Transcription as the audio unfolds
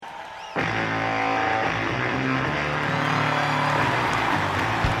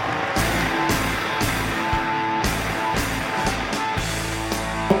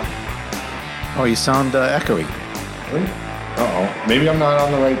Oh, you sound echoey. Really? Uh-oh. Maybe I'm not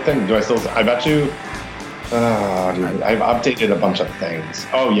on the right thing. Do I still... I bet you... dude, I've updated a bunch of things.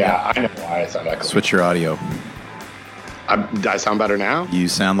 Oh, yeah. I know why I sound echoey. Switch your audio. Do I sound better now? You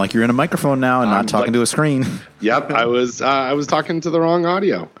sound like you're in a microphone now and not talking to a screen. Yep. I was talking to the wrong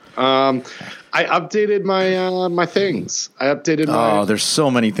audio. I updated my things. I updated my... Oh, there's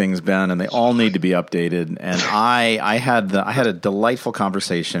so many things, Ben, and they all need to be updated. And I had a delightful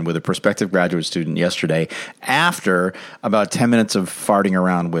conversation with a prospective graduate student yesterday after about 10 minutes of farting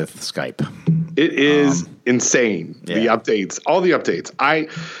around with Skype. It is insane. Yeah. The updates, all the updates.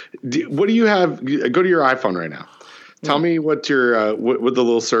 What do you have? Go to your iPhone right now. Tell me what your what the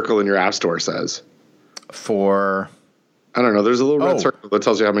little circle in your app store says. For... I don't know. There's a little red circle that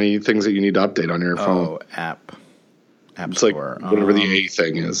tells you how many things that you need to update on your phone. Oh, app it's store. Like whatever the A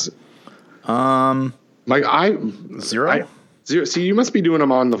thing is. Zero. Zero. See, you must be doing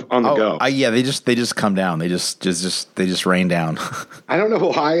them on the go. Yeah, they just come down. They just rain down. I don't know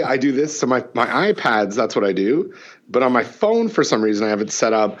why I do this. So my iPads, that's what I do. But on my phone, for some reason, I have it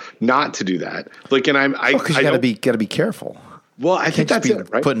set up not to do that. Like, and because you gotta be careful. Well, I think that's it,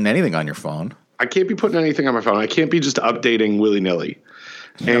 right? Putting anything on your phone. I can't be putting anything on my phone. I can't be just updating willy-nilly.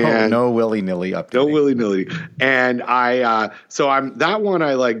 No willy-nilly updating. No willy-nilly. And that one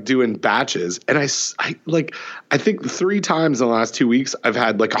I like do in batches. And I think 3 times in the last 2 weeks, I've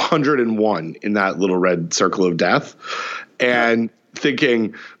had like 101 in that little red circle of death. And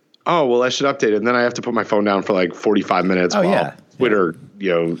thinking, oh, well, I should update it. And then I have to put my phone down for like 45 minutes while Twitter,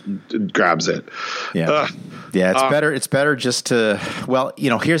 grabs it. Yeah. It's better. It's better just to,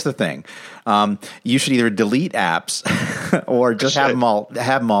 here's the thing. You should either delete apps or just have them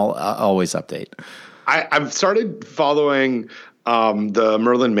all always update. I've started following the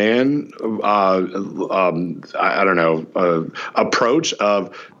Merlin Mann approach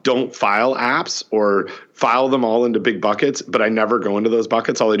of don't file apps or file them all into big buckets, but I never go into those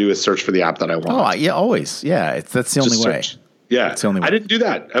buckets. All I do is search for the app that I want. Oh, yeah, always. Yeah, that's the only way. Yeah, that's the only way. I didn't do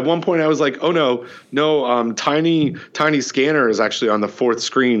that. At one point I was like, oh no, tiny scanner is actually on the 4th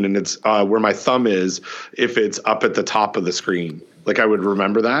screen, and it's where my thumb is if it's up at the top of the screen. Like I would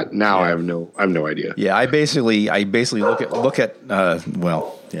remember that. Now I have no idea. Yeah, I basically look at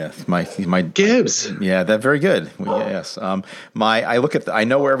my Gibbs. Yeah, that's very good. Yes. I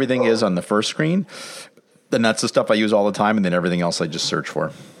know where everything is on the first screen. Then that's the stuff I use all the time, and then everything else I just search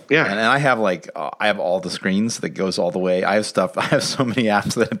for. Yeah, and I have I have all the screens that goes all the way. I have so many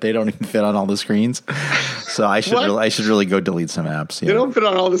apps that they don't even fit on all the screens. So I should really go delete some apps. Yeah. They don't fit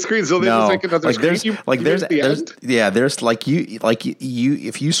on all the screens. So they just make another screen. There's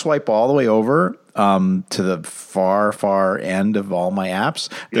if you swipe all the way over to the far end of all my apps,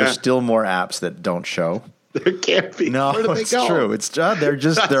 there's still more apps that don't show. There can't be. No, it's true. It's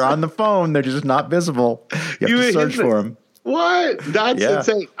they're on the phone. They're just not visible. You have to search for them. What? That's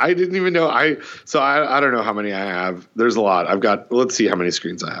insane. I didn't even know. I don't know how many I have. There's a lot. Let's see how many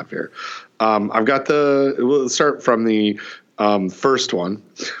screens I have here. I've got we'll start from the first one.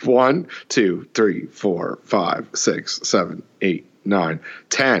 1, 2, 3, 4, 5, 6, 7, 8, 9,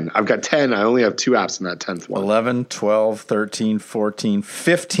 10. I've got 10. I only have 2 apps in that 10th one. 11, 12, 13, 14,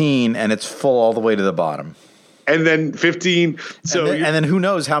 15, and it's full all the way to the bottom. And then 15. So and then who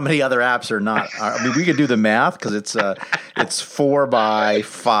knows how many other apps are not? I mean, we could do the math because it's 4 by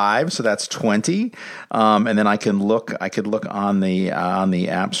 5, so that's 20. And then I could look on the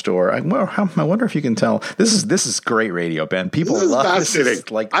App Store. I wonder if you can tell. This is great radio, Ben. People love fascinating.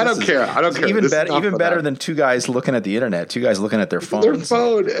 This. I don't care. Even better than 2 guys looking at the internet. 2 guys looking at their phones. Their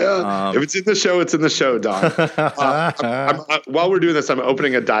phone. If it's in the show, it's in the show, Don. While we're doing this, I'm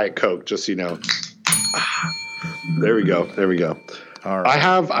opening a Diet Coke, just so you know. There we go. All right. I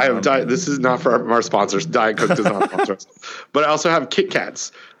have Diet. This is not for our sponsors. Diet Coke does not sponsor us. But I also have Kit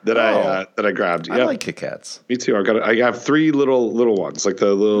Kats that I grabbed. I like Kit Kats. Me too. I have 3 little ones, like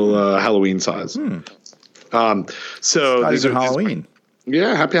the little Halloween size. So these are Halloween.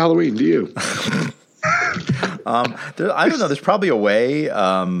 Yeah, happy Halloween to you. I don't know. There's probably a way.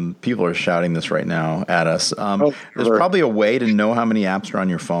 People are shouting this right now at us. There's probably a way to know how many apps are on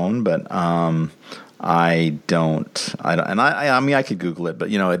your phone, but I don't. I mean, I could Google it,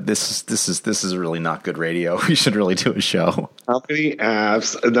 but this is really not good radio. We should really do a show. How many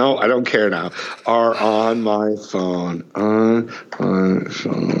apps? No, I don't care now. Are on my phone. On my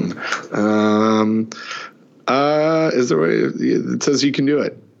phone. Is there a way? It says you can do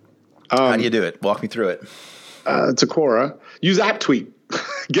it. How do you do it? Walk me through it. It's a Quora. Use AppTweet.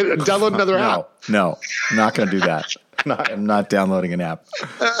 Download another app. No, I'm not going to do that. I'm not downloading an app.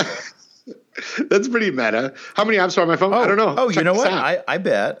 That's pretty meta. How many apps are on my phone? I don't know. Oh, you know what? I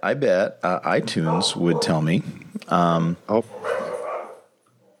bet iTunes would tell me.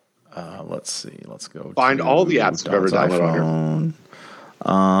 Let's see. Let's go. Find all the apps I've ever downloaded on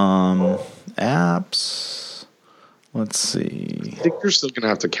here. Apps. Let's see. I think you're still gonna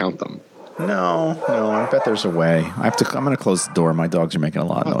have to count them. No. I bet there's a way. I'm gonna close the door. My dogs are making a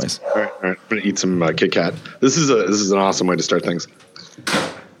lot of noise. All right. I'm gonna eat some Kit Kat. This is an awesome way to start things.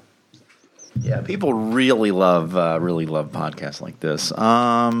 Yeah, people really love podcasts like this.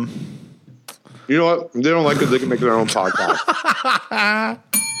 You know what? They don't like it. They can make their own podcast.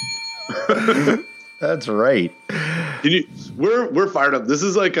 That's right. We're fired up. This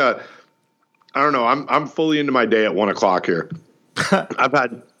is like I don't know. I'm fully into my day at 1:00 here.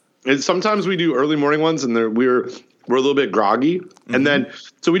 Sometimes we do early morning ones, and we're a little bit groggy. Mm-hmm. And then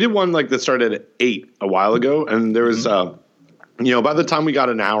so we did one like that started at 8 a while ago, and there was by the time we got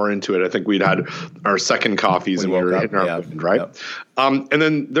an hour into it, I think we'd had our second coffees and we were hitting our wind, right? Yep. And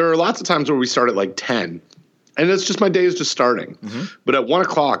then there are lots of times where we start at like 10. And it's just my day is just starting. Mm-hmm. But at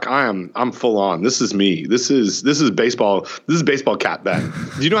 1:00, I'm full on. This is me. This is baseball. This is baseball cap Ben.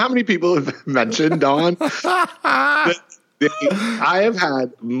 Do you know how many people have mentioned, Don? I have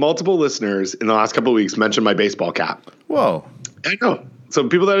had multiple listeners in the last couple of weeks mention my baseball cap. Whoa. I know. So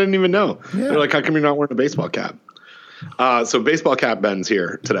people that I didn't even know. Yeah. They're like, how come you're not wearing a baseball cap? So baseball cap Ben's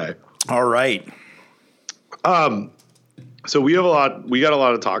here today. All right. So we got a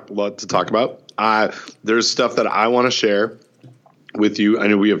lot to talk about. There's stuff that I want to share with you. I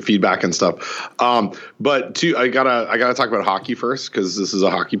know we have feedback and stuff. But I gotta talk about hockey first, because this is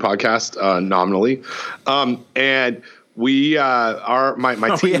a hockey podcast, nominally. And we are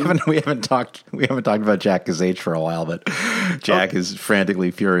my team. We haven't talked about Jack Gazage for a while, but Jack is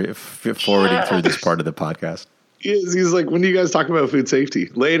frantically forwarding through this part of the podcast. He's like, when do you guys talk about food safety?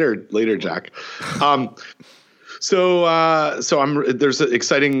 Later, Jack. So there's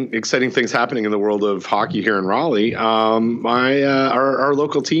exciting things happening in the world of hockey here in Raleigh. Our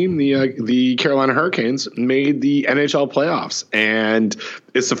local team, the Carolina Hurricanes, made the NHL playoffs, and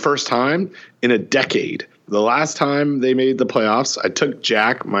it's the first time in a decade. The last time they made the playoffs, I took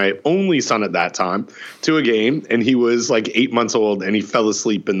Jack, my only son at that time, to a game, and he was like 8 months old, and he fell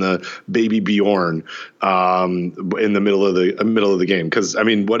asleep in the baby Bjorn in the middle of the game. Because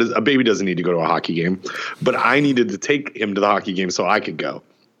a baby doesn't need to go to a hockey game, but I needed to take him to the hockey game so I could go.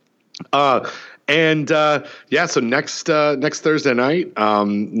 So next Thursday night,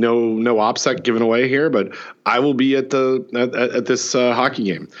 no OPSEC given away here, but I will be at this hockey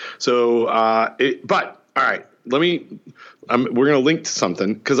game. All right, we're going to link to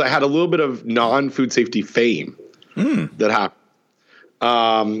something, because I had a little bit of non-food safety fame that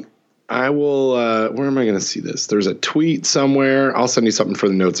happened. I will, where am I going to see this? There's a tweet somewhere. I'll send you something for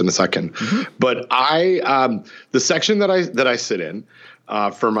the notes in a second. Mm-hmm. But the section that I sit in,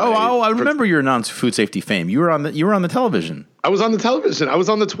 for my. I remember your non-food safety fame. You were on the television. I was on the television. I was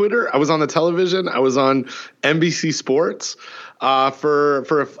on the Twitter. I was on the television. I was on NBC Sports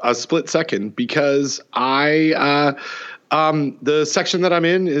for a split second, because the section that I'm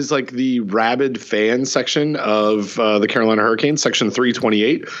in is like the rabid fan section of the Carolina Hurricanes, section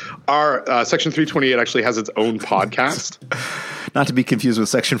 328. Our section 328 actually has its own podcast. Not to be confused with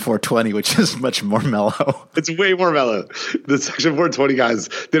section 420, which is much more mellow. It's way more mellow. The section 420 guys,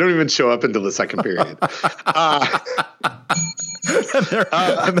 they don't even show up until the second period.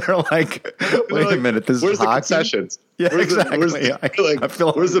 And they're like, wait a minute, this where's is the hockey? Concessions? Yeah, exactly. I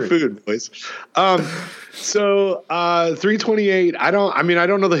feel where's the food, boys? So 328. I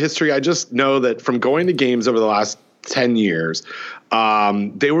don't know the history. I just know that from going to games over the last 10 years,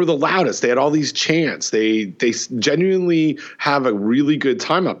 they were the loudest. They had all these chants. They genuinely have a really good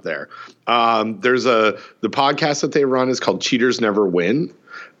time up there. There's the podcast that they run is called Cheaters Never Win,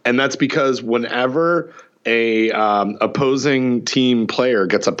 and that's because whenever a opposing team player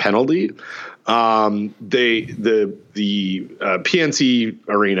gets a penalty, the PNC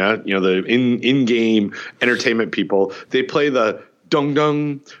arena, the in-game entertainment people, they play the dung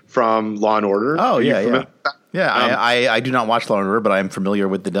dung from Law and Order. Oh yeah. I do not watch Law and Order, but I'm familiar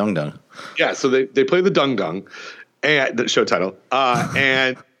with the dung dung. Yeah, so they play the dung dung, and the show title,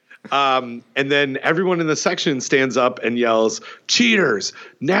 and then everyone in the section stands up and yells, "Cheaters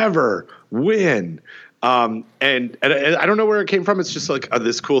never win." And I don't know where it came from. It's just like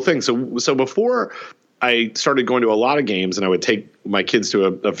this cool thing. So before I started going to a lot of games, and I would take my kids to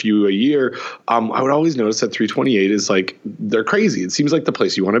a few a year, I would always notice that 328 is like, they're crazy. It seems like the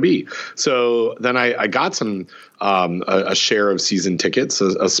place you want to be. So then I got some a share of season tickets,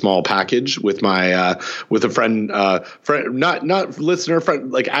 a small package with my with a friend, not listener,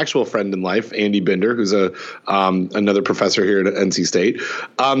 friend, like actual friend in life, Andy Binder, who's another professor here at NC State.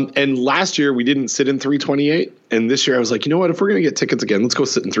 And last year we didn't sit in 328. And this year I was like, you know what, if we're going to get tickets again, let's go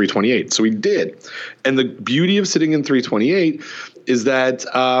sit in 328. So we did. And the beauty of sitting in 328 is that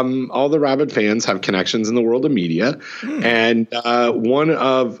all the Rabid fans have connections in the world of media. And one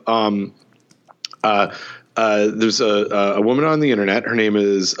of there's a woman on the internet. Her name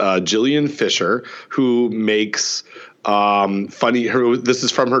is Jillian Fisher, who makes funny. This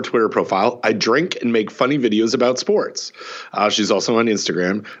is from her Twitter profile. I drink and make funny videos about sports. She's also on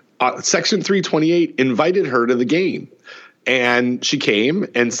Instagram. Section 328 invited her to the game. And she came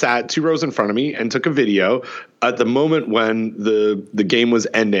and sat 2 rows in front of me and took a video at the moment when the game was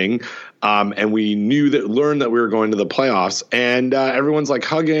ending. And we learned that we were going to the playoffs, and everyone's like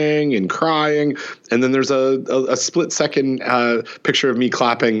hugging and crying. And then there's a split second picture of me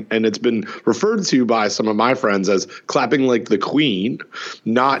clapping, and it's been referred to by some of my friends as clapping like the Queen,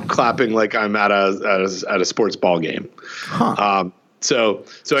 not clapping like I'm at a sports ball game. Huh. So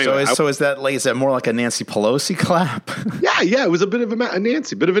anyway, is that more like a Nancy Pelosi clap? Yeah, it was a bit of a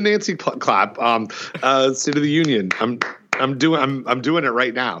Nancy clap. State of the Union. I'm doing it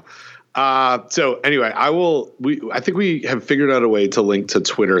right now. So anyway, I think we have figured out a way to link to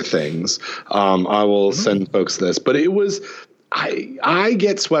Twitter things. I will send folks this, but it was, I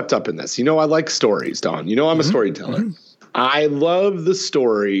get swept up in this. You know, I like stories, Don. You know, I'm a storyteller. I love the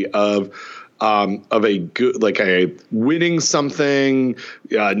story of a good, like a winning something,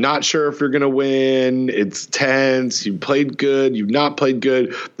 not sure if you're going to win. It's tense. You played good. You've not played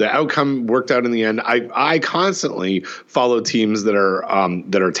good. The outcome worked out in the end. I constantly follow teams that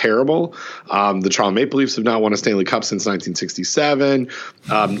are terrible. The Toronto Maple Leafs have not won a Stanley Cup since 1967.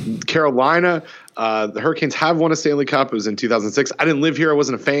 Carolina, the Hurricanes have won a Stanley Cup. It was in 2006. I didn't live here. I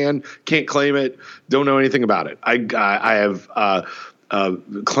wasn't a fan. Can't claim it. Don't know anything about it. I have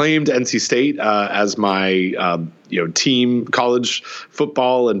claimed NC State as my team, college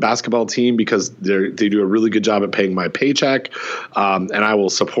football and basketball team, because they do a really good job at paying my paycheck, and I will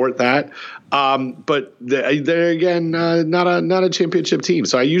support that. But they're again not a championship team,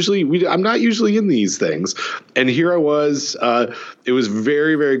 so I'm not usually in these things. And here I was. It was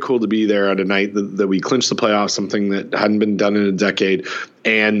very, very cool to be there on a night that we clinched the playoffs, something that hadn't been done in a decade.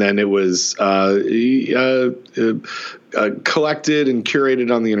 And then it was collected and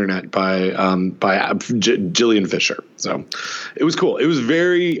curated on the internet by Jillian Fisher. So it was cool. It was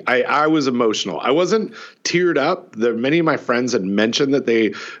I was emotional. I wasn't teared up. Many of my friends had mentioned that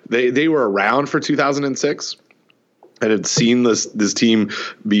they were around for 2006 and had seen this team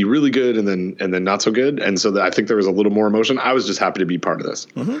be really good and then not so good. And so I think there was a little more emotion. I was just happy to be part of this.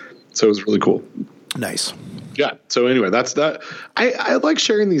 So it was really cool. Nice. Yeah. So anyway, that's that. I like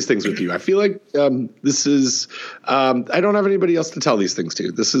sharing these things with you. I feel like this is I don't have anybody else to tell these things to.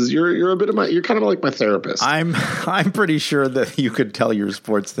 This is you're kind of like my therapist. I'm pretty sure that you could tell your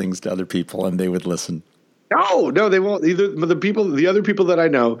sports things to other people and they would listen. No, they won't. The other people that I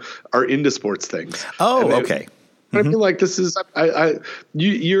know are into sports things. Oh, okay. I feel like this is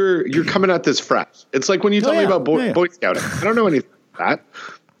you're coming at this fresh. It's like when you tell me about Boy Scouting. I don't know anything about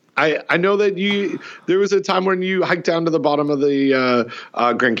that. I know that there was a time when you hiked down to the bottom of the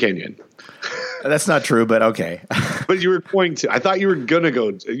Grand Canyon. That's not true, but okay. But you were going to. I thought you were going to go.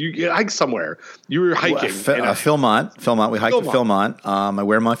 You hike somewhere. You were hiking. Philmont. We hiked to Philmont. I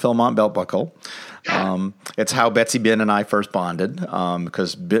wear my Philmont belt buckle. It's how Betsy Bin and I first bonded,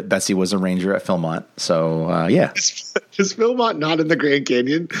 because Betsy was a ranger at Philmont. So, yeah. Is Philmont not in the Grand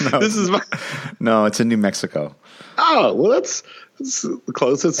Canyon? No. No, it's in New Mexico. Oh, well, that's the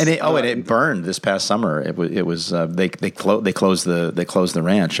closest. And it burned this past summer. It was they closed the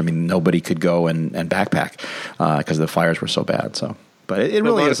ranch. I mean, nobody could go and backpack because the fires were so bad. So, but it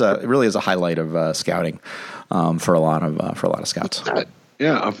really is a highlight of scouting for a lot of scouts.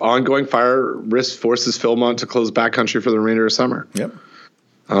 Yeah, ongoing fire risk forces Philmont to close backcountry for the remainder of summer. Yep.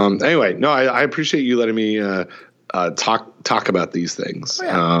 Anyway, no, I appreciate you letting me talk about these things. Oh,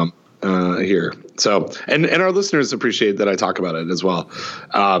 yeah. Here. So, and our listeners appreciate that I talk about it as well.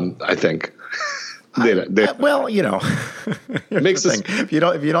 I think. Well, makes us, if you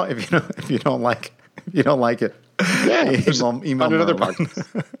don't like it, email another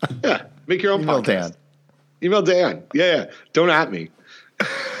podcast. Yeah, make your own email podcast. Email Dan. Yeah. Don't at me.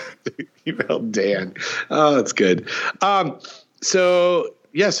 Email Dan. Oh, that's good. So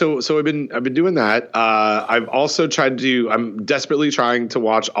So I've been doing that. I've also I'm desperately trying to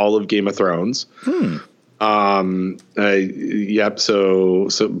watch all of Game of Thrones. Yep. So,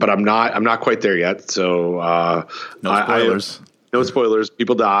 but I'm not quite there yet. So, no spoilers. No spoilers.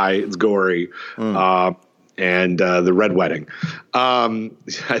 People die. It's gory. And the Red Wedding. I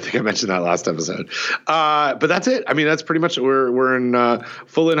think I mentioned that last episode. But that's it. I mean, that's pretty much we're in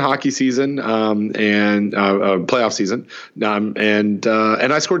full in hockey season and playoff season. And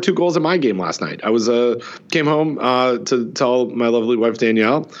I scored 2 goals in my game last night. I came home to tell my lovely wife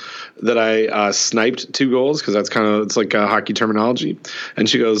Danielle that I sniped 2 goals because it's like hockey terminology. And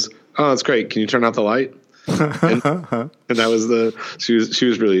she goes, "Oh, that's great. Can you turn out the light?" and that was she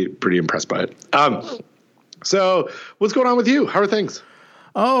was really pretty impressed by it. So what's going on with you? How are things?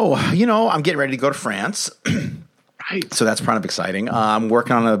 Oh, I'm getting ready to go to France. Right. So that's kind of exciting. I'm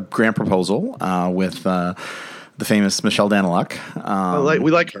working on a grant proposal with the famous Michelle Daniluk. We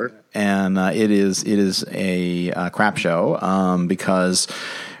like her. And it is a crap show because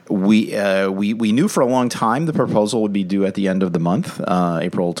we knew for a long time the proposal would be due at the end of the month,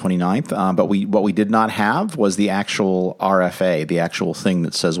 April 29th. But what we did not have was the actual RFA, the actual thing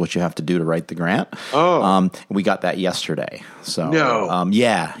that says what you have to do to write the grant. We got that yesterday. So no,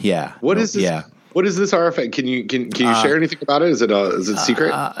 yeah. What is this? Yeah. What is this RFA? Can you share anything about it? Is it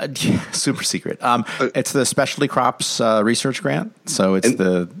secret? Super secret. It's the Specialty Crops Research Grant. So it's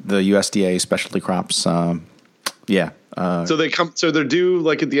the USDA Specialty Crops. So they're due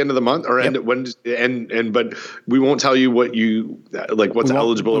like at the end of the month or but we won't tell you what what's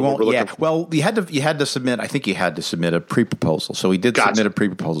eligible. Well, you had to submit. I think you had to submit a pre-proposal. So we did submit a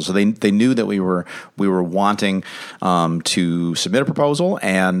pre-proposal. So they knew that we were wanting to submit a proposal,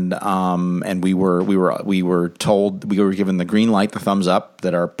 and we were told, we were given the green light, the thumbs up,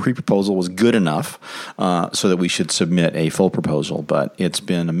 that our pre-proposal was good enough so that we should submit a full proposal. But it's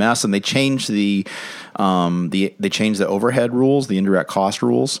been a mess, and they changed the overhead rules, the indirect cost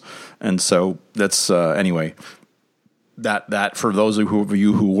rules, and so that's anyway. That for those of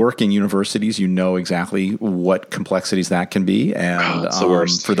you who work in universities, exactly what complexities that can be, and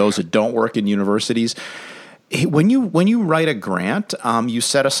for those that don't work in universities, when you write a grant, you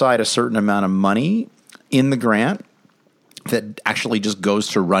set aside a certain amount of money in the grant that actually just goes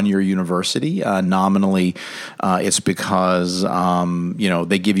to run your university. Nominally, it's because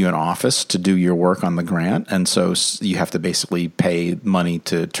they give you an office to do your work on the grant, and so you have to basically pay money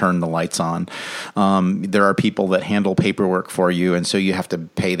to turn the lights on. There are people that handle paperwork for you, and so you have to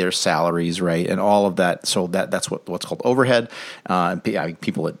pay their salaries, right, and all of that. So that's what's called overhead.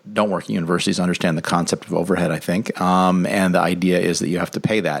 People that don't work at universities understand the concept of overhead, I think, and the idea is that you have to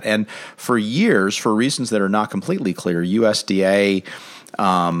pay that. And for years, for reasons that are not completely clear, USDA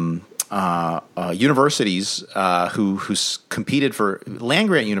universities who competed for land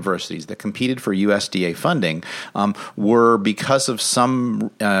grant universities that competed for USDA funding were, because of some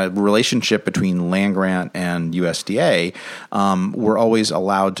relationship between land grant and USDA, were always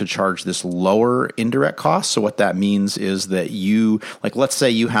allowed to charge this lower indirect cost. So what that means is that let's say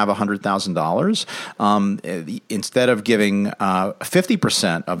you have $100,000, instead of giving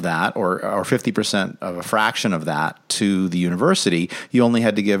 50% of that or 50% of a fraction of that to the university, you only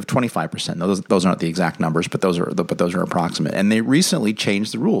had to give 25%. Now, those aren't the exact numbers, but those are approximate. And they recently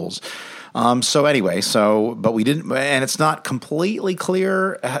changed the rules. But we didn't, and it's not completely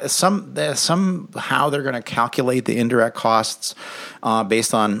clear. Somehow they're going to calculate the indirect costs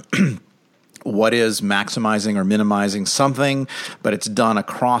based on what is maximizing or minimizing something, but it's done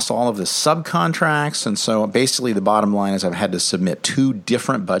across all of the subcontracts. And so basically the bottom line is I've had to submit 2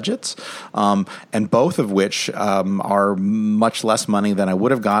 different budgets, and both of which are much less money than I would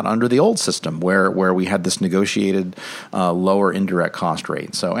have got under the old system where we had this negotiated lower indirect cost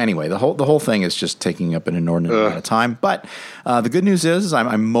rate. So anyway, the whole thing is just taking up an inordinate amount of time. But the good news is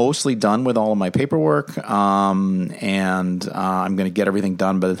I'm mostly done with all of my paperwork, and I'm going to get everything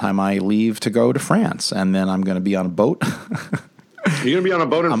done by the time I leave to go to France, and then I'm going to be on a boat. You're going to be on a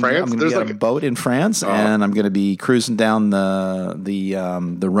boat in France? I'm going to be on a boat in France, and I'm going to be cruising down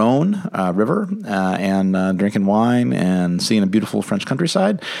the Rhone River and drinking wine and seeing a beautiful French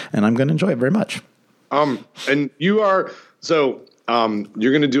countryside, and I'm going to enjoy it very much. And you are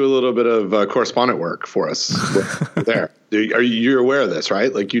you're going to do a little bit of correspondent work for us there. You're aware of this,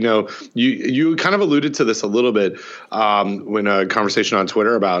 right? Like, you kind of alluded to this a little bit when a conversation on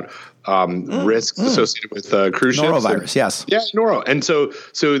Twitter about risks associated with cruise ships. Norovirus, yes. Yeah, noro. And so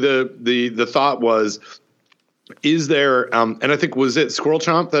the thought was, is there, and I think, was it Squirrel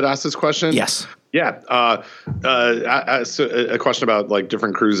Chomp that asked this question? Yes. Yeah. So a question about like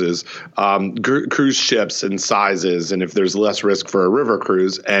different cruises, cruise ships and sizes, and if there's less risk for a river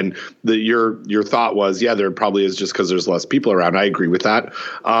cruise. And your thought was, yeah, there probably is just because there's less people around. I agree with that.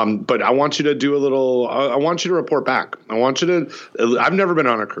 But I want you to do a little. I want you to report back. I want you to. I've never been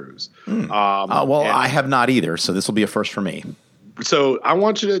on a cruise. I have not either. So this will be a first for me. So I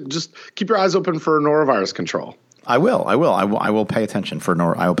want you to just keep your eyes open for norovirus control. I will. I will pay attention for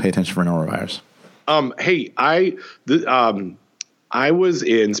norovirus. Hey, I was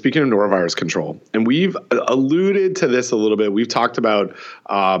in, speaking of norovirus control, and we've alluded to this a little bit. We've talked about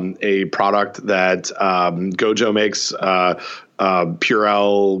a product that Gojo makes, Purell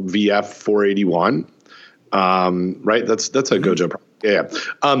VF 481. Right? That's a Gojo product. Yeah.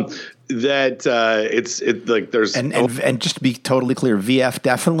 And just to be totally clear, VF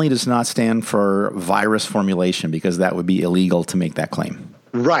definitely does not stand for virus formulation, because that would be illegal to make that claim.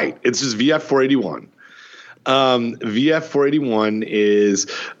 Right. It's just VF 481. VF 481 is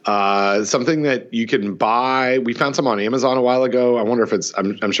something that you can buy. We found some on Amazon a while ago. I wonder if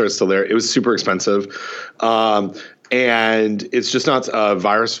I'm sure it's still there. It was super expensive. And it's just not a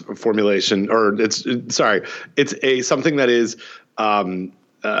virus formulation, it's something that is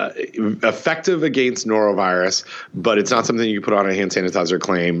effective against norovirus, but it's not something you can put on a hand sanitizer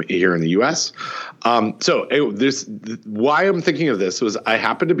claim here in the U.S. Why I'm thinking of this was I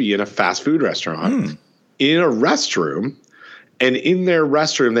happened to be in a fast food restaurant in a restroom, and in their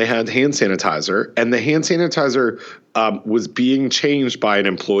restroom they had hand sanitizer, and the hand sanitizer was being changed by an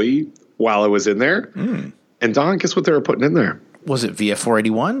employee while I was in there. And Don, guess what they were putting in there? Was it VF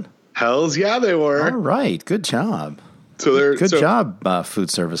 481? Hells yeah, they were. All right, good job. Good job,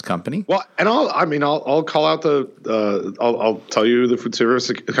 food service company. Well, and I'll call out I'll tell you who the food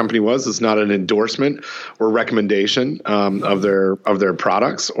service company was. It's not an endorsement or recommendation of their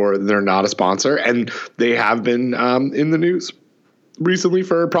products, or they're not a sponsor, and they have been in the news recently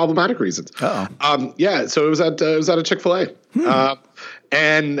for problematic reasons. So it was at a Chick-fil-A.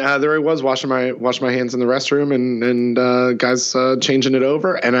 And there I was washing my hands in the restroom, and guys changing it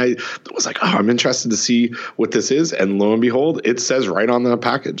over, and I was like, I'm interested to see what this is, and lo and behold, it says right on the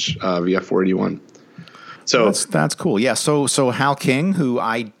package, VF 481. So that's cool. Yeah. So Hal King, who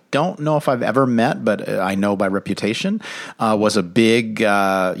I don't know if I've ever met, but I know by reputation, was a big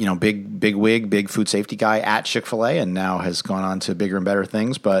wig, big food safety guy at Chick-fil-A, and now has gone on to bigger and better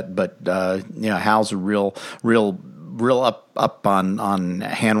things. But Hal's a real up on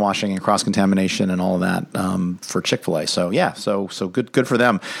hand washing and cross contamination and all of that for Chick-fil-A. So so good for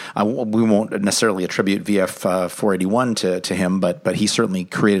them. We won't necessarily attribute VF 481 to him, but he certainly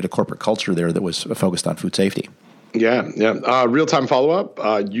created a corporate culture there that was focused on food safety. Yeah. Real time follow up.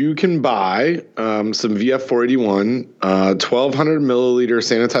 You can buy some VF 481 1,200 milliliter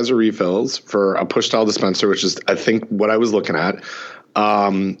sanitizer refills for a push style dispenser, which is I think what I was looking at.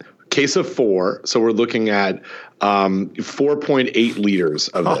 Case of 4, so we're looking at 4.8 liters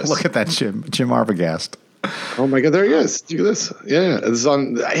of this. Look at that, Jim Arbogast. Oh my God, there he is. Look at this. Yeah, it's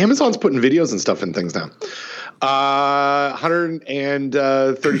on Amazon's putting videos and stuff and things now.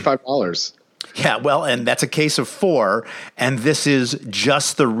 $135. Yeah, well, and that's a case of 4, and this is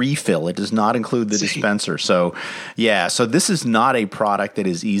just the refill. It does not include the dispenser. So this is not a product that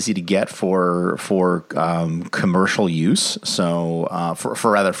is easy to get for commercial use. So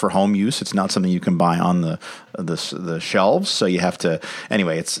for home use, it's not something you can buy on the shelves. So you have to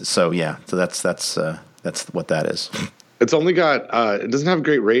anyway. So that's what that is. It's only got it doesn't have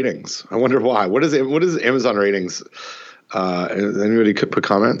great ratings. I wonder why. What is Amazon ratings? Anybody could put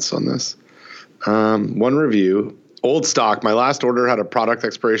comments on this? One review, old stock. My last order had a product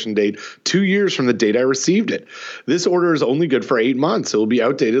expiration date 2 years from the date I received it. This order is only good for 8 months. It will be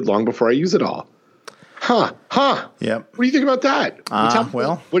outdated long before I use it all. Huh. Yep. What do you think about that? Buyer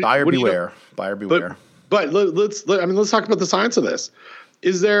beware. Buyer beware. But let's talk about the science of this.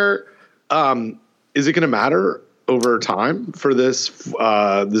 Is it going to matter over time for this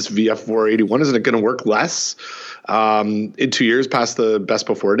VF 481? Isn't it going to work less in 2 years past the best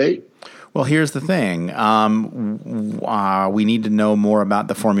before date? Well, here's the thing. We need to know more about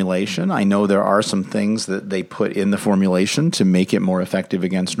the formulation. I know there are some things that they put in the formulation to make it more effective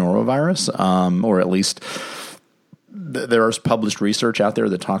against norovirus, or at least there is published research out there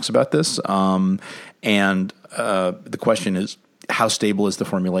that talks about this. And the question is, how stable is the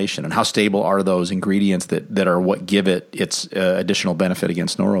formulation, and how stable are those ingredients that are what give it its additional benefit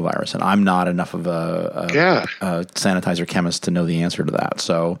against norovirus? And I'm not enough of a sanitizer chemist to know the answer to that.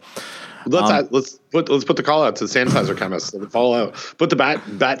 So let's put the call out to the sanitizer chemists. Follow out. Put the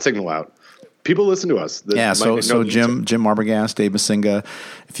bat signal out. people listen to us. Yeah. So Jim Marbogast, Dave Masinga,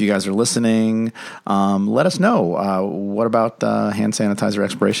 if you guys are listening, let us know. What about hand sanitizer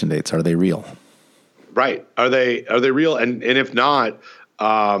expiration dates? Are they real? Right. Are they real? And if not,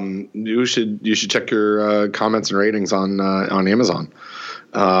 you should check your comments and ratings on Amazon.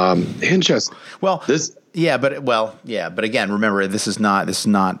 And just this. Yeah, but again, remember this is not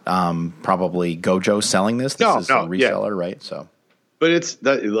probably Gojo selling this. This is a reseller, right? So, but it's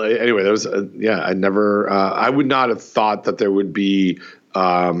that anyway. There was I would not have thought that there would be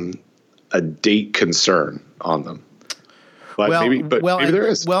a date concern on them. But maybe there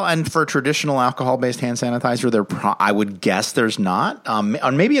is. Well, and for traditional alcohol-based hand sanitizer, I would guess there's not.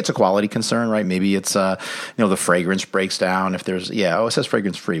 Or maybe it's a quality concern, right? Maybe it's the fragrance breaks down if there's it says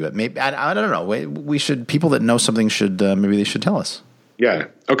fragrance free, but maybe I don't know. We should, people that know something should maybe they should tell us. Yeah.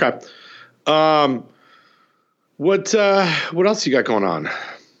 Okay. What else you got going on?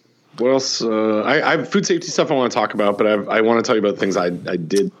 What else? I have food safety stuff I want to talk about, but I want to tell you about things I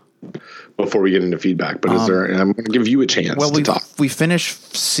did before we get into feedback. But I'm going to give you a chance to talk. We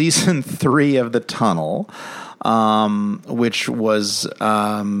finished season 3 of The Tunnel, which was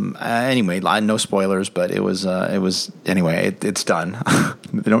anyway. No spoilers, but it was anyway. It's done.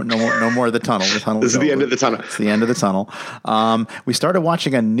 No more of The Tunnel. The tunnel. This is the end of The Tunnel. It's the end of The Tunnel. We started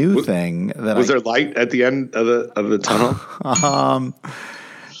watching a new thing that was there light at the end of the tunnel.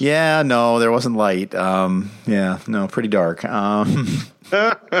 Yeah, no, there wasn't light. Pretty dark.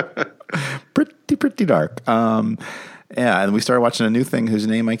 Pretty dark. And we started watching a new thing whose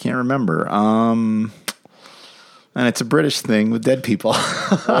name I can't remember. And it's a British thing with dead people.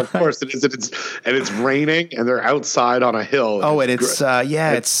 Well, of course it is. It's raining, and they're outside on a hill. Oh, and it's set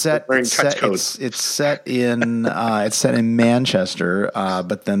in Manchester.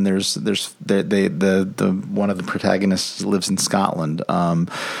 But then there's the one of the protagonists lives in Scotland. And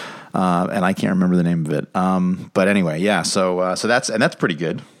I can't remember the name of it. But anyway, yeah. So that's pretty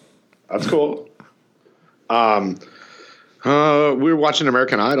good. That's cool. We were watching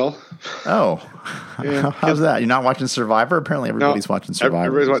American Idol. Oh, yeah. How's that? You're not watching Survivor? Apparently, everybody's watching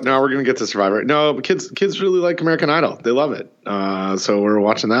Survivor. No, we're going to get to Survivor. No, but kids really like American Idol. They love it. So we're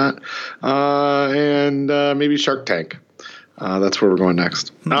watching that, and maybe Shark Tank. That's where we're going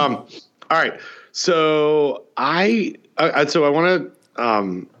next. All right. So I just want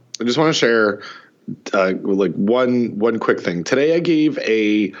to share like one quick thing. Today I gave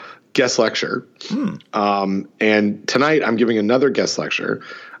a guest lecture. And tonight I'm giving another guest lecture.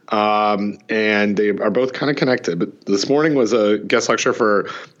 And they are both kind of connected. But this morning was a guest lecture for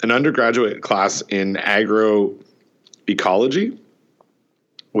an undergraduate class in agroecology,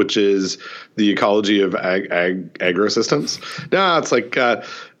 which is the ecology of agrosystems. No, it's like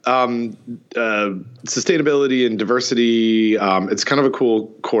sustainability and diversity. It's kind of a cool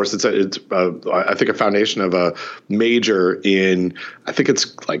course. It's I think a foundation of a major in, I think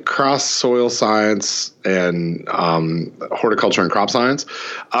it's like cross soil science and horticulture and crop science.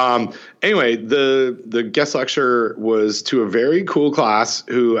 Anyway, the guest lecture was to a very cool class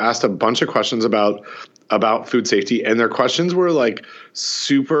who asked a bunch of questions about food safety, and their questions were like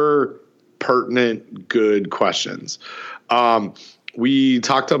super pertinent, good questions. We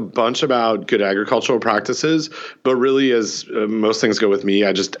talked a bunch about good agricultural practices, but really, as most things go with me,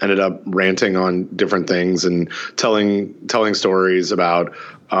 I just ended up ranting on different things and telling stories about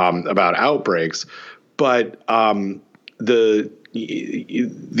outbreaks. But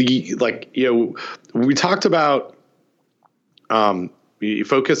we talked about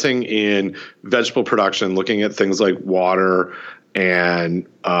focusing in vegetable production, looking at things like water and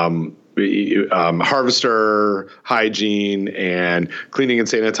harvester hygiene and cleaning and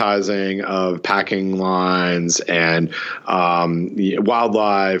sanitizing of packing lines and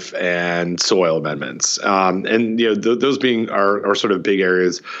wildlife and soil amendments. And those being are sort of big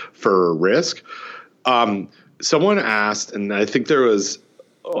areas for risk. Someone asked, and I think there was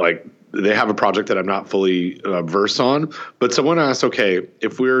like, they have a project that I'm not fully versed on, but someone asked, okay,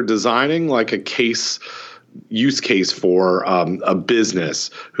 if we're designing like a use case for a business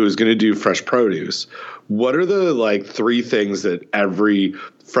who's going to do fresh produce, what are the like 3 things that every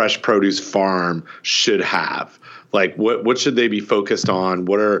fresh produce farm should have? Like what should they be focused on?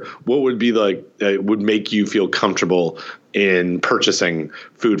 What would be like would make you feel comfortable in purchasing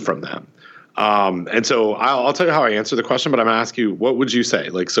food from them? And so I'll tell you how I answer the question, but I'm going to ask you, what would you say?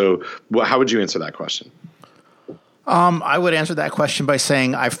 Like, so how would you answer that question? I would answer that question by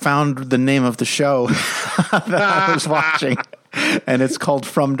saying I found the name of the show that I was watching. And it's called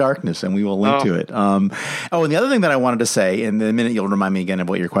From Darkness, and we will link to it. And the other thing that I wanted to say, in the minute you'll remind me again of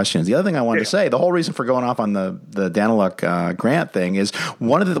what your question is, the other thing I wanted to say, the whole reason for going off on the Daniluk grant thing is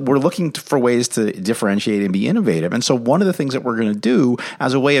we're looking for ways to differentiate and be innovative. And so one of the things that we're going to do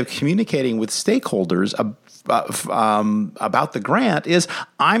as a way of communicating with stakeholders about the grant is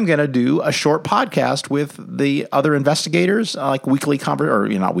I'm going to do a short podcast with the other investigators, like weekly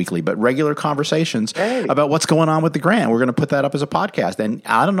not weekly, but regular conversations about what's going on with the grant. We're going to put that up as a podcast. And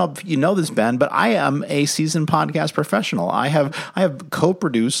I don't know if you know this, Ben, but I am a seasoned podcast professional. I have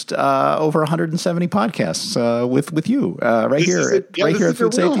co-produced over 170 podcasts with you here at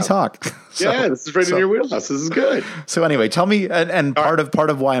Food Safety Talk. This is right in your wheelhouse. This is good. So anyway, tell me, and part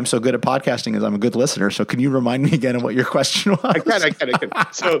of why I'm so good at podcasting is I'm a good listener. So can you remind me again of what your question was? I can.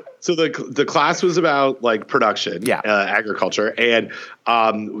 So the class was about like production, agriculture, and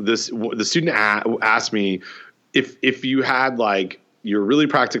the student asked me if you had like, you're really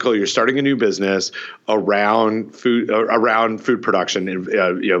practical, you're starting a new business around food production, and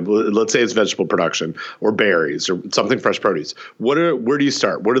let's say it's vegetable production or berries or something fresh produce. Where do you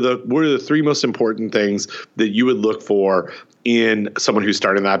start? What are the three most important things that you would look for in someone who's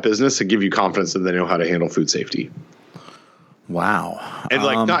starting that business to give you confidence that they know how to handle food safety? Wow. And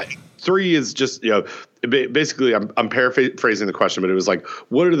not three is just, basically I'm paraphrasing the question, but it was like,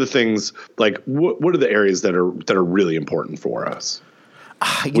 what are the things, like what are the areas that are really important for us?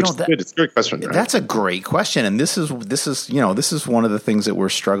 It's a great question. Right? That's a great question. And this is one of the things that we're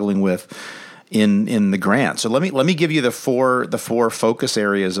struggling with in the grant. So let me give you the four focus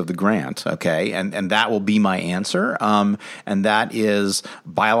areas of the grant, okay? And that will be my answer. And that is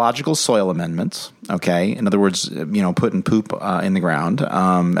biological soil amendments, okay? In other words, putting poop in the ground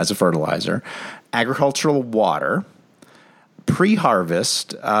as a fertilizer, agricultural water,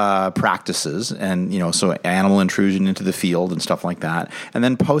 pre-harvest practices, and so animal intrusion into the field and stuff like that, and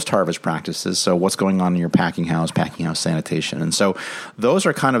then post-harvest practices. So what's going on in your packing house sanitation, and so those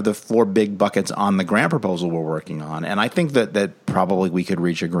are kind of the four big buckets on the grant proposal we're working on. And I think that probably we could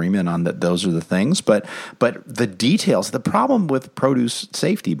reach agreement on that. Those are the things, but the details. The problem with produce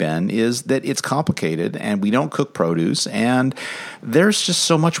safety, Ben, is that it's complicated, and we don't cook produce, and there's just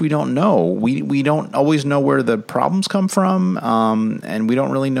so much we don't know. We don't always know where the problems come from. And we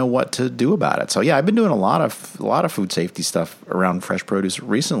don't really know what to do about it. So I've been doing a lot of food safety stuff around fresh produce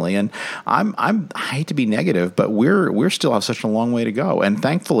recently, and I hate to be negative, but we're still have such a long way to go. And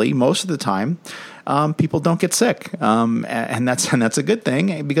thankfully, most of the time, people don't get sick, and that's a good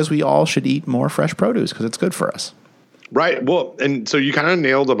thing, because we all should eat more fresh produce because it's good for us. Right. Well, and so you kind of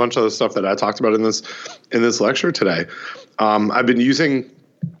nailed a bunch of the stuff that I talked about in this lecture today. I've been using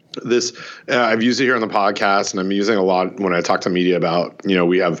this, I've used it here on the podcast, and I'm using a lot when I talk to media about,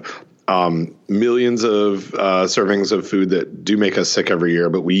 we have millions of servings of food that do make us sick every year,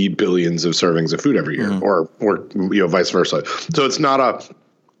 but we eat billions of servings of food every year, or vice versa. So it's not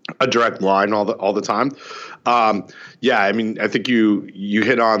a direct line all the time. I think you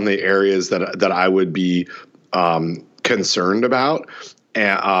hit on the areas that I would be concerned about.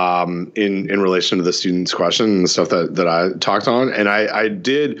 In relation to the student's question and the stuff that I talked on. And I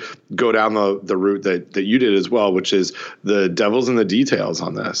did go down the route that you did as well, which is the devil's in the details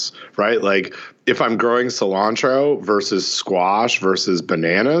on this, right? Like if I'm growing cilantro versus squash versus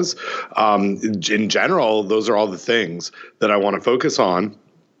bananas, in general, those are all the things that I want to focus on.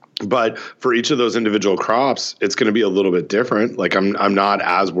 But for each of those individual crops, it's going to be a little bit different. Like I'm not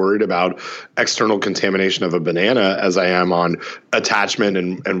as worried about external contamination of a banana as I am on attachment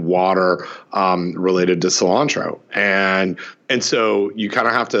and water related to cilantro. And so you kind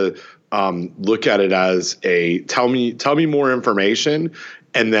of have to look at it as tell me more information,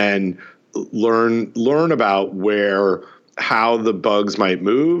 and then learn about how the bugs might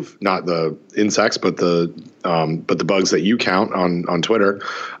move, not the insects, but the bugs that you count on Twitter,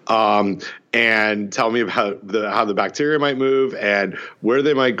 and tell me about how the bacteria might move and where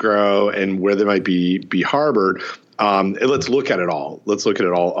they might grow and where they might be harbored. And let's look at it all. Let's look at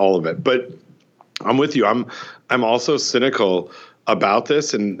it all of it. But I'm with you. I'm also cynical about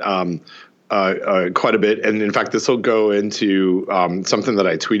this, and quite a bit. And in fact, this will go into something that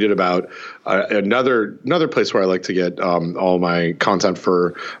I tweeted about, another place where I like to get all my content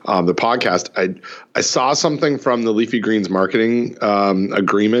for the podcast. I saw something from the Leafy Greens marketing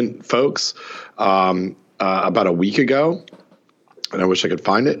agreement folks about a week ago, and I wish I could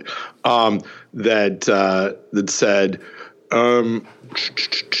find it, that said,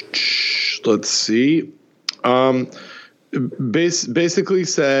 let's see. basically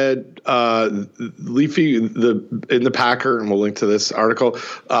said Leafy in the Packer, and we'll link to this article.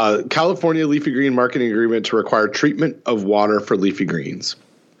 California Leafy Green marketing agreement to require treatment of water for leafy greens.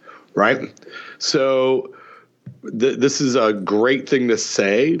 Right, so this is a great thing to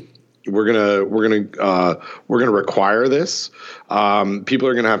say. We're gonna require this. People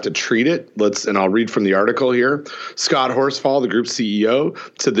are gonna have to treat it. And I'll read from the article here. Scott Horsfall, the group's CEO,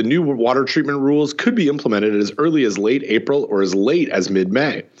 said the new water treatment rules could be implemented as early as late April or as late as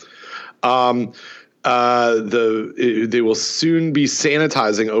mid-May. They will soon be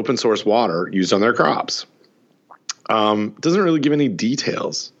sanitizing open source water used on their crops. Doesn't really give any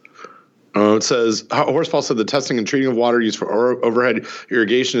details. It says, Horsfall said the testing and treating of water used for overhead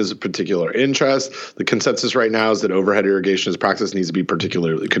irrigation is of particular interest. The consensus right now is that overhead irrigation as practice needs to be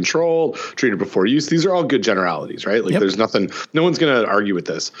particularly controlled, treated before use. These are all good generalities, right? Like There's nothing, no one's going to argue with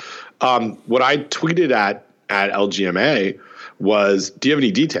this. What I tweeted at LGMA was, do you have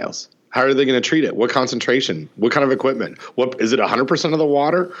any details? How are they going to treat it? What concentration? What kind of equipment? Is it 100% of the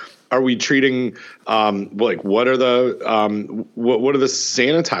water? Are we treating what are the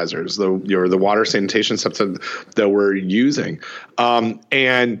sanitizers, the water sanitation stuff that we're using?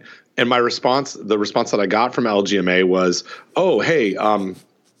 And my response, the response that I got from LGMA was, oh, hey,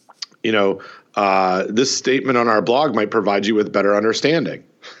 this statement on our blog might provide you with better understanding.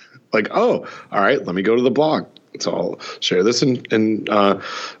 Like, oh, all right, let me go to the blog. So I'll share this in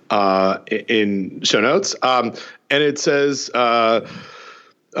show notes. And it says,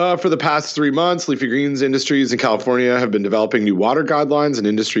 for the past 3 months, Leafy Greens Industries in California have been developing new water guidelines. An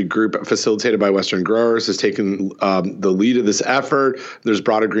industry group facilitated by Western Growers has taken the lead of this effort. There's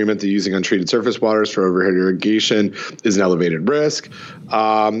broad agreement that using untreated surface waters for overhead irrigation is an elevated risk.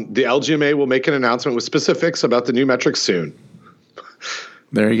 The LGMA will make an announcement with specifics about the new metrics soon.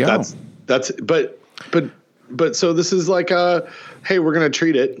 There you go. But so this is like hey, we're going to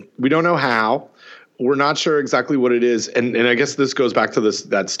treat it. We don't know how. We're not sure exactly what it is. And I guess this goes back to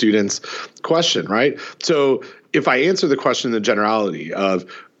that student's question, right? So if I answer the question in the generality of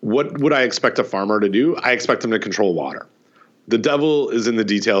what would I expect a farmer to do, I expect them to control water. The devil is in the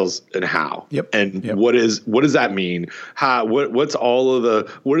details and how. Yep. And what does that mean? What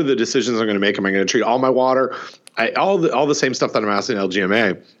are the decisions I'm going to make? Am I going to treat all my water? All the same stuff that I'm asking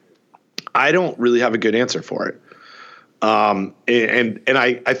LGMA. I don't really have a good answer for it. And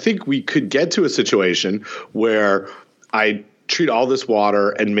I think we could get to a situation where I treat all this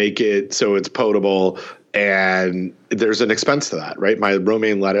water and make it so it's potable, and there's an expense to that, right? My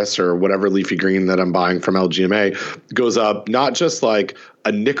romaine lettuce or whatever leafy green that I'm buying from LGMA goes up not just like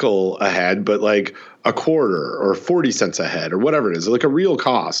a nickel a head, but like a quarter or 40 cents a head or whatever it is, like a real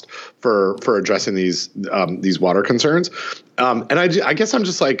cost for addressing these water concerns. And I guess I'm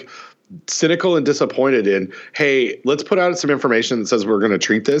just like cynical and disappointed in, hey, let's put out some information that says we're going to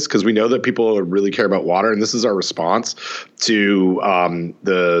treat this because we know that people really care about water, and this is our response to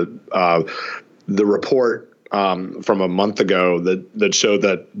the report from a month ago that showed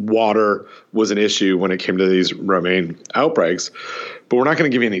that water was an issue when it came to these romaine outbreaks. But we're not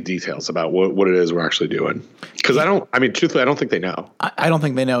going to give you any details about what it is we're actually doing. Because truthfully, I don't think they know. I don't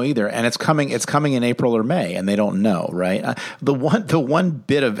think they know either. And it's coming in April or May, and they don't know, right? The one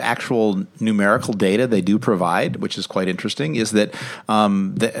bit of actual numerical data they do provide, which is quite interesting, is that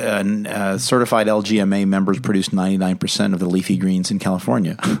certified LGMA members produce 99% of the leafy greens in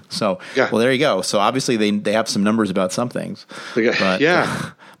California. So, well, there you go. So obviously they have some numbers about some things.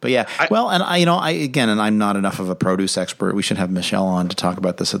 But yeah, and I'm not enough of a produce expert. We should have Michelle on to talk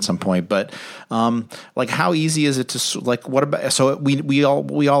about this at some point. But how easy is it to what about? So we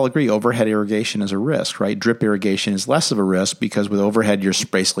all agree overhead irrigation is a risk, right? Drip irrigation is less of a risk because with overhead you're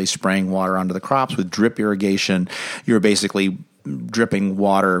basically spraying water onto the crops. With drip irrigation, you're basically dripping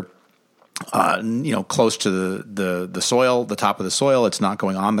water close to the soil, the top of the soil. It's not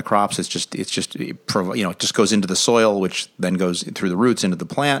going on the crops. It just goes into the soil, which then goes through the roots into the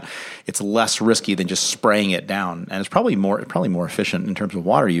plant. It's less risky than just spraying it down, and it's probably more efficient in terms of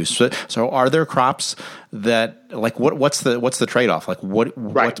water use. So are there crops that what's the trade-off? Like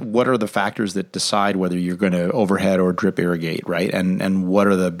what are the factors that decide whether you're going to overhead or drip irrigate, right? And what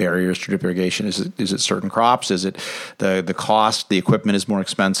are the barriers to drip irrigation? Is it certain crops? Is it the cost? The equipment is more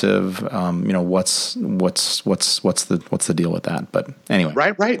expensive. What's the deal with that? But anyway,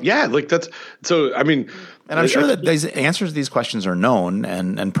 right, yeah, like that's so. I mean, and I'm sure that these answers to these questions are known,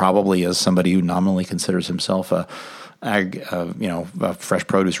 and probably as somebody who nominally considers himself a fresh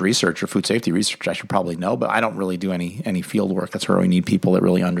produce researcher, food safety researcher, I should probably know, but I don't really do any field work. That's where we need people that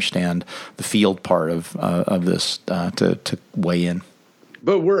really understand the field part of this to weigh in.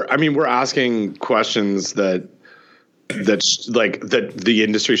 But we're asking questions that that the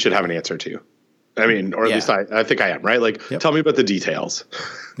industry should have an answer to. I mean, or at least I think I am, right? Like, tell me about the details.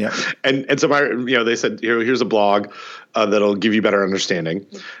 Yeah. And so they said, here's a blog that'll give you better understanding.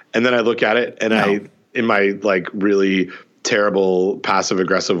 And then I look at it and I, in my like really terrible passive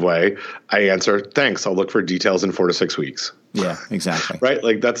aggressive way, I answer, thanks. I'll look for details in 4 to 6 weeks. Yeah, exactly. Right.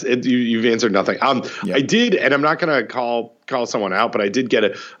 Like that's it. You've answered nothing. I did, and I'm not going to call someone out, but I did get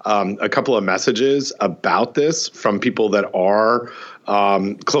a couple of messages about this from people that are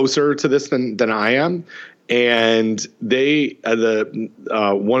closer to this than I am. And they,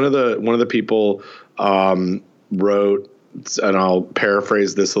 one of the people wrote, and I'll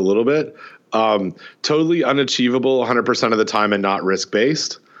paraphrase this a little bit, totally unachievable 100% of the time and not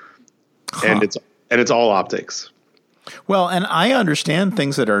risk-based. And it's all optics. Well, and I understand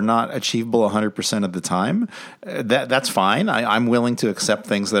things that are not achievable 100% of the time. That's fine. I'm willing to accept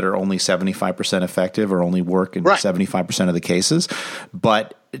things that are only 75% effective or only work in 75% of the cases.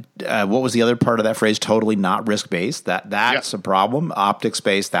 But what was the other part of that phrase? Totally not risk-based. That's a problem.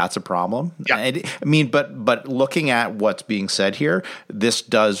 Optics-based, that's a problem. Yeah. But looking at what's being said here, this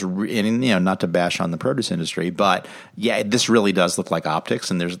does, not to bash on the produce industry, but this really does look like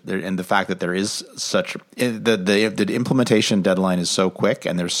optics. And and the fact that there is such the implementation deadline is so quick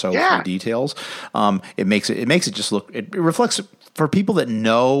and there's so few details, it makes it just look. It reflects for people that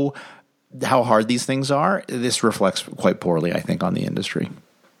know how hard these things are. This reflects quite poorly, I think, on the industry.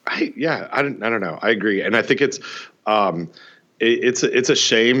 I don't know. I agree. And I think it's a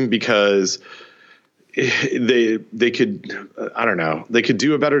shame because they could, I don't know, they could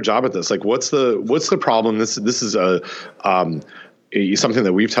do a better job at this. Like what's the problem? This is something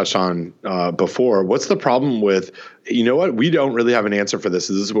that we've touched on before. What's the problem with, we don't really have an answer for this.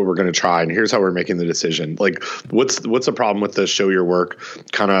 This is what we're going to try. And here's how we're making the decision. Like what's the problem with the show your work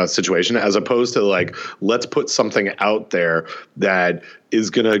kind of situation, as opposed to like, let's put something out there that is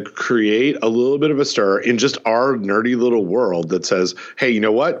going to create a little bit of a stir in just our nerdy little world that says, hey, you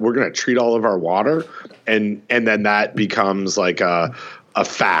know what? We're going to treat all of our water. And then that becomes like a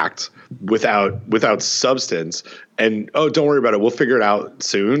fact without substance. And don't worry about it. We'll figure it out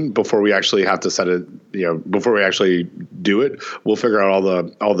soon before we actually have to set it, before we actually do it. We'll figure out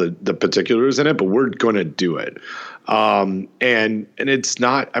all the particulars in it, but we're going to do it. And it's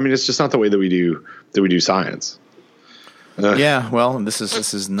not, it's just not the way that we do science. Well, this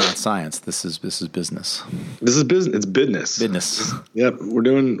is not science. This is business. This is business. It's business. Business. Yep, we're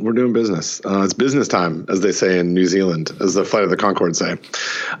doing business. It's business time, as they say in New Zealand, as the Flight of the Conchords say.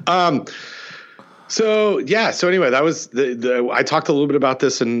 So anyway, that was I talked a little bit about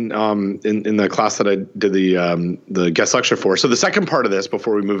this in the class that I did the guest lecture for. So the second part of this,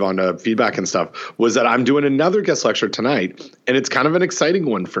 before we move on to feedback and stuff, was that I'm doing another guest lecture tonight, and it's kind of an exciting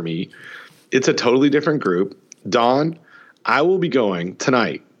one for me. It's a totally different group. Dawn, I will be going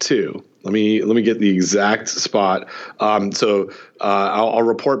tonight to, let me get the exact spot. I'll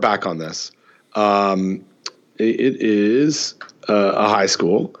report back on this. It is a high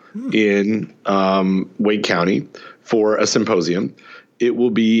school in Wake County for a symposium. It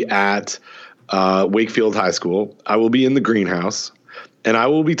will be at Wakefield High School. I will be in the greenhouse, and I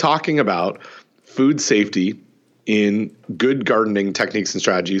will be talking about food safety in good gardening techniques and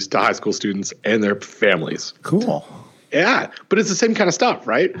strategies to high school students and their families. Cool. Yeah, but it's the same kind of stuff,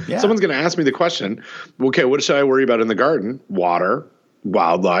 right? Yeah. Someone's going to ask me the question, okay, what should I worry about in the garden? Water,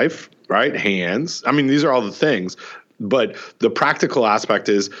 wildlife, right? Hands. These are all the things. But the practical aspect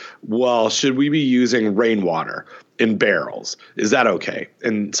is, well, should we be using rainwater in barrels? Is that okay?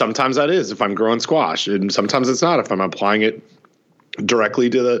 And sometimes that is if I'm growing squash, and sometimes it's not if I'm applying it directly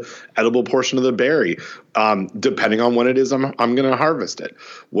to the edible portion of the berry, depending on when it is I'm going to harvest it.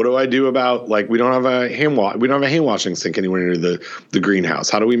 What do I do about, like, we don't have a hand washing sink anywhere near the greenhouse.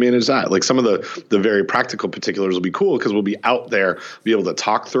 How do we manage that? Like, some of the very practical particulars will be cool because we'll be out there, be able to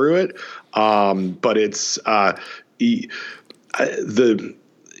talk through it. But it's I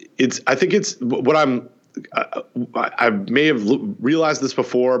think it's what I may have realized this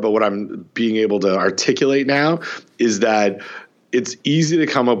before, but what I'm being able to articulate now is that it's easy to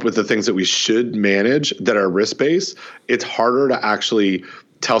come up with the things that we should manage that are risk-based. It's harder to actually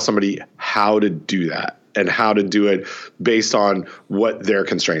tell somebody how to do that and how to do it based on what their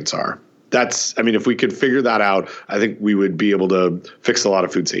constraints are. If we could figure that out, I think we would be able to fix a lot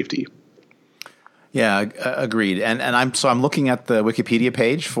of food safety. Yeah, agreed. And I'm looking at the Wikipedia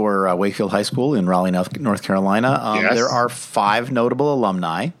page for Wakefield High School in Raleigh, North Carolina. Yes. There are 5 notable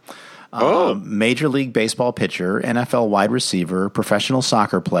alumni. Major League Baseball pitcher, NFL wide receiver, professional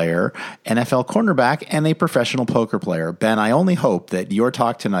soccer player, NFL cornerback, and a professional poker player. Ben, I only hope that your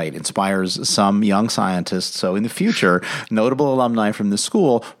talk tonight inspires some young scientists, so in the future, notable alumni from the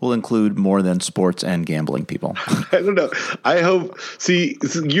school will include more than sports and gambling people. I don't know. I hope, see,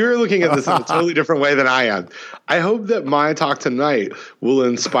 you're looking at this in a totally different way than I am. I hope that my talk tonight will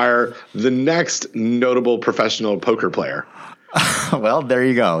inspire the next notable professional poker player. Well, there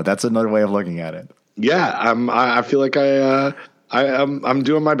you go. That's another way of looking at it. Yeah, I feel like I'm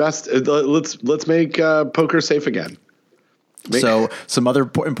doing my best. Let's make poker safe again. So, some other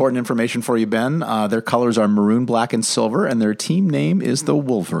important information for you, Ben. Their colors are maroon, black, and silver, and their team name is the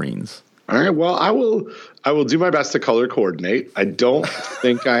Wolverines. All right. Well, I will do my best to color coordinate. I don't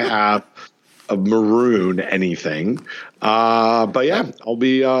think I have a maroon anything. But yeah, I'll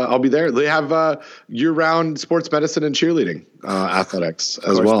be there. They have year-round sports medicine and cheerleading athletics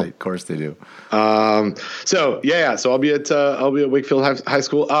as well. Of course they do. So yeah. So I'll be at Wakefield High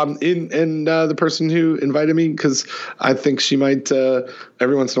School. And the person who invited me, because I think she might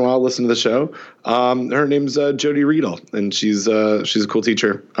every once in a while listen to the show. Her name's Jody Riedel, and she's a cool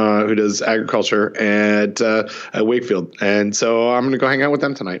teacher who does agriculture at Wakefield. And so I'm gonna go hang out with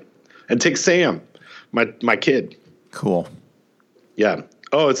them tonight and take Sam, my kid. Cool. Yeah.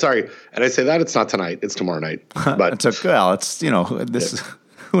 Oh, sorry. And I say that it's not tonight; it's tomorrow night. But it's okay. Well, it's this. Yeah.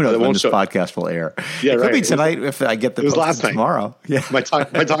 Who knows when this podcast will air? Yeah, it could be tonight if I get the. It was last night. Tomorrow. Yeah. My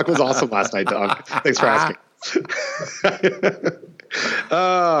talk was awesome last night, Don. Thanks for asking.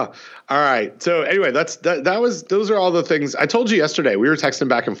 All right. So anyway, those are all the things I told you yesterday. We were texting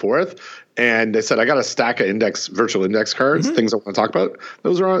back and forth, and I said I got a stack of virtual index cards, things I want to talk about.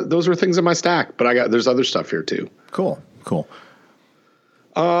 Those are things in my stack, but there's other stuff here too. Cool.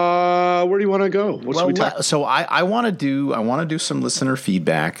 Where do you want to go? So I want to do some listener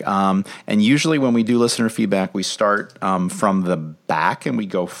feedback. And usually when we do listener feedback, we start from the back and we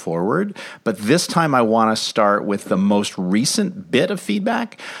go forward. But this time I want to start with the most recent bit of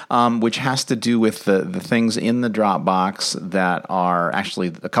feedback, which has to do with the things in the Dropbox that are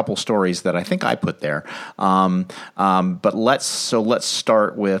actually a couple stories that I think I put there. But let's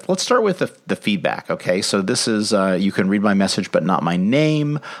start with the feedback. Okay. So this is, you can read my message, but not my name.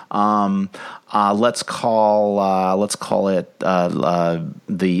 Let's call it the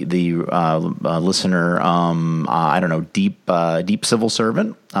listener. I don't know, deep civil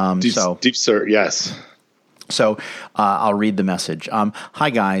servant. Deep sir, yes. So I'll read the message. Hi,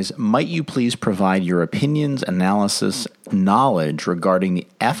 guys. Might you please provide your opinions, analysis, knowledge regarding the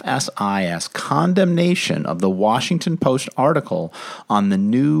FSIS condemnation of the Washington Post article on the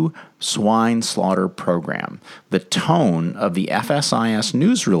new swine slaughter program? The tone of the FSIS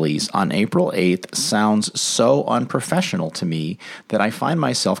news release on April 8th sounds so unprofessional to me that I find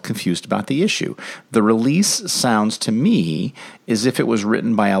myself confused about the issue. The release sounds to me as if it was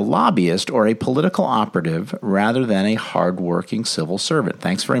written by a lobbyist or a political operative rather than a hardworking civil servant.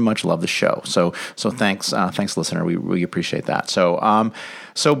 Thanks very much. Love the show. So thanks, listener. We appreciate that.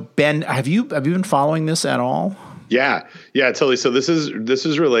 So Ben, have you been following this at all? Yeah, totally. So this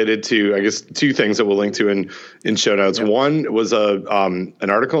is related to, I guess, two things that we'll link to in show notes. Yep. One was an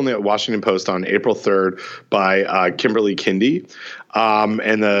article in the Washington Post on April 3rd by Kimberly Kindy.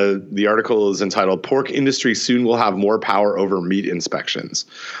 And the article is entitled "Pork Industry Soon Will Have More Power Over Meat Inspections."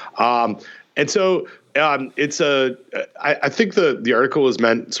 And so I think the article was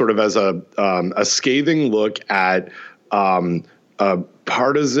meant sort of as a scathing look at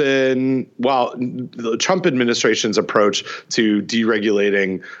partisan, the Trump administration's approach to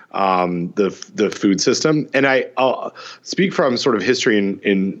deregulating the food system. And I'll speak from sort of history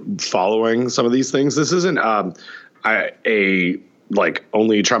in following some of these things. This isn't a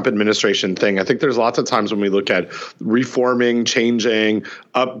only Trump administration thing. I think there's lots of times when we look at reforming, changing,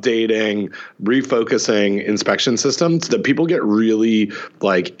 updating, refocusing inspection systems that people get really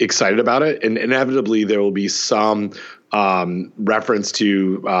excited about it. And inevitably there will be some reference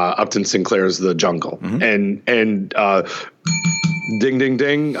to Upton Sinclair's The Jungle. Mm-hmm. And ding, ding,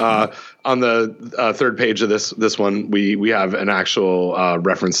 ding. On the third page of this one, we have an actual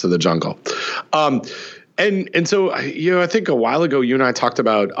reference to The Jungle. And so, I think a while ago, you and I talked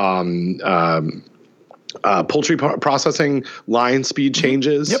about poultry processing line speed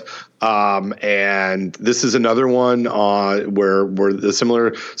changes. Yep. And this is another one where the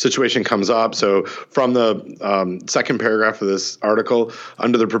similar situation comes up. So from the second paragraph of this article,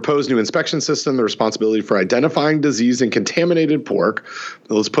 under the proposed new inspection system, the responsibility for identifying diseased and contaminated pork,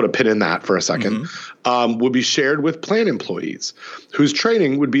 let's put a pin in that for a second, would be shared with plant employees, whose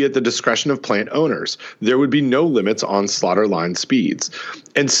training would be at the discretion of plant owners. There would be no limits on slaughter line speeds.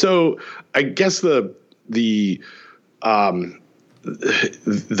 And so I guess the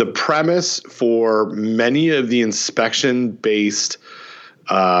premise for many of the inspection-based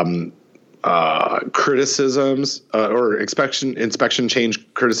criticisms or inspection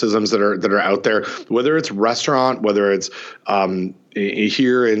change criticisms that are out there, whether it's restaurant, whether it's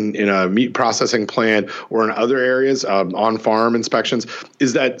here in a meat processing plant or in other areas, on farm inspections,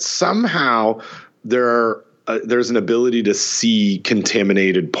 is that somehow there's an ability to see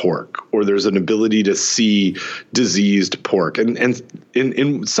contaminated pork, or there's an ability to see diseased pork. And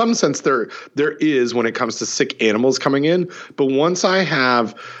in some sense there is when it comes to sick animals coming in. But once I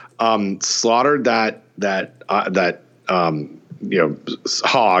have slaughtered that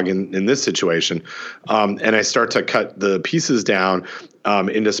hog in this situation, and I start to cut the pieces down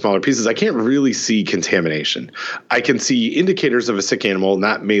into smaller pieces, I can't really see contamination. I can see indicators of a sick animal, and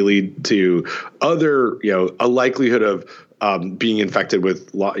that may lead to other, a likelihood of being infected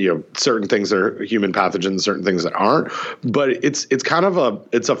with certain things that are human pathogens, certain things that aren't. But it's kind of a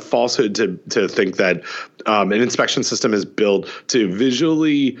falsehood to think that an inspection system is built to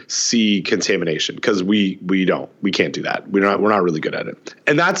visually see contamination, because we can't do that. We're not really good at it.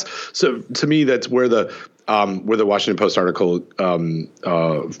 And so to me, that's where the Washington Post article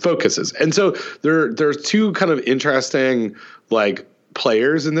focuses. And so there's two kind of interesting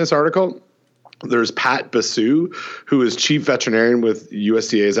players in this article. There's Pat Basu, who is chief veterinarian with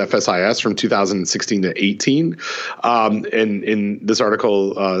USDA's FSIS from 2016 to 18. And in this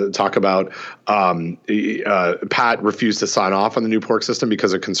article, talk about Pat refused to sign off on the new pork system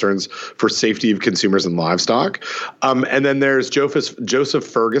because of concerns for safety of consumers and livestock. And then there's Joseph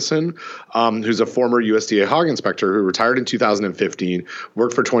Ferguson, who's a former USDA hog inspector who retired in 2015,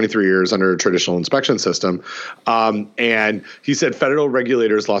 worked for 23 years under a traditional inspection system. And he said federal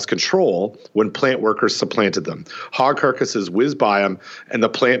regulators lost control when plant workers supplanted them. Hog carcasses whizzed by them, and the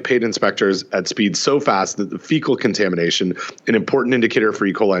plant paid inspectors at speeds so fast that the fecal contamination, an important indicator for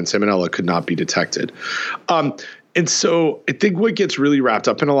E. coli and Salmonella, could not be detected. And so I think what gets really wrapped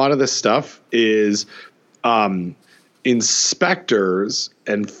up in a lot of this stuff is inspectors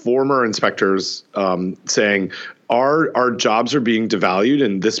and former inspectors saying our jobs are being devalued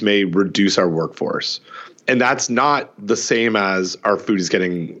and this may reduce our workforce. And that's not the same as our food is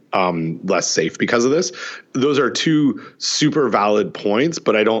getting less safe because of this. Those are two super valid points,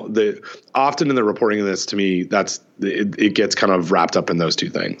 but often in the reporting of this, to me, it gets kind of wrapped up in those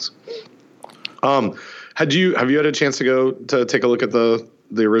two things. Have you had a chance to go to take a look at the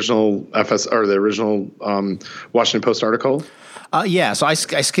original the original Washington Post article? Yeah, so I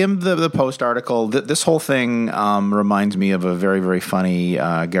skimmed the Post article. This whole thing reminds me of a very, very funny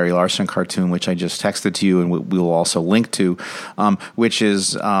Gary Larson cartoon, which I just texted to you, and we will also link to, which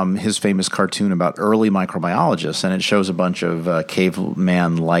is his famous cartoon about early microbiologists, and it shows a bunch of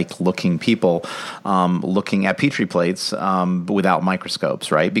caveman-like looking people looking at Petri plates without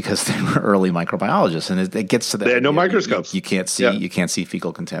microscopes, right? Because they were early microbiologists, and it gets to that. They had no microscopes. You can't see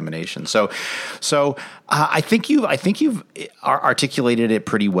fecal contamination. So I think you've articulated it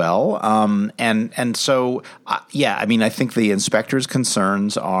pretty well, and so I mean, I think the inspectors'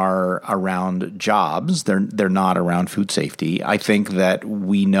 concerns are around jobs. They're not around food safety. I think that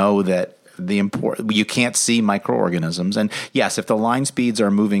we know that you can't see microorganisms, and yes, if the line speeds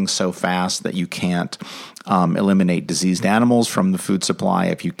are moving so fast that you can't eliminate diseased animals from the food supply,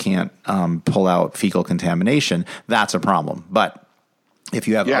 if you can't pull out fecal contamination, that's a problem. But if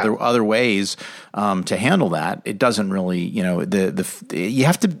you have other ways to handle that, it doesn't really, you really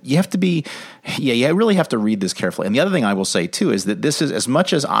have to read this carefully. And the other thing I will say too is that this is, as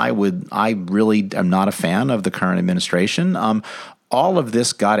much as I really am not a fan of the current administration. All of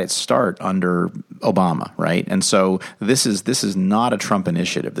this got its start under Obama, right? And so this is not a Trump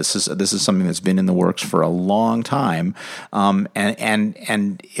initiative. This is something that's been in the works for a long time. My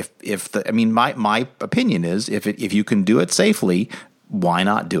opinion is if you can do it safely, why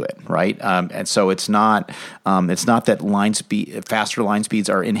not do it, right? And so it's not that faster line speeds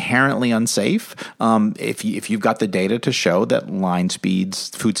are inherently unsafe. If you've got the data to show that line speeds,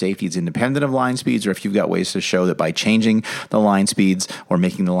 food safety is independent of line speeds, or if you've got ways to show that by changing the line speeds or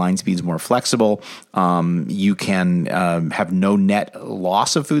making the line speeds more flexible, you can have no net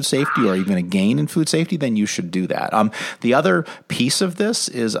loss of food safety or even a gain in food safety, then you should do that. The other piece of this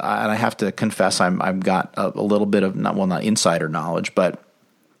is, and I have to confess, I've got a little bit of not insider knowledge, but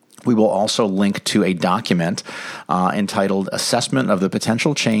we will also link to a document entitled Assessment of the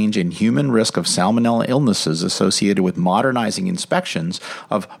Potential Change in Human Risk of Salmonella Illnesses Associated with Modernizing Inspections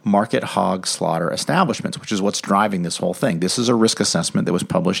of Market Hog Slaughter Establishments, which is what's driving this whole thing. This is a risk assessment that was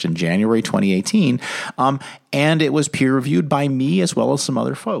published in January 2018, and it was peer-reviewed by me as well as some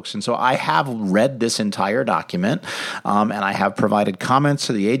other folks. And so I have read this entire document, and I have provided comments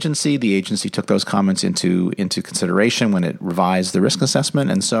to the agency. The agency took those comments into consideration when it revised the risk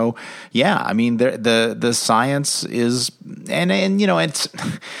assessment. And so, yeah, I mean, the science is, and you know, it's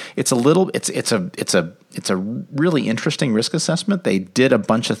a really interesting risk assessment. They did a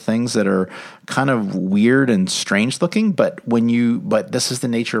bunch of things that are kind of weird and strange looking, but this is the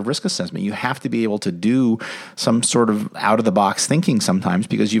nature of risk assessment. You have to be able to do some sort of out of the box thinking sometimes,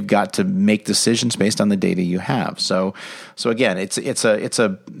 because you've got to make decisions based on the data you have. So again, it's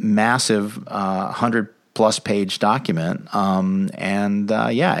a massive 100+ page document,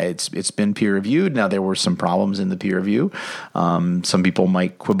 it's been peer reviewed. Now, there were some problems in the peer review. Some people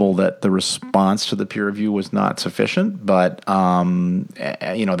might quibble that the response to the peer review was not sufficient, but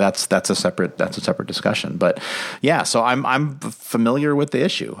that's a separate discussion. But yeah, so I'm familiar with the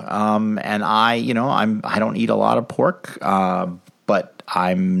issue, and I don't eat a lot of pork, but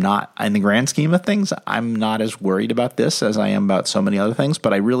I'm not, in the grand scheme of things, I'm not as worried about this as I am about so many other things.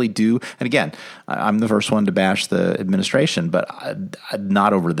 But I really do, and again, I'm the first one to bash the administration, but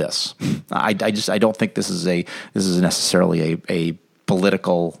not over this. I don't think this is necessarily a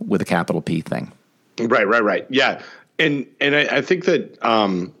political with a capital P thing. Right. Yeah, and I think that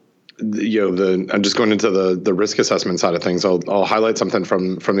I'm just going into the risk assessment side of things. I'll highlight something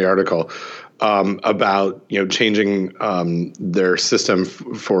from the article about changing their system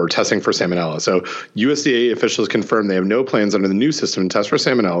for testing for salmonella. So USDA officials confirmed they have no plans under the new system to test for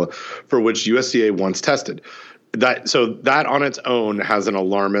salmonella, for which USDA once tested. That on its own has an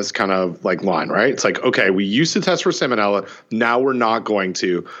alarmist kind of like line, right? It's like, okay, we used to test for salmonella, now we're not going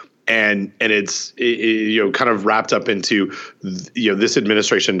to. And it's kind of wrapped up into this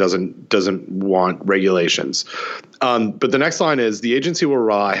administration doesn't want regulations. But the next line is the agency will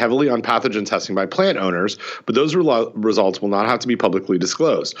rely heavily on pathogen testing by plant owners, but those results will not have to be publicly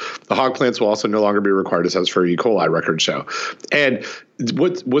disclosed. The hog plants will also no longer be required to test for E. coli, records show. And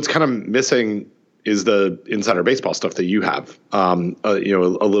what's kind of missing is the insider baseball stuff that you have, a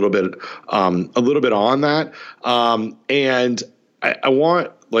little bit on that, and I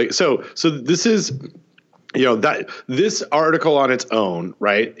want. So this is, that this article on its own,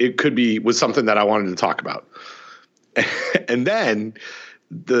 right? It was something that I wanted to talk about. And then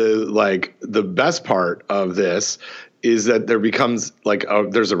the best part of this is that there becomes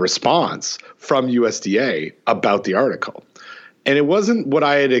there's a response from USDA about the article. And it wasn't what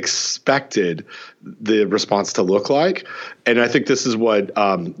I had expected the response to look like. And I think this is what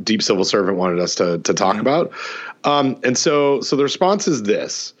Deep Civil Servant wanted us to talk about. And so the response is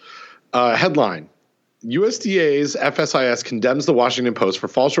this. Headline, USDA's FSIS condemns the Washington Post for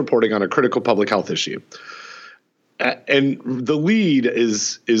false reporting on a critical public health issue. And the lead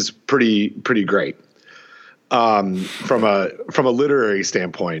is pretty great from a literary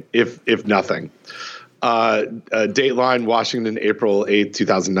standpoint, if nothing. Dateline, Washington, April 8th,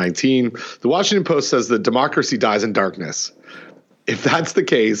 2019. The Washington Post says that democracy dies in darkness. If that's the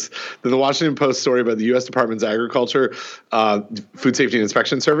case, then the Washington Post story about the U.S. Department's Agriculture, Food Safety and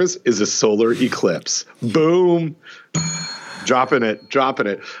Inspection Service is a solar eclipse. Boom. Dropping it.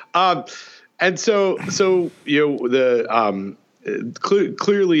 And so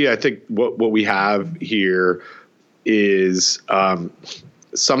clearly, I think what we have here is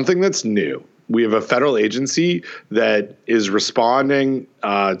something that's new. We have a federal agency that is responding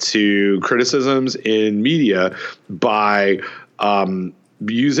to criticisms in media by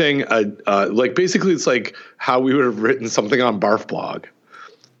using basically it's like how we would have written something on Barf Blog.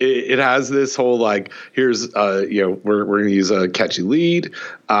 It has this whole here's we're going to use a catchy lead.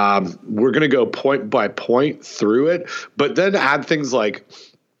 We're going to go point by point through it, but then add things like,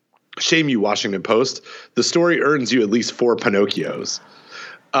 shame you, Washington Post. The story earns you at least 4 Pinocchios.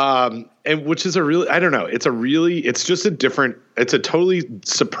 And which is I don't know. It's just it's a totally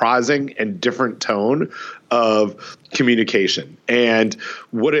surprising and different tone of communication. And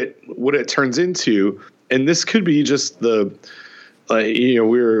what it turns into, and this could be just we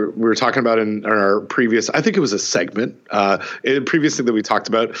were talking about in our previous, I think it was a segment, in previous thing that we talked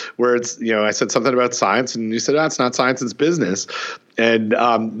about where it's, I said something about science and you said, it's not science, it's business. And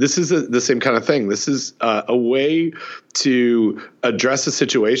this is the same kind of thing. This is a way to address a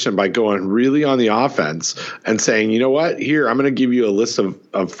situation by going really on the offense and saying, you know what, here, I'm going to give you a list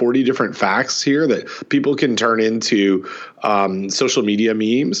of 40 different facts here that people can turn into social media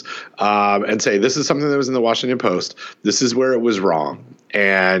memes and say, this is something that was in the Washington Post. This is where it was wrong.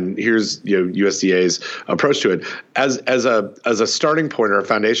 And here's USDA's approach to it as a starting point or a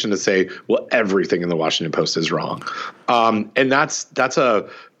foundation to say, well, everything in the Washington Post is wrong, and that's a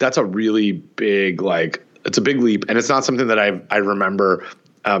really big it's a big leap, and it's not something that I remember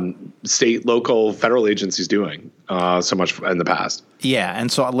state, local, federal agencies doing so much in the past. Yeah,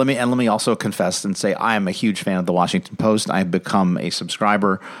 and so let me also confess and say I am a huge fan of the Washington Post. I've become a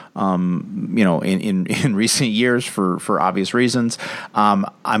subscriber, in recent years for obvious reasons. I'm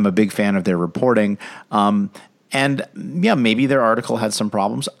a big fan of their reporting. And yeah, maybe their article had some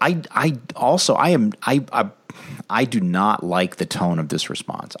problems. I do not like the tone of this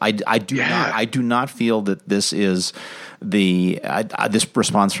response. I do not feel that this is this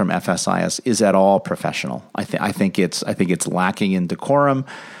response from FSIS is at all professional. I think it's lacking in decorum,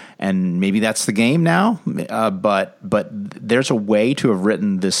 and maybe that's the game now. But there's a way to have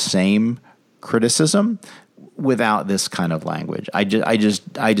written this same criticism without this kind of language. I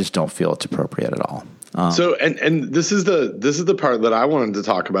just don't feel it's appropriate at all. So and this is the part that I wanted to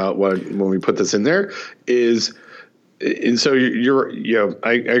talk about when we put this in there is, and so I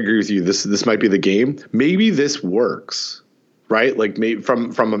agree with you. This might be the game. Maybe this works, right? Like maybe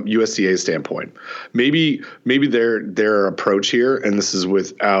from a USDA standpoint, maybe their approach here, and this is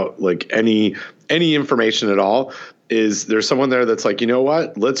without any information at all, is there's someone there that's like, you know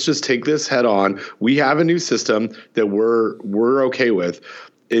what? Let's just take this head on. We have a new system that we're okay with.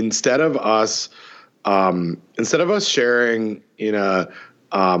 Instead of us sharing in a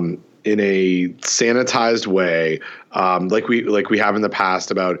sanitized way, like we have in the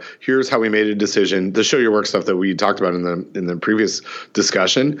past about here's how we made a decision, the show your work stuff that we talked about in the previous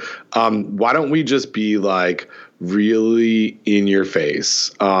discussion. Why don't we just be really in your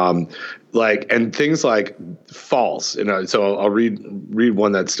face? And things like false. So I'll read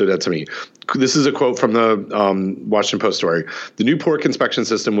one that stood out to me. This is a quote from the Washington Post story. The new pork inspection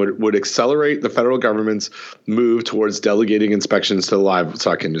system would accelerate the federal government's move towards delegating inspections to the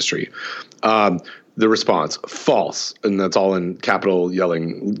livestock industry. The response, false. And that's all in capital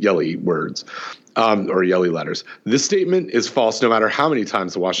yelly words. Or yelly letters. This statement is false no matter how many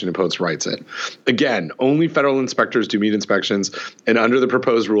times the Washington Post writes it. Again, only federal inspectors do meat inspections, and under the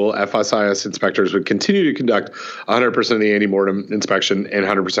proposed rule, FSIS inspectors would continue to conduct 100% of the ante-mortem inspection and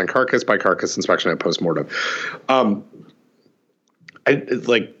 100% carcass-by-carcass inspection at post-mortem.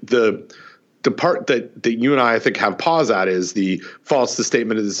 The part that you and I think have pause at is the false. The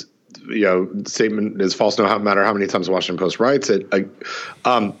statement is false no matter how many times the Washington Post writes it.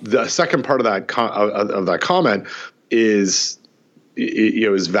 The second part of that comment is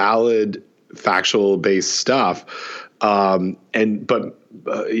valid, factual based stuff. But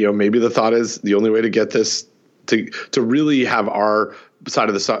maybe the thought is the only way to get this to really have our side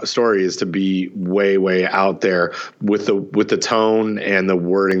of the story is to be way, way out there with the tone and the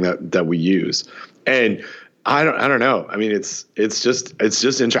wording that we use. And I don't know. I mean, it's just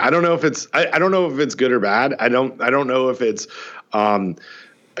interesting. I don't know if it's good or bad. I don't know if it's, I'm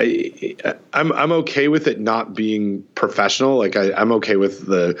okay with it not being professional. Like I'm okay with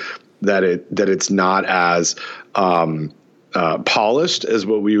that it's not as, polished as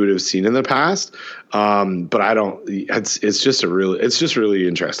what we would have seen in the past. But I don't, it's just really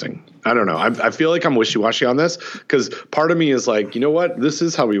interesting. I don't know. I feel like I'm wishy-washy on this because part of me is like, you know what, this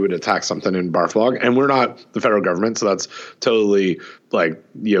is how we would attack something in Barflog, and we're not the federal government. So that's totally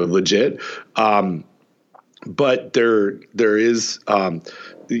legit. But there is,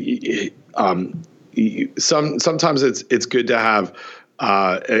 sometimes it's good to have,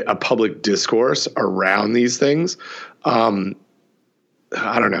 a public discourse around these things. I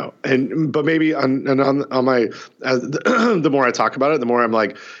don't know. But maybe on my, the more I talk about it, the more I'm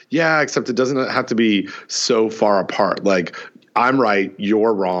like, yeah, except it doesn't have to be so far apart. Like I'm right,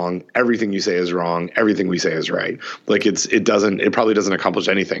 you're wrong. Everything you say is wrong. Everything we say is right. Like it probably doesn't accomplish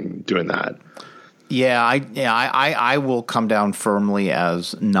anything doing that. I will come down firmly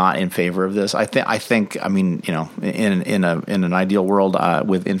as not in favor of this. I think. I mean, in an ideal world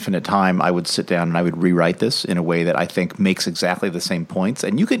with infinite time, I would sit down and I would rewrite this in a way that I think makes exactly the same points.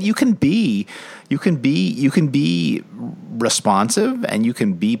 And you can be responsive and you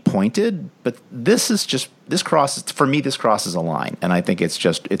can be pointed, but this crosses a line, and I think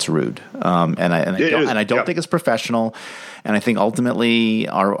it's rude. And I don't think it's professional. And I think ultimately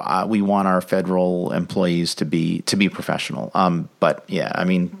we want our federal employees to be professional. But yeah, I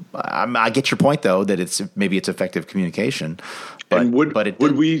mean, I get your point though that it's effective communication. But it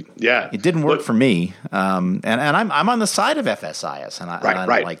didn't work for me. And I'm on the side of FSIS, and I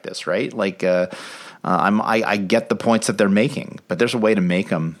don't like this, right? Like I get the points that they're making, but there's a way to make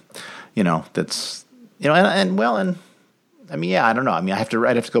them, that's I mean, yeah, I don't know. I mean, I'd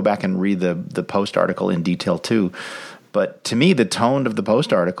have to go back and read the Post article in detail too. But to me, the tone of the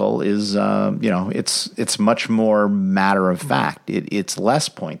Post article is, it's much more matter of fact. It's less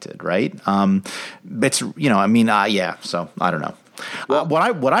pointed, right? So I don't know. Well,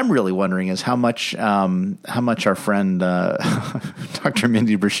 what I'm really wondering is how much our friend Dr.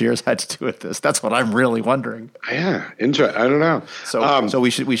 Mindy Brashears had to do with this. That's what I'm really wondering. Yeah, I don't know. So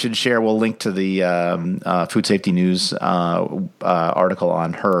we should share. We'll link to the Food Safety News article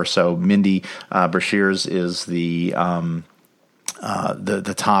on her. So Mindy Brashears is the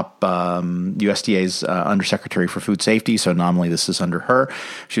top USDA's Undersecretary for Food Safety. So nominally this is under her.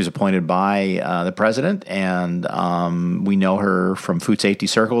 She was appointed by the president, and we know her from food safety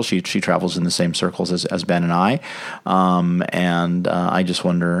circles. She travels in the same circles as Ben and I. And I just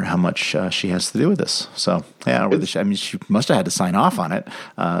wonder how much she has to do with this. So yeah, she must have had to sign off on it.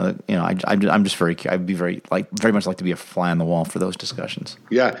 I'd be very much like to be a fly on the wall for those discussions.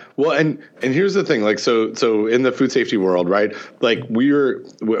 Yeah. Well, and here's the thing, so in the food safety world, right? Like we were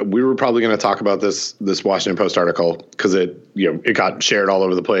probably going to talk about this Washington Post article because it got shared all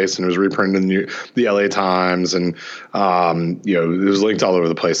over the place and it was reprinted in the LA Times and it was linked all over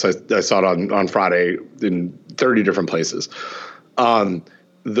the place. I saw it on Friday in 30 different places.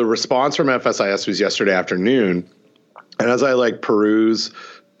 The response from FSIS was yesterday afternoon, and as I peruse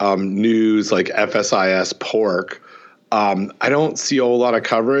news like FSIS pork, I don't see a whole lot of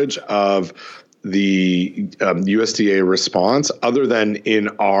coverage of the USDA response other than in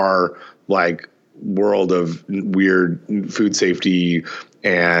our world of weird food safety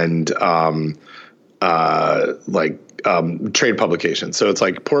and trade publications. So it's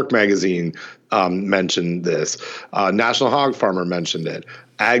like Pork Magazine mentioned this. National Hog Farmer mentioned it.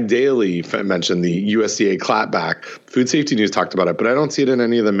 Ag Daily mentioned the USDA clapback. Food Safety News talked about it, but I don't see it in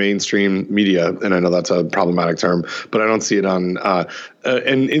any of the mainstream media. And I know that's a problematic term, but I don't see it on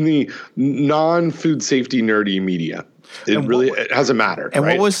in the non-food safety nerdy media. It hasn't mattered. And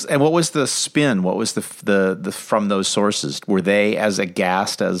right? what was the spin? What was the from those sources? Were they as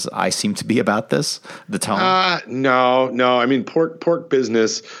aghast as I seem to be about this? The tone? No. I mean, pork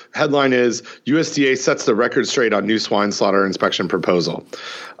business headline is USDA sets the record straight on new swine slaughter inspection proposal,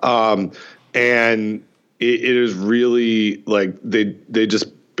 and it is really they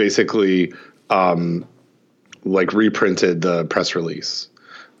just basically reprinted the press release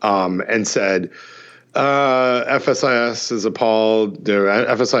and said. FSIS is appalled.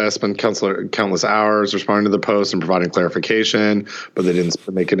 FSIS spent countless hours responding to the Post and providing clarification, but they didn't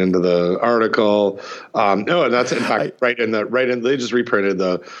make it into the article. No, and that's in fact right in they just reprinted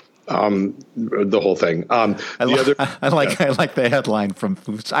the whole thing. I like the headline from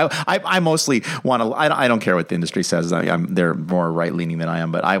Foods. I mostly want to. I don't care what the industry says. They're more right leaning than I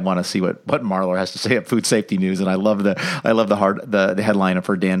am, but I want to see what Marlar has to say at Food Safety News. And I love the headline of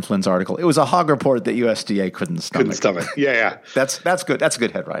her Dan Flynn's article. It was a hog report that USDA couldn't stomach. Yeah. That's good. That's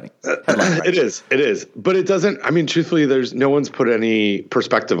good headline. It is, but it doesn't. I mean, truthfully, no one's put any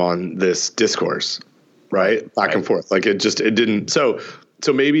perspective on this discourse, right? Back and forth. It didn't.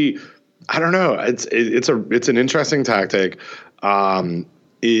 So maybe, I don't know. It's an interesting tactic.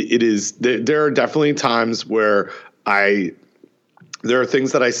 It is. There are definitely times where there are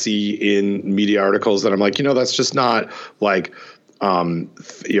things that I see in media articles that I'm like, that's just not factually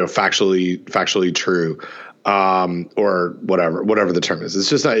true. Or whatever the term is. It's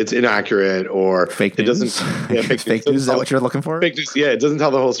just not, it's inaccurate or fake news. It doesn't. Yeah, fake news. Is that what you're looking for? Fake news. Yeah, it doesn't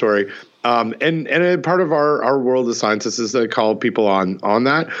tell the whole story. And part of our world as scientists is to call people on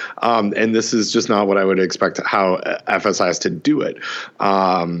that. And this is just not what I would expect how FSI has to do it.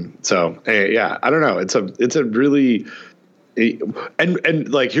 Yeah, I don't know. It's a really. And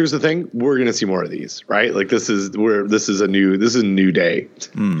here's the thing, we're going to see more of these, right? This is a new day.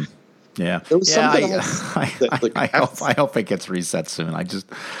 Yeah. There was something else I hope it gets reset soon.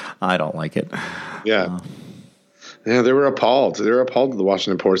 I don't like it. Yeah. Yeah, they were appalled. They were appalled at the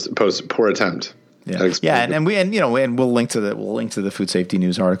Washington Post poor attempt. Yeah, and we'll link to the food safety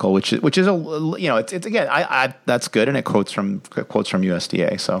news article, which is it's again I that's good, and it quotes from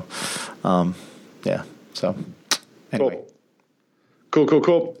USDA. So, yeah. So anyway.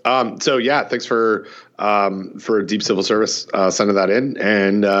 Cool. So yeah, thanks for Deep Civil Service sending that in,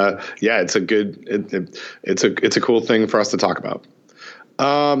 and it's a cool thing for us to talk about.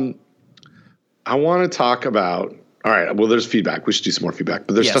 I want to talk about. All right. Well, there's feedback. We should do some more feedback,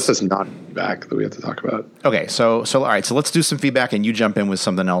 but there's stuff that's not feedback that we have to talk about. Okay. So all right. So let's do some feedback, and you jump in with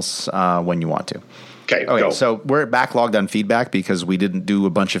something else when you want to. Okay. Go. So we're backlogged on feedback because we didn't do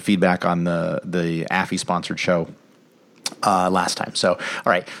a bunch of feedback on the AFI sponsored show last time. So, all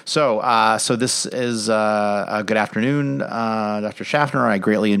right. So this is a good afternoon, Dr. Schaffner. I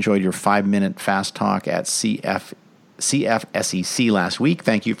greatly enjoyed your 5-minute fast talk at CFSEC last week.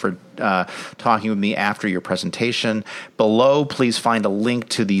 Thank you for talking with me after your presentation. Below, please find a link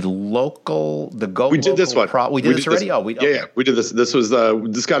to the Go. We did this one. We did this already. Yeah, we did this. This was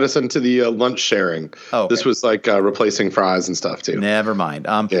this got us into the lunch sharing. Oh, okay. This was like replacing fries and stuff too. Never mind.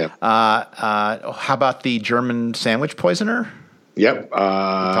 How about the German sandwich poisoner? Yep.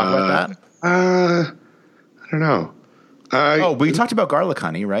 Talk about that. I don't know. We talked about garlic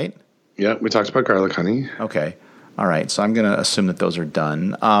honey, right? Yeah, we talked about garlic honey. Okay. All right, so I'm going to assume that those are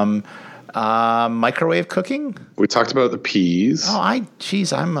done. Microwave cooking? We talked about the peas. Oh, I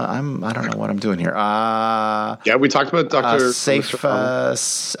don't know what I'm doing here. Yeah, we talked about Dr. Safe.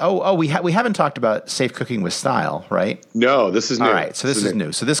 We haven't talked about safe cooking with style, right? No, this is new. All right, so this is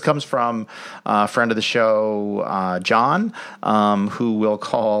new. So this comes from a friend of the show, John, who we'll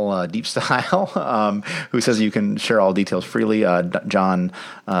call Deep Style, who says you can share all details freely. John,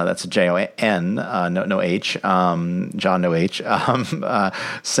 that's Jon, no H. John, no H.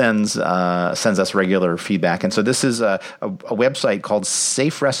 Sends us regular feedback. And so this is a website called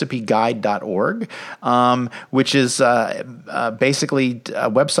saferecipeguide.org, which is basically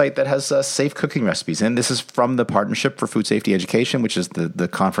a website that has safe cooking recipes. And this is from the Partnership for Food Safety Education, which is the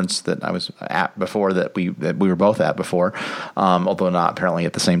conference that I was at before, that we were both at before, although not apparently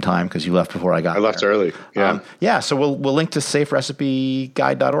at the same time because you left before I got there. I left early. Yeah. So we'll link to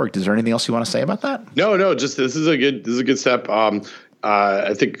saferecipeguide.org. Is there anything else you want to say about that? No, just this is a good step.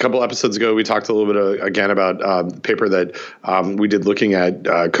 I think a couple episodes ago we talked a little bit again about the paper that we did looking at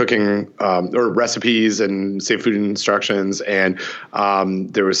cooking or recipes and safe food instructions, and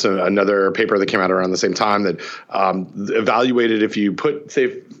there was another paper that came out around the same time that evaluated if you put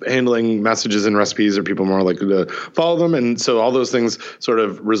safe handling messages in recipes, are people more likely to follow them, and so all those things sort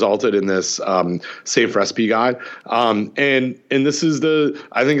of resulted in this safe recipe guide. And this is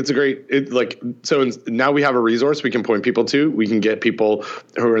I think it's a great now we have a resource we can point people to. We can get people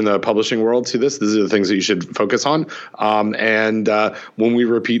who are in the publishing world to this. These are the things that you should focus on. And when we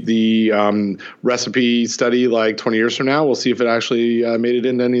repeat the recipe study like 20 years from now, we'll see if it actually made it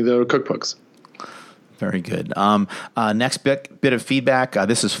into any of the cookbooks. Very good. Next bit of feedback.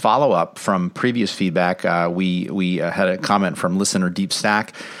 This is follow-up from previous feedback. We had a comment from listener Deep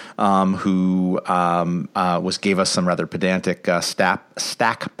Stack, who gave us some rather pedantic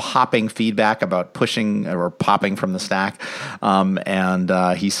stack popping feedback about pushing or popping from the stack. He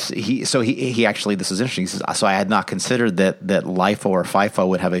actually, this is interesting. He says, so I had not considered that LIFO or FIFO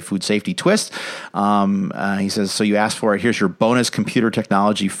would have a food safety twist. He says, so you asked for it. Here's your bonus computer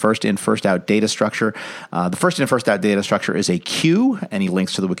technology first in, first out data structure. The first in, first out data structure is a queue, and he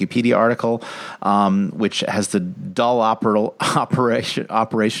links to the Wikipedia article, which has the dull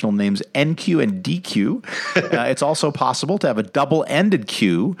operational names NQ and DQ. It's also possible to have a double-ended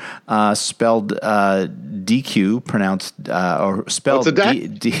Q, spelled DQ, pronounced or spelled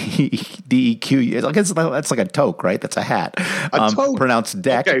DEQ. That's like a toque, right? That's a hat. A toque? Pronounced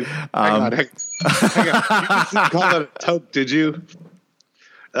deck. Okay. Hang on. You didn't call that a toque, did you?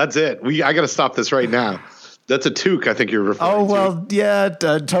 That's it. I got to stop this right now. That's a toque, I think you're referring to. Oh, well, yeah,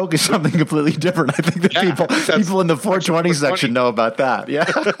 toque is something completely different. I think that people in the 420 section know about that. Yeah.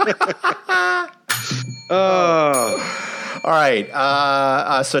 All right.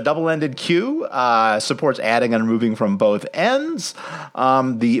 So double-ended Q supports adding and removing from both ends.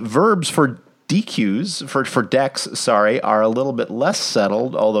 The verbs for DQs, for decks, are a little bit less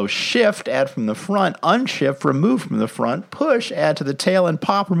settled, although shift, add from the front, unshift, remove from the front, push, add to the tail, and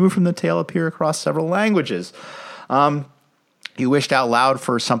pop, remove from the tail appear across several languages. You wished out loud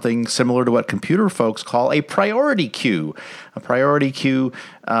for something similar to what computer folks call a priority queue. A priority queue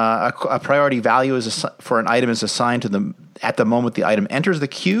a priority value for an item is assigned to at the moment the item enters the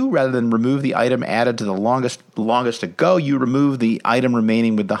queue, rather than remove the item added to the longest to go. You remove the item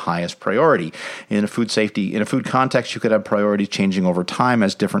remaining with the highest priority. In a food context, you could have priorities changing over time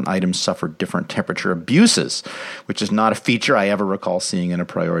as different items suffer different temperature abuses, which is not a feature I ever recall seeing in a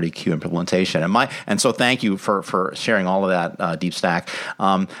priority queue implementation. And so thank you for sharing all of that, DeepStack.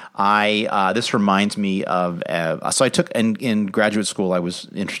 This reminds me of so I took in graduate school, I was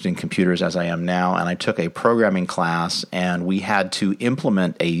interested in computers as I am now, and I took a programming class, and we had to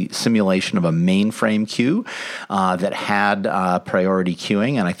implement a simulation of a mainframe queue that had priority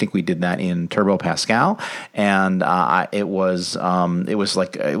queuing, and I think we did that in Turbo Pascal, and it was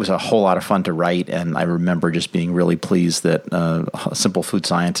a whole lot of fun to write, and I remember just being really pleased that a simple food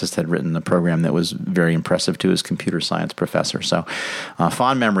scientist had written a program that was very impressive to his computer science professor. So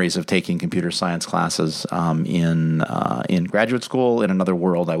fond memories of taking computer science classes in graduate school. In another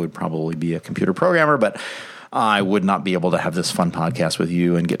world, I would probably be a computer programmer, but I would not be able to have this fun podcast with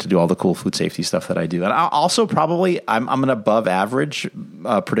you and get to do all the cool food safety stuff that I do. And I also probably, I'm an above average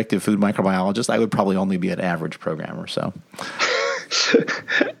predictive food microbiologist. I would probably only be an average programmer. So,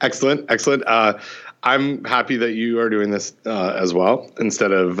 excellent. I'm happy that you are doing this as well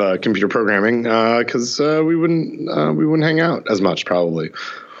instead of computer programming because we wouldn't hang out as much probably.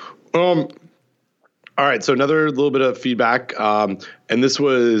 All right, so another little bit of feedback, and this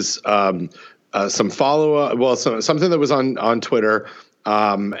was some follow-up. Well, something that was on Twitter,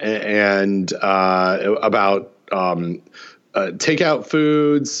 and about takeout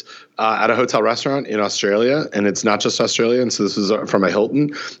foods at a hotel restaurant in Australia, and it's not just Australia. And so this was from a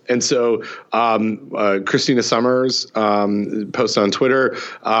Hilton. And so Christina Summers posted on Twitter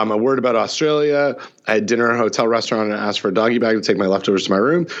a word about Australia. I had dinner at a hotel restaurant and asked for a doggy bag to take my leftovers to my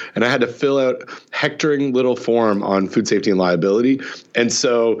room, and I had to fill out hectoring little form on food safety and liability. And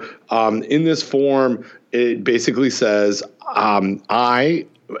so in this form, it basically says I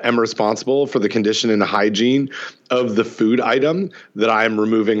am responsible for the condition and hygiene of the food item that I am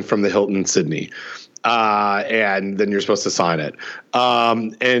removing from the Hilton Sydney. And then you're supposed to sign it.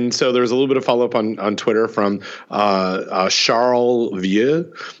 And so there's a little bit of follow-up on Twitter from Charles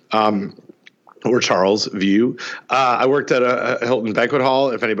Vieux. Or Charles View. I worked at a Hilton banquet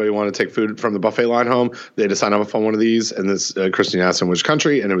hall. If anybody wanted to take food from the buffet line home, they had to sign up on one of these. And this Christine asked in which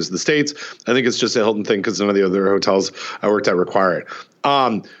country, and it was the States. I think it's just a Hilton thing because none of the other hotels I worked at require it.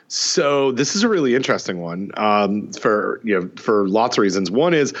 So this is a really interesting one for lots of reasons.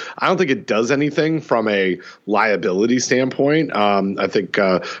 One is I don't think it does anything from a liability standpoint. I think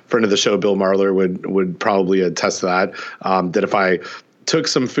friend of the show Bill Marler would probably attest to that. That if I took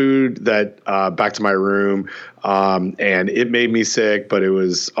some food that back to my room, and it made me sick, but it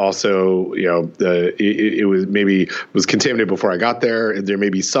was also, it was contaminated before I got there. There may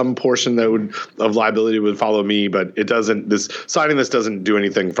be some portion of liability would follow me, but it doesn't. Signing this doesn't do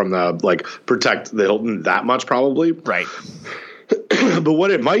anything from the protect the Hilton that much, probably. Right. But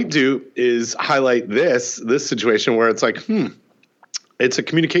what it might do is highlight this situation where it's it's a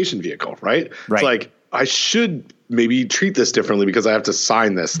communication vehicle, right? Right. It's like I should maybe treat this differently because I have to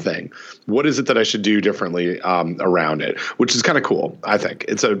sign this thing. What is it that I should do differently around it? Which is kind of cool. I think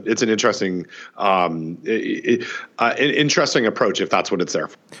it's an interesting, interesting approach if that's what it's there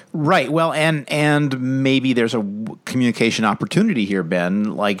for. Right. Well, and maybe there's a communication opportunity here,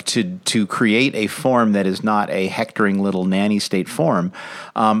 Ben, to create a form that is not a hectoring little nanny state form,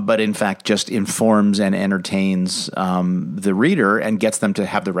 but in fact just informs and entertains the reader and gets them to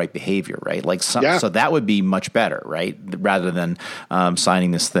have the right behavior. Right. So that would be much better. Right, rather than signing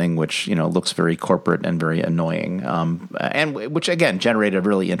this thing, which looks very corporate and very annoying, and which again generated a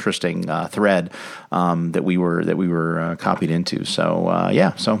really interesting thread that we were copied into. So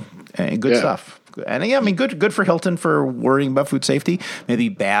good stuff. And good for Hilton for worrying about food safety. Maybe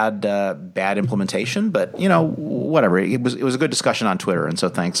bad implementation, but whatever. It was a good discussion on Twitter, and so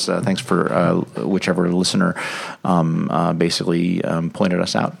thanks for whichever listener basically pointed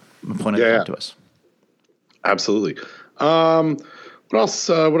it out to us. Absolutely. What else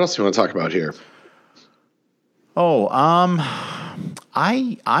do you want to talk about here? Oh, I'm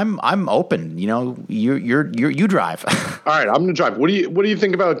open. You drive. All right, I'm going to drive. What do you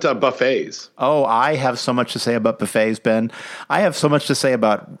think about buffets? Oh, I have so much to say about buffets, Ben. I have so much to say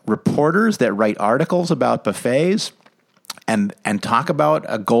about reporters that write articles about buffets. And talk about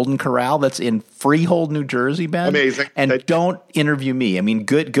a Golden Corral that's in Freehold, New Jersey, Ben. Amazing. And don't interview me. I mean,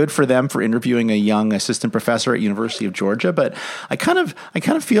 good for them for interviewing a young assistant professor at University of Georgia. But I kind of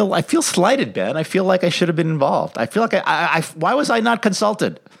feel slighted, Ben. I feel like I should have been involved. I feel like why was I not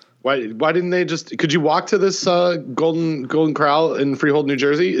consulted? Why didn't they just? Could you walk to this Golden Corral in Freehold, New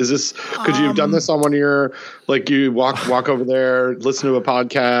Jersey? Is this? Could you have done this on one of your you walk over there, listen to a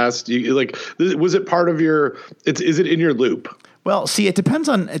podcast? Was it part of your? Is it in your loop? Well, see, it depends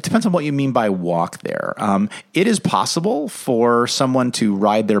on what you mean by walk there. It is possible for someone to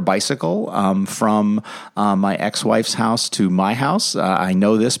ride their bicycle from my ex-wife's house to my house. I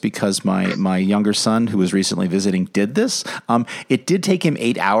know this because my younger son, who was recently visiting, did this. It did take him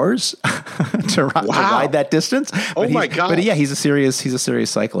 8 hours to ride that distance. But my God! But yeah, he's a serious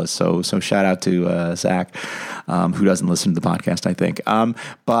cyclist. So shout out to Zach, who doesn't listen to the podcast, I think.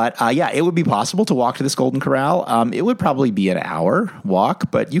 But yeah, it would be possible to walk to this Golden Corral. It would probably be an hour walk,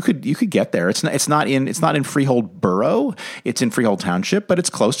 but you could get there. It's not in Freehold Borough. It's in Freehold Township, but it's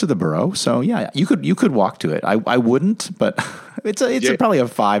close to the borough. So yeah, you could walk to it. I wouldn't, but it's probably a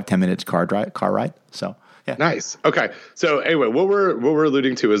 5-10 minutes car ride. So. Yeah. Nice. Okay. So anyway, what we're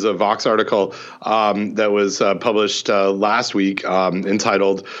alluding to is a Vox article that was published last week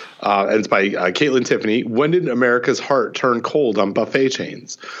entitled, and it's by Caitlin Tiffany, "When Did America's Heart Turn Cold on Buffet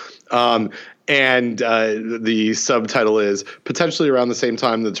Chains?" And the subtitle is potentially around the same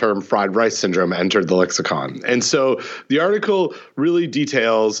time the term fried rice syndrome entered the lexicon. And so the article really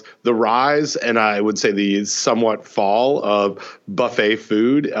details the rise and I would say the somewhat fall of buffet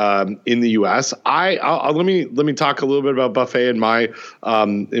food in the U.S. Let me talk a little bit about buffet in my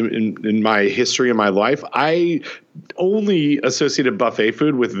in my history in my life. I only associated buffet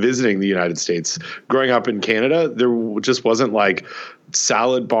food with visiting the United States. Growing up in Canada, there just wasn't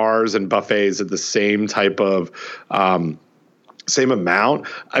salad bars and buffets at the same type of same amount.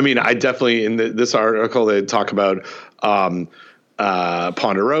 I mean, I definitely in this article they talk about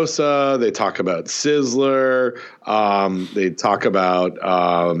Ponderosa, they talk about Sizzler, they talk about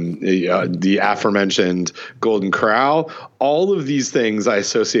the aforementioned Golden Corral. All of these things I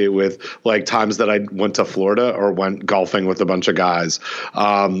associate with times that I went to Florida or went golfing with a bunch of guys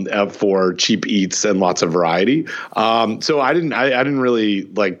for cheap eats and lots of variety. So I didn't really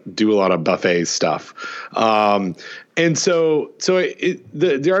do a lot of buffet stuff. And so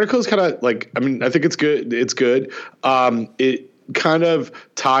the article is kind of I think it's good. It's good. It kind of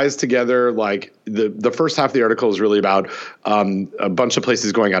ties together the first half of the article is really about a bunch of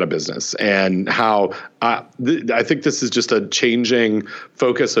places going out of business and how I think this is just a changing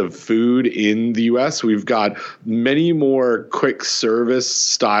focus of food in the U.S. We've got many more quick service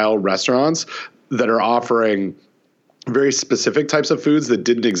style restaurants that are offering very specific types of foods that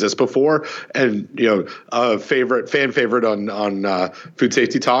didn't exist before. And, a fan favorite on Food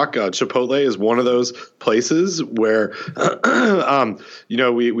Safety Talk, Chipotle is one of those places where,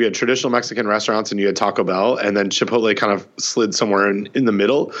 we had traditional Mexican restaurants and you had Taco Bell, and then Chipotle kind of slid somewhere in the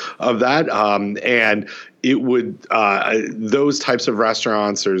middle of that. And it would those types of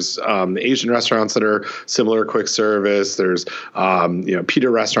restaurants. There's Asian restaurants that are similar quick service. There's pita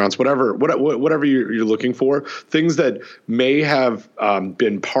restaurants, whatever you're looking for. Things that may have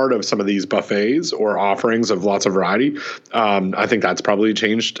been part of some of these buffets or offerings of lots of variety. I think that's probably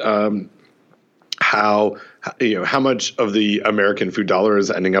changed how much of the American food dollar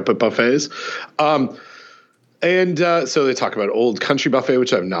is ending up at buffets. And so they talk about Old Country Buffet,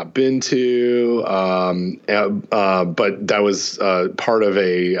 which I've not been to, but that was part of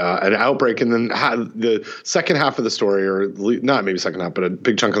an outbreak. And then the second half of the story, or not maybe second half, but a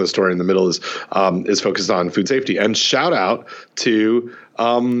big chunk of the story in the middle is focused on food safety. And shout out to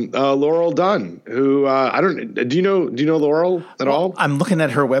Laurel Dunn, who do you know Laurel at all? I'm looking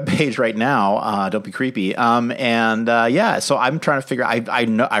at her webpage right now. Don't be creepy. So I'm trying to figure.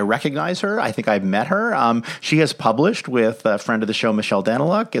 I recognize her. I think I've met her. She has published with a friend of the show, Michelle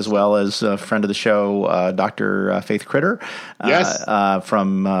Daniluk, as well as a friend of the show, Dr. Faith Critter. Yes.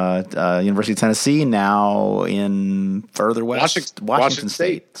 From University of Tennessee, now in further west, Washington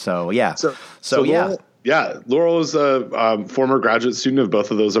State. So yeah. So yeah. Yeah, Laurel is a former graduate student of both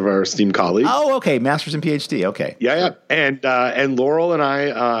of those of our esteemed colleagues. Oh, okay, master's and PhD. Okay. Yeah. And Laurel and I,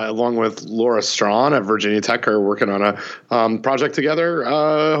 along with Laura Strawn at Virginia Tech, are working on a project together.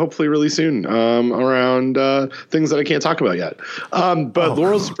 Hopefully, really soon around things that I can't talk about yet. But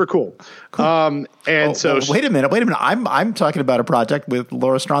Laurel's super cool. Wait a minute. I'm talking about a project with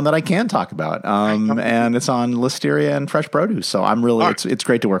Laura Strawn that I can talk about. And it's on Listeria and fresh produce. So I'm really it's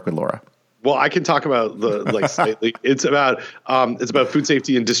great to work with Laura. Well, I can talk about slightly. It's about food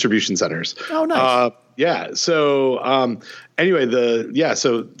safety and distribution centers. Oh, nice. Yeah. So anyway,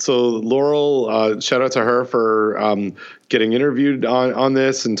 so Laurel, shout out to her for getting interviewed on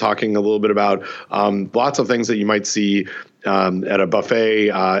this and talking a little bit about lots of things that you might see at a buffet,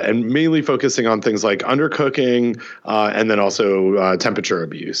 and mainly focusing on things like undercooking and then also temperature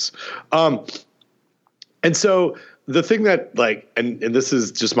abuse. And so the thing that and this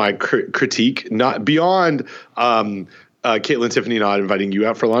is just my critique, not beyond Caitlin Tiffany not inviting you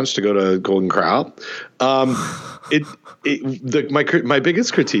out for lunch to go to Golden Corral. My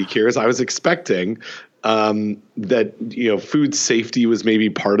biggest critique here is I was expecting that food safety was maybe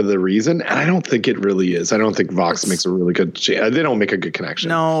part of the reason, and I don't think it really is. I don't think Vox makes a really good. They don't make a good connection.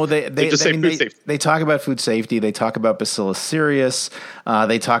 No, they just say food safety. They talk about food safety. They talk about Bacillus cereus.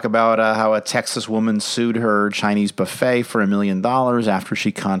 They talk about how a Texas woman sued her Chinese buffet for $1 million after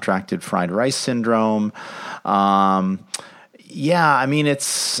she contracted fried rice syndrome. Yeah, I mean,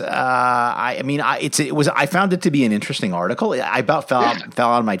 I found it to be an interesting article. I about fell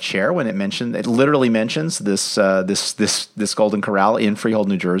out of my chair when it literally mentions this Golden Corral in Freehold,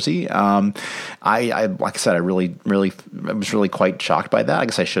 New Jersey. Like I said, I was really quite shocked by that. I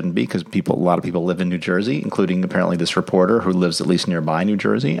guess I shouldn't be, because a lot of people live in New Jersey, including apparently this reporter who lives at least nearby New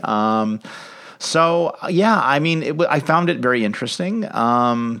Jersey. So yeah, I mean, I found it very interesting.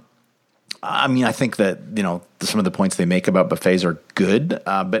 I mean, I think that some of the points they make about buffets are good,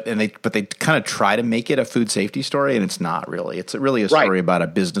 but they kind of try to make it a food safety story, and it's not really. It's really a story about a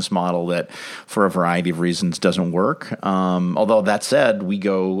business model that, for a variety of reasons, doesn't work. Although that said,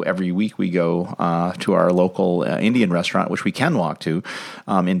 every week we go to our local Indian restaurant, which we can walk to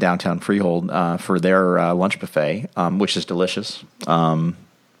in downtown Freehold for their lunch buffet, which is delicious.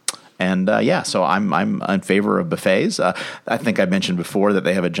 And so I'm in favor of buffets. I think I mentioned before that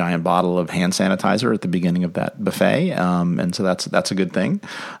they have a giant bottle of hand sanitizer at the beginning of that buffet, and so that's a good thing.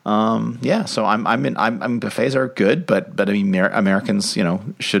 So I'm buffets are good, but I mean Americans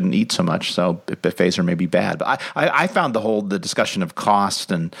shouldn't eat so much, so buffets are maybe bad. But I found the discussion of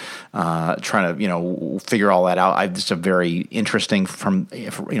cost and trying to figure all that out. Just a very interesting from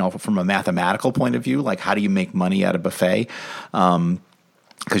a mathematical point of view, like how do you make money at a buffet?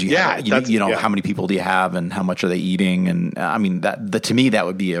 Because how many people do you have, and how much are they eating? And I mean, to me, that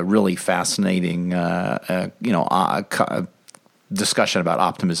would be a really fascinating, discussion about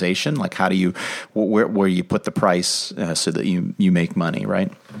optimization. Like, how do you, where you put the price so that you make money,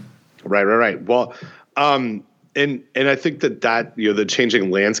 right? Right. Well, and I think that the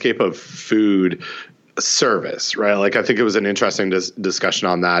changing landscape of food service, right? Like, I think it was an interesting discussion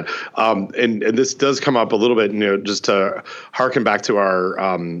on that. And this does come up a little bit, just to harken back to our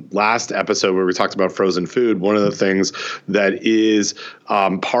last episode where we talked about frozen food. One of the things that is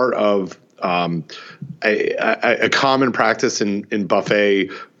part of a common practice in buffet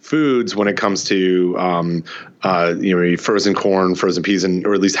foods when it comes to frozen corn, frozen peas,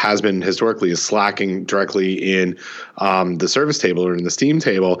 or at least has been historically, is slacking directly in the service table or in the steam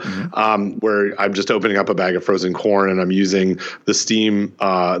table, where I'm just opening up a bag of frozen corn and I'm using the steam,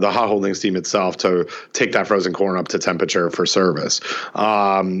 the hot holding steam itself, to take that frozen corn up to temperature for service.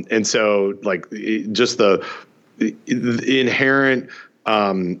 And so, just the inherent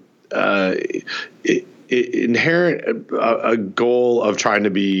a goal of trying to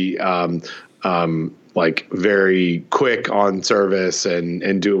be very quick on service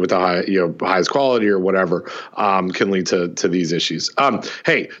and do it with the highest quality or whatever, can lead to these issues.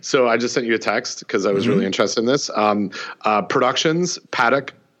 Hey, so I just sent you a text because I was really interested in this. Productions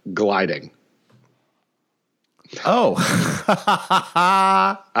Paddock Gliding. Oh,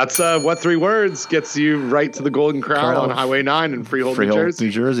 that's what 3 words gets you right to the Golden Corral on Highway 9 in Freehold,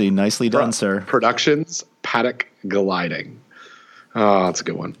 New Jersey. Nicely done, sir. Productions Paddock Gliding. Oh, that's a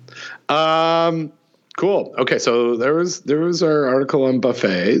good one. Cool. Okay, so there was our article on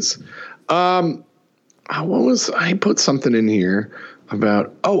buffets. What was I put something in here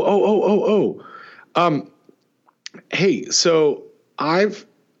about? Hey, so I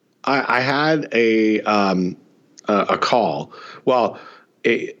had a call. Well,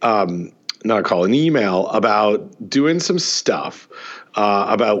 not a call, an email about doing some stuff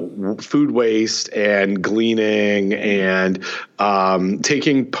about food waste and gleaning and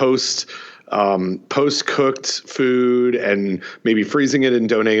taking post-cooked food and maybe freezing it and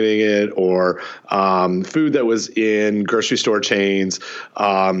donating it, or food that was in grocery store chains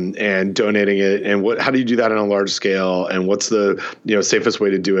and donating it. And how do you do that on a large scale? And what's the safest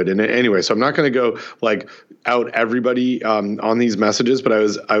way to do it? And anyway, so I'm not going to go out everybody on these messages, but I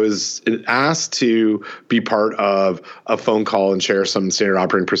was asked to be part of a phone call and share some standard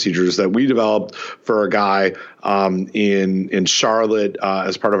operating procedures that we developed for a guy in Charlotte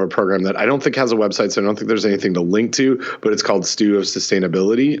as part of a program that I don't don't think has a website, so I don't think there's anything to link to, but it's called Stew of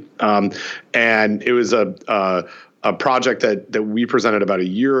Sustainability. And it was a project that we presented about a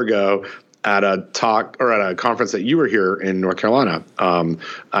year ago at a talk or at a conference that you were here in North Carolina,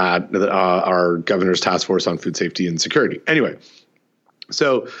 at our governor's task force on food safety and security. Anyway,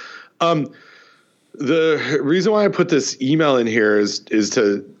 so the reason why I put this email in here is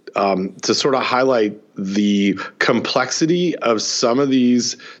to sort of highlight the complexity of some of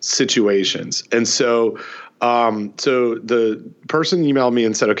these situations. And so the person emailed me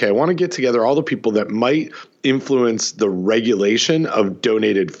and said, okay, I want to get together all the people that might influence the regulation of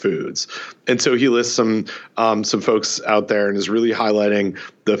donated foods. And so he lists some folks out there and is really highlighting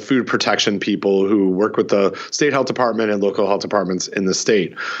the food protection people who work with the state health department and local health departments in the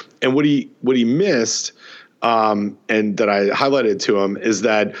state. And what he missed, and that I highlighted to him, is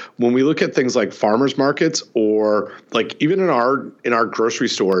that when we look at things like farmers markets, or like even in our grocery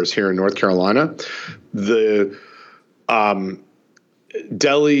stores here in North Carolina, the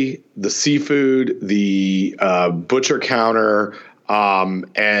deli, the seafood, the butcher counter,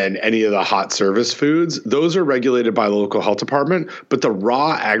 and any of the hot service foods, those are regulated by the local health department. But the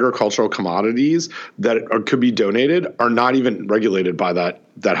raw agricultural commodities that could be donated are not even regulated by that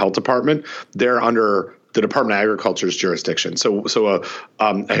health department. They're under the Department of Agriculture's jurisdiction. So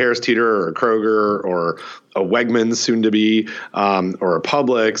a Harris Teeter or a Kroger or a Wegmans soon to be, or a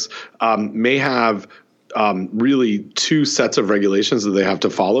Publix, may have really two sets of regulations that they have to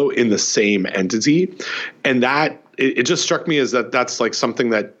follow in the same entity. And that it just struck me as that's like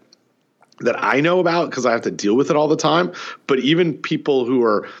something that I know about because I have to deal with it all the time. But even people who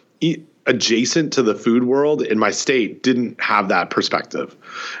are adjacent to the food world in my state didn't have that perspective.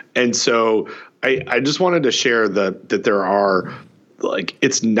 And so I just wanted to share that there are, like,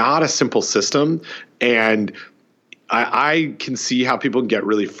 it's not a simple system. And I can see how people get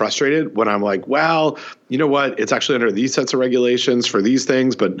really frustrated when I'm like, well, you know what? It's actually under these sets of regulations for these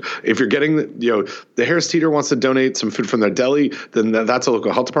things. But if you're getting, the Harris Teeter wants to donate some food from their deli, then that's a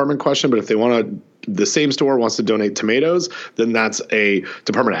local health department question. But if they want to, the same store wants to donate tomatoes, then that's a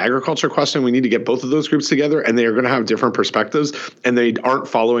Department of Agriculture question. We need to get both of those groups together, and they are going to have different perspectives, and they aren't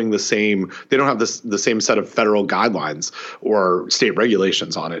following the same. They don't have the same set of federal guidelines or state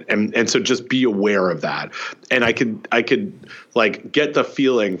regulations on it, and so just be aware of that. And I could like get the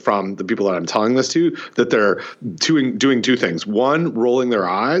feeling from the people that I'm telling this to that they're doing two things: one, rolling their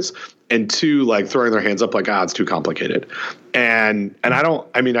eyes, and two, like throwing their hands up like, it's too complicated. And I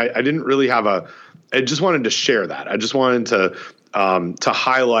didn't really have I just wanted to share that. I just wanted to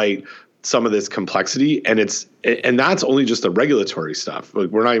highlight some of this complexity, and that's only just the regulatory stuff. Like,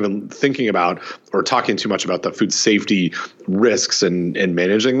 we're not even thinking about or talking too much about the food safety risks and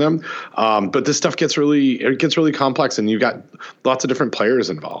managing them. But this stuff gets really complex, and you've got lots of different players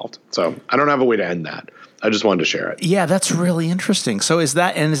involved. So I don't have a way to end that. I just wanted to share it. Yeah, that's really interesting. So is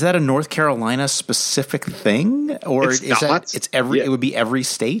that a North Carolina specific thing, or it would be every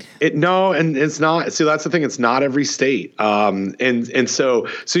state? No, and it's not. See, that's the thing. It's not every state. And so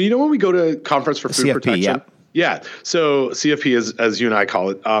when we go to Conference for Food CFP, Protection. Yeah. Yeah. So CFP is, as you and I call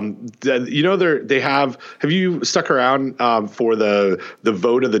it, have you stuck around for the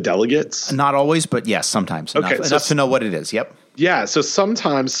vote of the delegates? Not always, but yes, sometimes. Okay, enough to know what it is. Yep. Yeah. So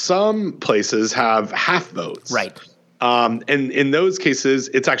sometimes some places have half votes. Right. And in those cases,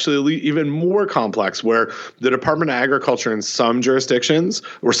 it's actually even more complex, where the Department of Agriculture in some jurisdictions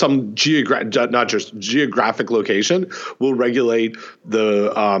or some not just geographic location will regulate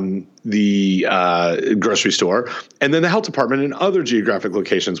the grocery store, and then the health department in other geographic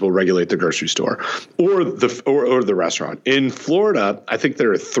locations will regulate the grocery store or the restaurant. In Florida, I think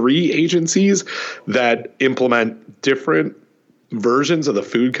there are 3 agencies that implement different versions of the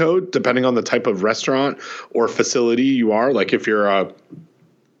food code depending on the type of restaurant or facility you are. Like if you're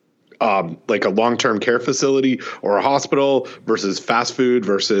like a long-term care facility or a hospital versus fast food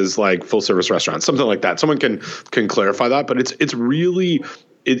versus like full service restaurants, something like that. Someone can clarify that, but it's really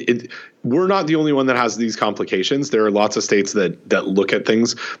we're not the only one that has these complications. There are lots of states that look at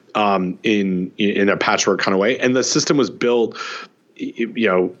things in a patchwork kind of way, and the system was built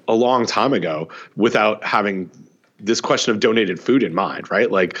a long time ago without having this question of donated food in mind,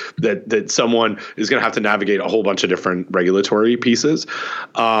 right? Like that someone is going to have to navigate a whole bunch of different regulatory pieces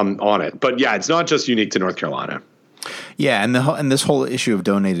on it. But yeah, it's not just unique to North Carolina. Yeah, and this whole issue of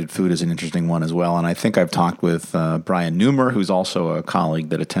donated food is an interesting one as well. And I think I've talked with Brian Newmer, who's also a colleague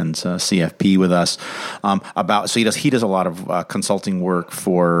that attends CFP with us, about. So he does a lot of consulting work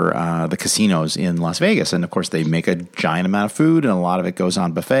for the casinos in Las Vegas, and of course they make a giant amount of food, and a lot of it goes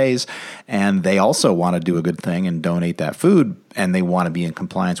on buffets. And they also want to do a good thing and donate that food. And they want to be in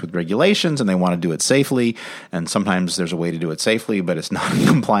compliance with regulations, and they want to do it safely. And sometimes there's a way to do it safely, but it's not in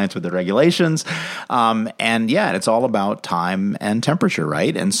compliance with the regulations. And yeah, it's all about time and temperature,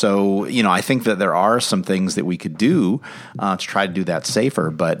 right? And so, I think that there are some things that we could do to try to do that safer.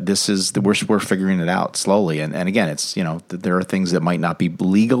 But we're figuring it out slowly. And again, it's there are things that might not be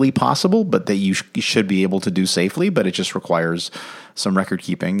legally possible, but that you should be able to do safely. But it just requires some record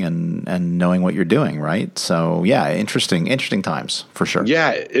keeping and knowing what you're doing, right? So yeah, interesting times for sure.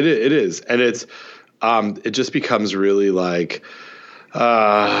 Yeah, it is, and it's it just becomes really like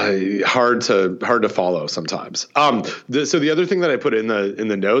hard to follow sometimes. So the other thing that I put in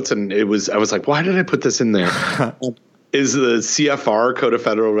the notes, and I was like, why did I put this in there? Is the CFR Code of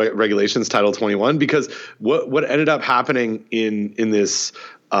Federal Regulations Title 21, because what ended up happening in this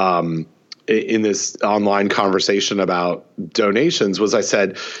online conversation about donations was I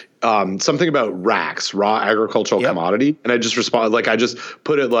said something about RACs, raw agricultural commodity. And I just responded, I just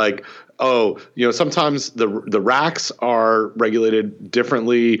put it like, sometimes the RACs are regulated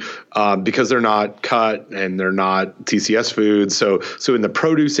differently because they're not cut and they're not TCS foods. So in the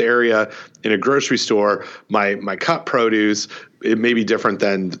produce area in a grocery store, my cut produce, it may be different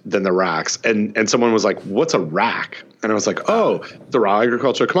than the RACs. And someone was like, what's a RAC? And I was like, oh, the raw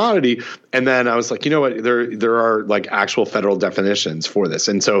agricultural commodity. And then I was like, you know what? There are like actual federal definitions for this.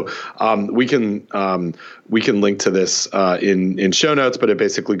 And so we can link to this in show notes, but it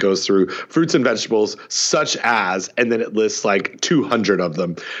basically goes through fruits and vegetables such as, and then it lists like 200 of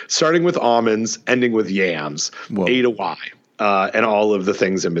them, starting with almonds, ending with yams, Whoa. A to Y, and all of the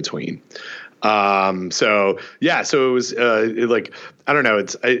things in between. So it was, I don't know.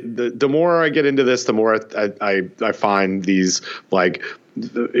 It's the more I get into this, the more I find these like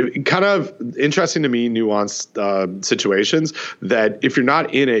kind of interesting to me, nuanced, situations that if you're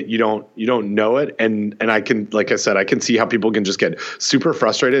not in it, you don't know it. And I can, like I said, I can see how people can just get super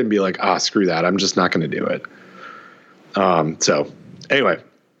frustrated and be like, screw that. I'm just not going to do it. So anyway.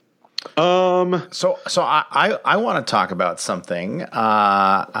 So I want to talk about something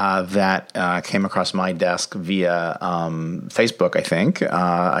that came across my desk via Facebook. I think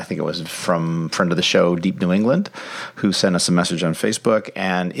it was from friend of the show, Deep New England, who sent us a message on Facebook,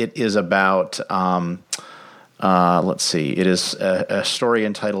 and it is about let's see. It is a story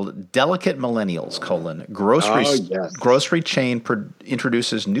entitled "Delicate Millennials: Grocery chain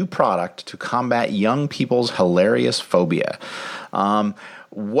introduces new product to combat young people's hilarious phobia."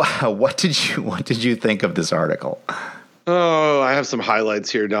 What did you think of this article? Oh, I have some highlights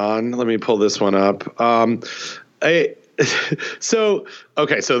here, Don. Let me pull this one up. So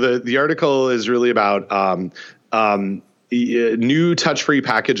the article is really about new touch-free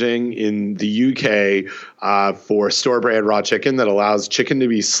packaging in the UK for store-brand raw chicken that allows chicken to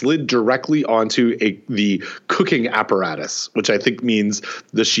be slid directly onto the cooking apparatus, which I think means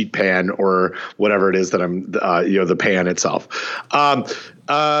the sheet pan or whatever it is that the pan itself.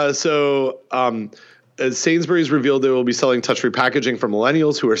 Sainsbury's revealed they will be selling touch-free packaging for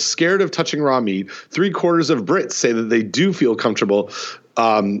millennials who are scared of touching raw meat. 3/4 of Brits say that they do feel comfortable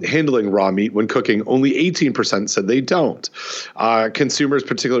handling raw meat when cooking. Only 18% said they don't. Consumers,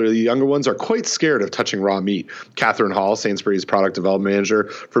 particularly younger ones, are quite scared of touching raw meat. Catherine Hall, Sainsbury's product development manager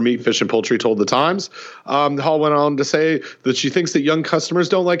for meat, fish, and poultry, told The Times. Hall went on to say that she thinks that young customers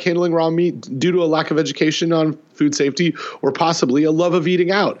don't like handling raw meat due to a lack of education on food safety or possibly a love of eating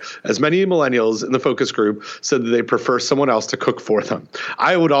out. As many millennials in the focus group said that they prefer someone else to cook for them.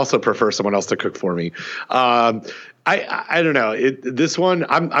 I would also prefer someone else to cook for me. I don't know. This one,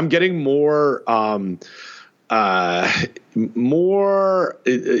 I'm getting more more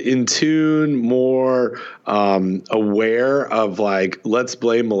in tune, more aware of like, let's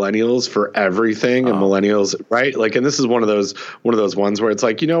blame millennials for everything, and millennials, right? Like, and this is one of those ones where it's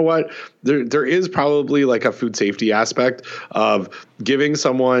like, you know what, there is probably like a food safety aspect of giving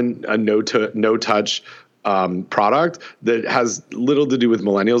someone a no touch product that has little to do with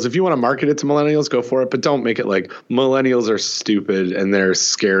millennials. If you want to market it to millennials, go for it, but don't make it like millennials are stupid and they're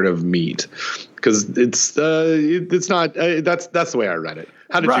scared of meat, because it's not. That's the way I read it.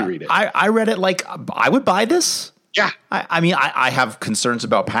 How did you read it? I read it like I would buy this. Yeah. I mean, I have concerns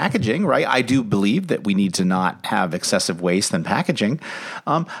about packaging, right? I do believe that we need to not have excessive waste in packaging,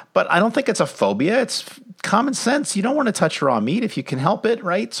 but I don't think it's a phobia. It's common sense. You don't want to touch raw meat if you can help it,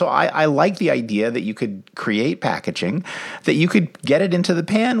 right? So I like the idea that you could create packaging that you could get it into the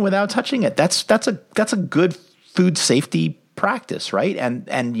pan without touching it. That's a good food safety practice, right?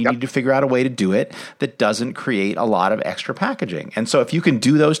 And you need to figure out a way to do it that doesn't create a lot of extra packaging. And so if you can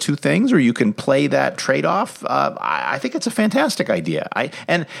do those two things, or you can play that trade-off, I think it's a fantastic idea.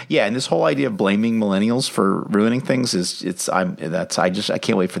 And this whole idea of blaming millennials for ruining things I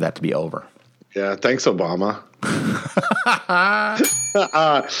can't wait for that to be over. Yeah, thanks, Obama.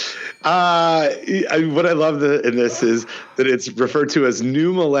 What I love in this is that it's referred to as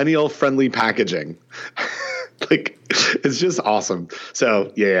new millennial friendly packaging. Like, it's just awesome.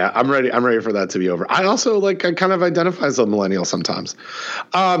 So yeah, I'm ready for that to be over. I also I kind of identify as a millennial sometimes.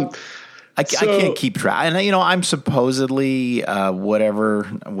 I can't keep track. And I'm supposedly what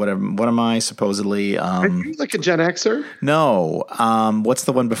am I supposedly? Are you like a Gen Xer? No. What's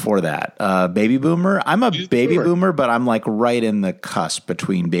the one before that? Baby Boomer. I'm a baby boomer, but I'm like right in the cusp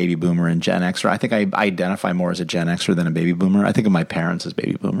between Baby Boomer and Gen Xer. I think I identify more as a Gen Xer than a Baby Boomer. I think of my parents as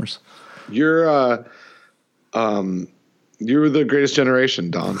Baby Boomers. You're the greatest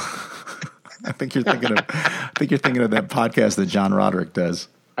generation, Don. I think you're thinking of that podcast that John Roderick does.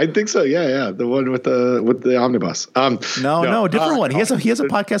 I think so. Yeah. The one with the omnibus. No, different one. He has a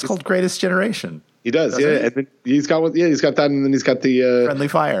podcast called Greatest Generation. He does. Yeah. And then he's got that. And then he's got the Friendly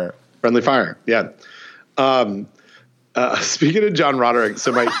Fire. Friendly Fire. Yeah. Speaking of John Roderick,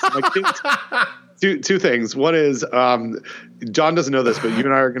 so my kids, two things. One is, John doesn't know this, but you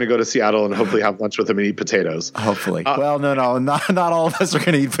and I are going to go to Seattle and hopefully have lunch with him and eat potatoes. Hopefully. Well, no, not all of us are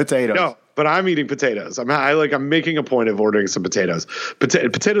going to eat potatoes. No, but I'm eating potatoes. I'm making a point of ordering some potatoes.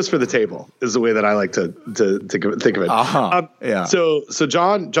 Potatoes for the table is the way that I like to think of it. Yeah. So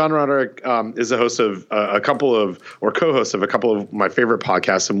John Roderick is a host of co-host of a couple of my favorite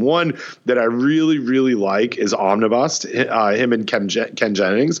podcasts, and one that I really, really like is Omnibus. Him and Ken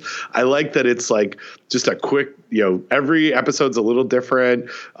Jennings. I like that it's like just a quick, every episode's a little different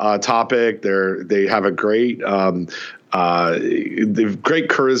topic. They have a great they've great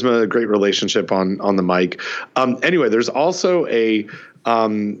charisma, great relationship on the mic. Anyway, there's also a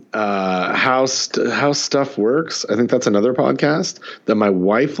How Stuff Works. I think that's another podcast that my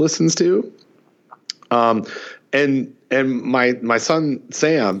wife listens to. And my son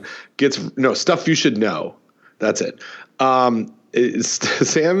Sam gets Stuff You Should Know. That's it.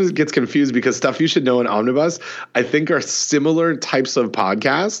 Sam gets confused because Stuff You Should Know and Omnibus, I think, are similar types of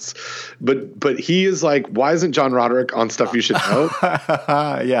podcasts, but he is like, why isn't John Roderick on Stuff You Should Know?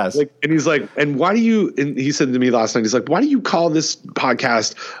 Yes. And he's like, and why do you? And he said to me last night, he's like, why do you call this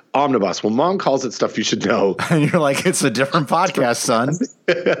podcast Omnibus? Well, Mom calls it Stuff You Should Know, and you're like, it's a different podcast, son.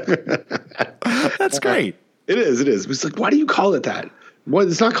 That's great. It is. It's like, why do you call it that? Well,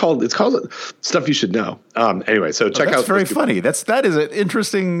 it's not called. It's called Stuff You Should Know. Anyway, so check out. That's very funny. That is an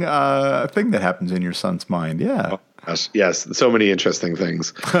interesting thing that happens in your son's mind. Yeah. Oh, gosh, yes. So many interesting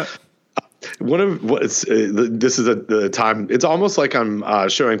things. This is the time. It's almost like I'm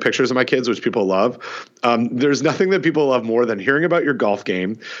showing pictures of my kids, which people love. There's nothing that people love more than hearing about your golf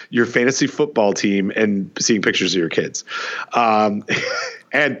game, your fantasy football team, and seeing pictures of your kids.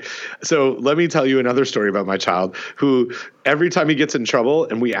 And so let me tell you another story about my child who every time he gets in trouble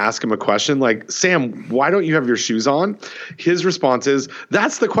and we ask him a question like, Sam, why don't you have your shoes on? His response is,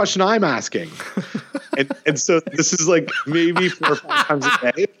 that's the question I'm asking. and so this is like maybe 4 or 5 times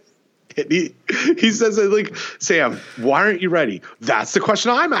a day. And he says, like, Sam, why aren't you ready? That's the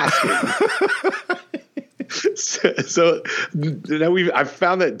question I'm asking. So now I've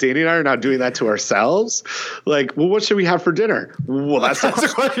found that Danny and I are now doing that to ourselves. Like, well, what should we have for dinner? Well, that's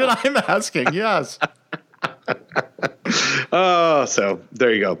the question I'm asking. Yes. Oh, so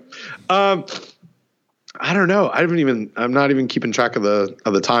there you go. I don't know. I'm not even keeping track of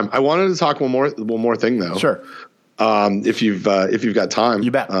the time. I wanted to talk one more thing though. Sure. If you've got time,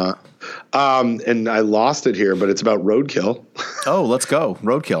 you bet. And I lost it here, but it's about roadkill. Oh, let's go.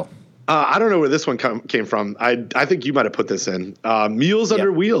 Roadkill. I don't know where this one came from. I think you might have put this in. Meals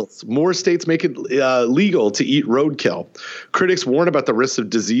under wheels. More states make it legal to eat roadkill. Critics warn about the risks of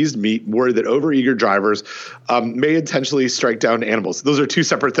diseased meat, worry that overeager drivers may intentionally strike down animals. Those are two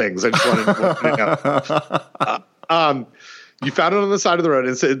separate things. I just wanted to know. You found it on the side of the road.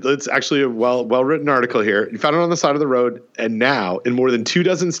 It's actually a well-written article here. You found it on the side of the road, and now in more than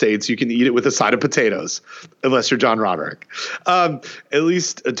 24 states, you can eat it with a side of potatoes, unless you're John Roderick. At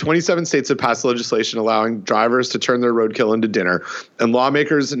least 27 states have passed legislation allowing drivers to turn their roadkill into dinner, and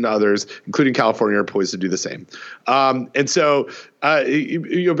lawmakers and others, including California, are poised to do the same. And so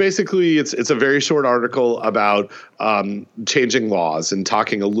Basically, it's a very short article about changing laws and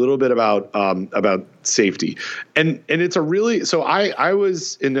talking a little bit about safety, and it's a really so I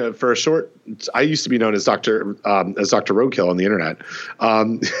was in for a short. I used to be known as Dr. Roadkill on the internet. I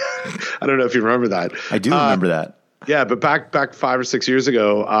don't know if you remember that. I do remember that. Yeah, but back 5 or 6 years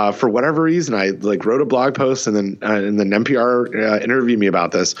ago, for whatever reason, I wrote a blog post and then NPR interviewed me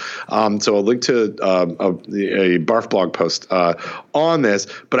about this. So I'll link to a Barf blog post on this.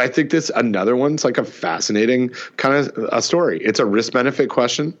 But I think another one's like a fascinating kind of a story. It's a risk benefit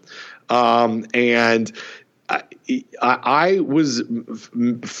question, and I was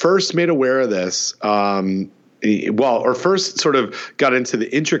first made aware of this. First sort of got into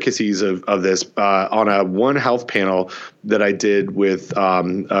the intricacies of this on a One Health panel that I did with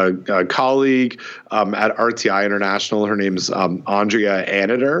a colleague at RTI International. Her name's Andrea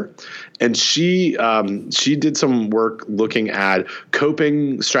Anader. And she did some work looking at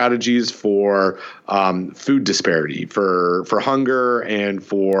coping strategies for food disparity, for hunger, and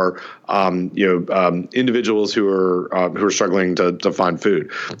for individuals who are struggling to find food.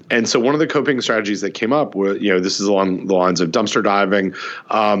 And so one of the coping strategies that came up was this is along the lines of dumpster diving,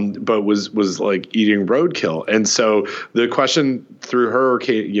 but was like eating roadkill. And so the question through her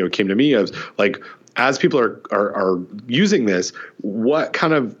came to me as like, as people are using this, what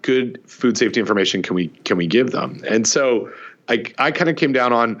kind of good food safety information can we give them? And so I kind of came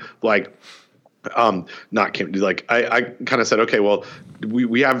down on like, I kind of said, okay, well,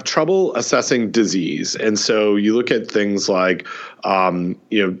 we have trouble assessing disease. And so you look at things like,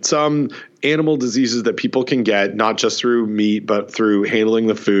 some animal diseases that people can get, not just through meat, but through handling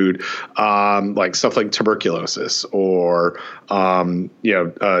the food, like stuff like tuberculosis or,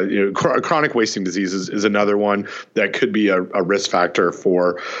 chronic wasting diseases is another one that could be a risk factor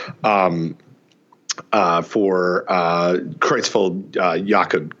for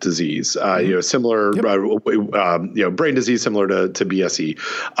Creutzfeldt-Jakob disease, similar, brain disease similar to BSE.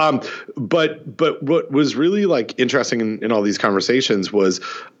 But what was really like interesting in all these conversations was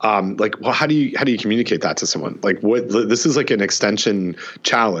well, how do you communicate that to someone? Like this is like an extension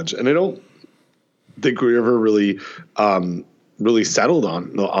challenge, and I don't think we ever really settled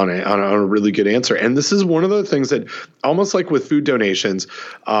on a really good answer. And this is one of the things that almost like with food donations,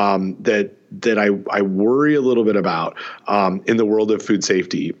 that I worry a little bit about in the world of food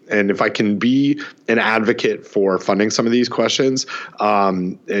safety. And if I can be an advocate for funding some of these questions,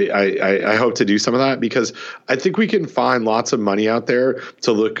 I hope to do some of that, because I think we can find lots of money out there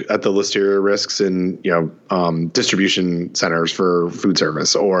to look at the listeria risks in distribution centers for food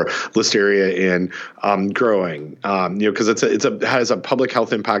service, or listeria in growing, because it has a public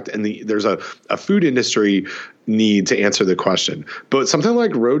health impact, and there's a food industry need to answer the question. But something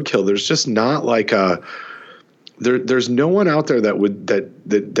like roadkill, there's just not like there's no one out there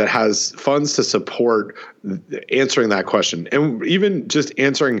that has funds to support answering that question, and even just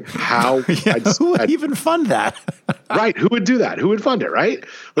answering how. Who would even fund that? Right? Who would do that? Who would fund it? Right?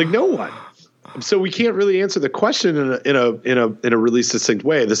 Like no one. So we can't really answer the question in a really succinct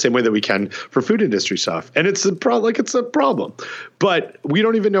way, the same way that we can for food industry stuff. And it's a problem, but we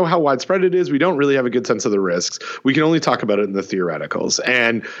don't even know how widespread it is. We don't really have a good sense of the risks. We can only talk about it in the theoreticals.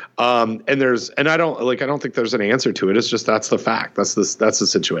 And I don't think there's an answer to it. It's just, that's the fact. That's the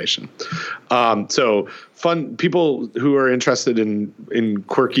situation. So fund people who are interested in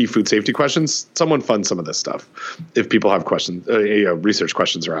quirky food safety questions, someone fund some of this stuff if people have questions, research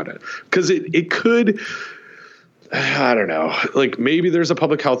questions around it. Because it could, I don't know, like maybe there's a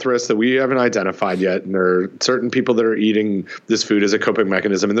public health risk that we haven't identified yet, and there are certain people that are eating this food as a coping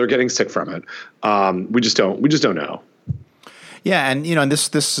mechanism and they're getting sick from it. We just don't know. Yeah, and and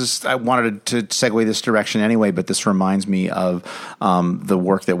this is, I wanted to segue this direction anyway, but this reminds me of the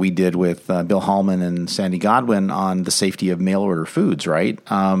work that we did with Bill Hallman and Sandy Godwin on the safety of mail order foods, right?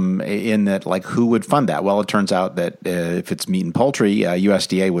 In that, like, who would fund that? Well, it turns out that if it's meat and poultry,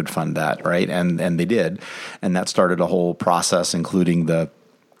 USDA would fund that, right? And they did, and that started a whole process, including the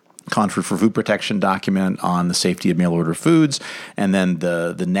Conference for Food Protection document on the safety of mail order foods, and then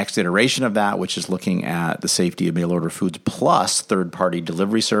the next iteration of that, which is looking at the safety of mail order foods plus third party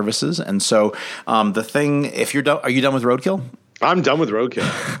delivery services. And so the thing, if you're done, are you done with roadkill? I'm done with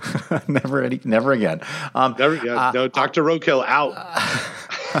roadkill. Never again. Never again. No, Dr. Roadkill out.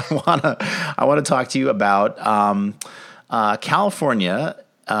 I want to talk to you about California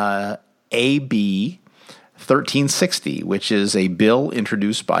AB 1360, which is a bill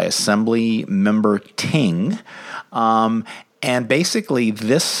introduced by Assembly Member Ting. And basically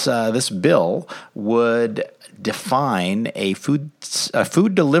this bill would define a food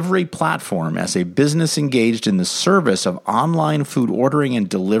delivery platform as a business engaged in the service of online food ordering and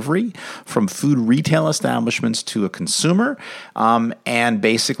delivery from food retail establishments to a consumer. And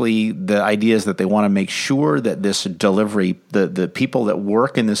basically, the idea is that they want to make sure that this delivery, the people that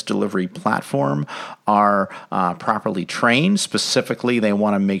work in this delivery platform are properly trained. Specifically, they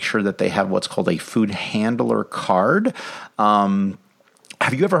want to make sure that they have what's called a food handler card.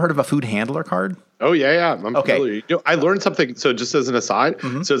 Have you ever heard of a food handler card? Oh, yeah. I'm familiar. I learned something. So just as an aside,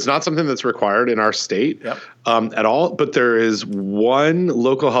 so it's not something that's required in our state at all, but there is one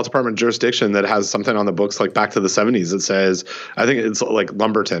local health department jurisdiction that has something on the books like back to the 70s that says, I think it's like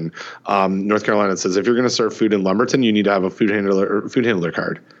Lumberton, North Carolina. It says if you're going to serve food in Lumberton, you need to have a food handler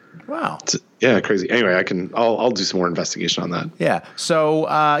card. Wow. Crazy. Anyway, I'll do some more investigation on that. Yeah. So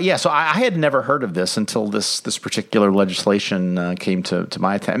I had never heard of this until this particular legislation came to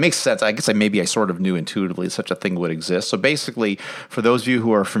my attention. It makes sense. I guess I sort of knew intuitively such a thing would exist. So basically, for those of you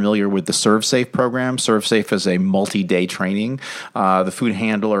who are familiar with the ServSafe program, ServSafe is a multi-day training. The food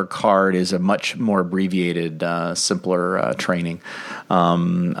handler card is a much more abbreviated, simpler training.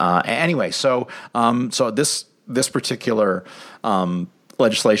 Anyway, so this particular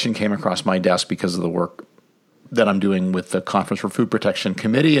legislation came across my desk because of the work that I'm doing with the Conference for Food Protection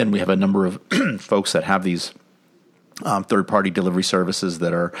Committee, and we have a number of folks that have these third-party delivery services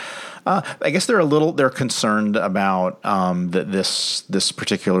that are, I guess they're concerned about that this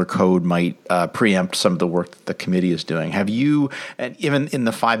particular code might preempt some of the work that the committee is doing. Have you, and even in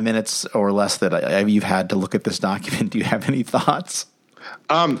the 5 minutes or less that you've had to look at this document, do you have any thoughts?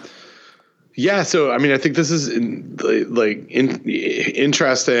 Yeah, so I mean, I think this is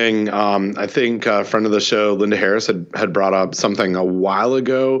interesting. I think a friend of the show, Linda Harris, had brought up something a while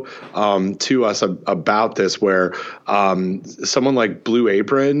ago to us about this, where someone like Blue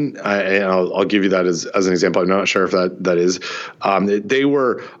Apron, and I'll give you that as an example. I'm not sure if that is. They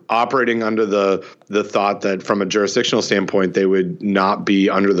were operating under the thought that from a jurisdictional standpoint, they would not be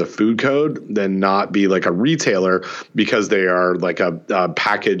under the food code, then not be like a retailer because they are like a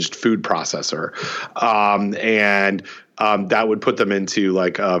packaged food processor. And that would put them into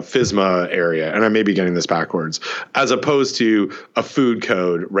like a FSMA area. And I may be getting this backwards, as opposed to a food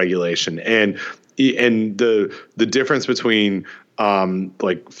code regulation. And the difference between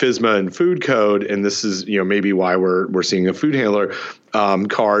like FSMA and food code, and this is, maybe why we're seeing a food handler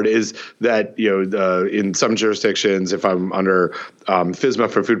card, is that, in some jurisdictions, if I'm under FSMA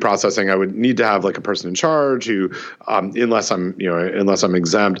for food processing, I would need to have like a person in charge who, unless I'm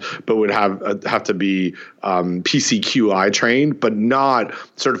exempt, but would have to be PCQI trained, but not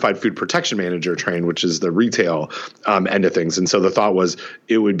certified food protection manager trained, which is the retail end of things. And so the thought was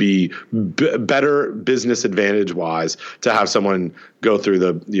it would be better business advantage wise to have someone go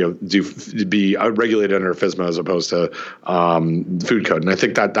through be regulated under FSMA as opposed to food code. And I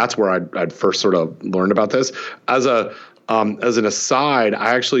think that's where I'd first sort of learned about this. As an aside,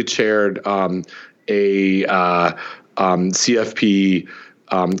 I actually chaired a CFP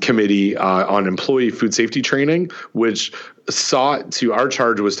committee on employee food safety training, which our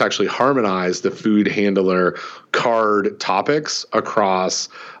charge was to actually harmonize the food handler card topics across,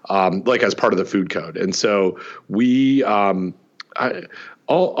 like as part of the food code. And so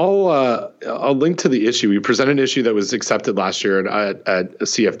I'll link to the issue. We presented an issue that was accepted last year at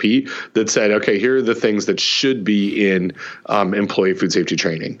CFP that said, okay, here are the things that should be in employee food safety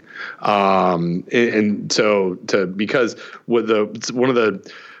training. Because one of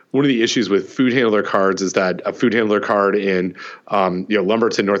the issues with food handler cards is that a food handler card in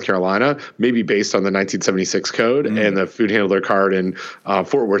Lumberton, North Carolina, may be based on the 1976 code, and the food handler card in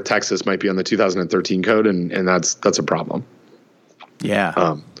Fort Worth, Texas, might be on the 2013 code, and that's a problem.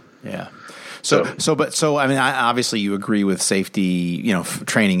 Yeah. Yeah. So I mean, obviously you agree with safety,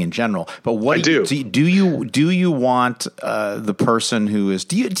 training in general, but what do you want the person who is,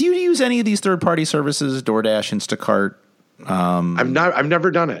 do you use any of these third-party services, DoorDash, Instacart? I've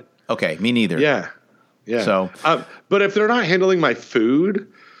never done it. Okay. Me neither. Yeah. So, but if they're not handling my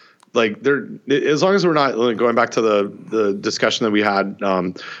food, like as long as we're not going back to the discussion that we had,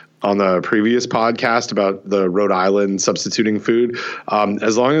 on the previous podcast about the Rhode Island substituting food,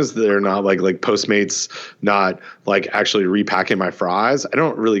 as long as they're not like Postmates, not like actually repacking my fries, I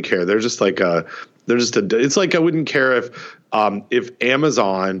don't really care. They're just it's like I wouldn't care if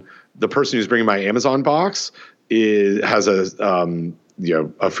Amazon, the person who's bringing my Amazon box has a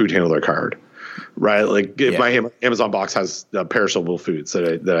food handler card. right? Like if my Amazon box has perishable foods that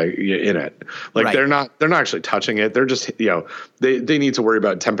I in it, like they're not actually touching it. They're just, they need to worry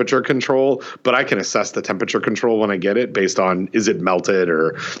about temperature control, but I can assess the temperature control when I get it based on, is it melted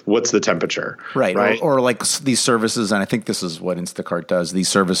or what's the temperature? Right. Or like these services, and I think this is what Instacart does, these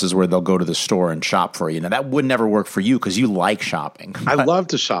services where they'll go to the store and shop for you. Now that would never work for you because you like shopping. I love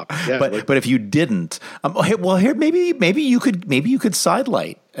to shop. Yeah, but if you didn't, maybe you could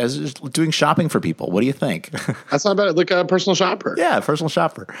sidelight as doing shopping for people. What do you think? That's not bad. Like a personal shopper. Yeah, a personal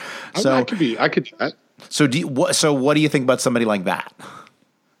shopper. So I could do that. So what do you think about somebody like that?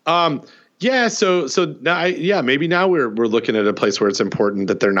 Yeah. So now, maybe now we're looking at a place where it's important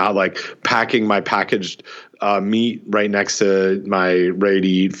that they're not like packing my packaged meat right next to my ready to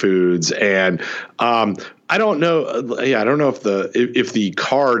eat foods. And I don't know. I don't know if the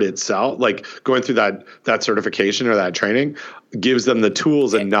card itself, like going through that certification or that training, gives them the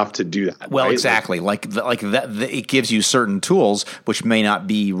tools enough to do that. Well, right? exactly. Like that, it gives you certain tools which may not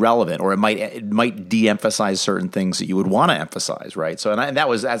be relevant, or it might de-emphasize certain things that you would want to emphasize, right? So, and that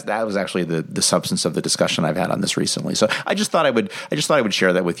was actually the substance of the discussion I've had on this recently. So, I just thought I would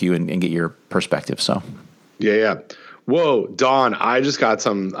share that with you and get your perspective. So, yeah. Whoa, Don! I just got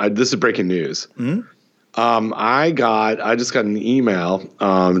some. This is breaking news. Mm-hmm. I just got an email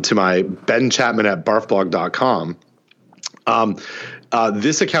to my Ben Chapman at barfblog.com.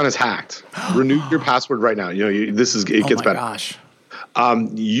 This account is hacked. Renew your password right now. It gets better. Gosh.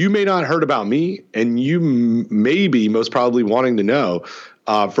 You may not heard about me, and you may be most probably wanting to know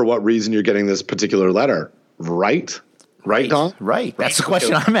for what reason you're getting this particular letter. Right, Don? Right. That's the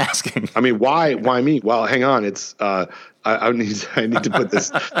question I'm asking. I mean, why me? Well, hang on. It's I need to put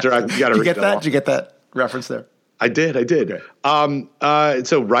this. You got to read it off. Did you get that reference there? I did.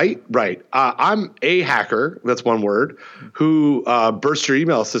 So right. I'm a hacker. That's one word. Who burst your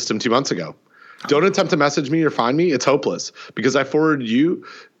email system 2 months ago. Don't attempt to message me or find me. It's hopeless because I forwarded you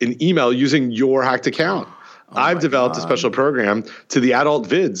an email using your hacked account. I've developed a special program to the Adult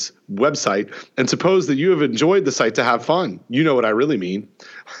Vids website and suppose that you have enjoyed the site to have fun. You know what I really mean.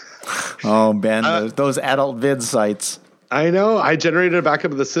 Oh, Ben, those Adult Vids sites. I know. I generated a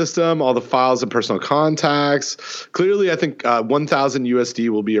backup of the system, all the files and personal contacts. Clearly, I think 1,000 USD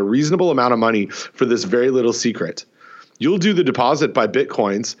will be a reasonable amount of money for this very little secret. You'll do the deposit by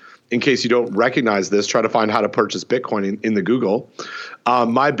Bitcoins. In case you don't recognize this, try to find how to purchase Bitcoin in the Google.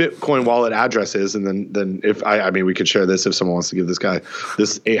 My Bitcoin wallet address is, and then if we could share this if someone wants to give this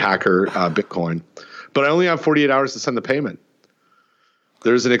a hacker Bitcoin. But I only have 48 hours to send the payment.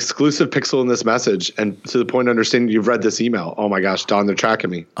 There's an exclusive pixel in this message, and to the point of understanding you've read this email. Oh my gosh, Don, they're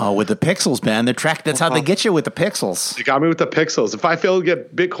tracking me. Oh, with the pixels, man. That's how they get you with the pixels. They got me with the pixels. If I fail to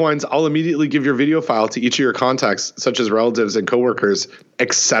get Bitcoins, I'll immediately give your video file to each of your contacts, such as relatives and coworkers,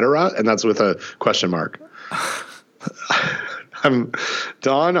 etc. And that's with a question mark.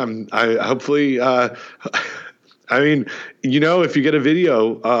 Hopefully, if you get a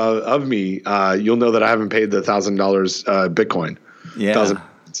video of me, you'll know that I haven't paid the $1,000 Bitcoin. Yeah.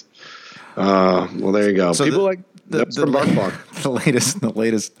 Well, there you go. So People the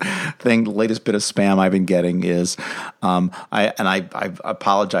latest bit of spam I've been getting is, I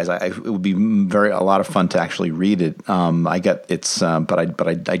apologize. It would be a lot of fun to actually read it. But I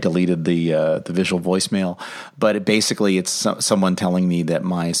deleted the visual voicemail. But it's someone telling me that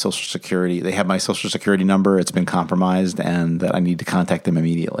they have my social security number. It's been compromised, and that I need to contact them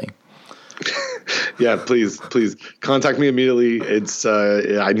immediately. Yeah, please contact me immediately. It's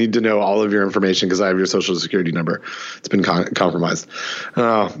I need to know all of your information because I have your social security number. It's been compromised.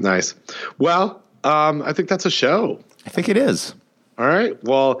 Oh, nice. Well, I think that's a show. I think it is. All right.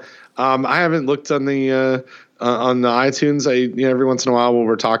 Well, I haven't looked on the iTunes. Every once in a while when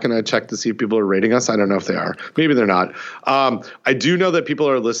we're talking, I check to see if people are rating us. I don't know if they are. Maybe they're not. I do know that people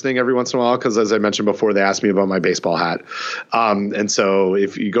are listening every once in a while because, as I mentioned before, they asked me about my baseball hat. And so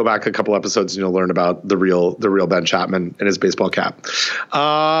if you go back a couple episodes, you'll learn about the real Ben Chapman and his baseball cap.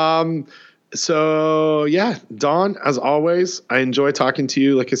 So yeah, Don, as always, I enjoy talking to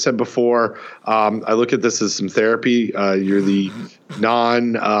you. Like I said before, I look at this as some therapy. You're the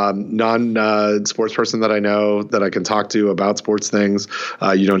non sports person that I know that I can talk to about sports things.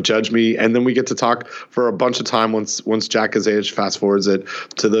 You don't judge me, and then we get to talk for a bunch of time once Jack Kazage fast forwards it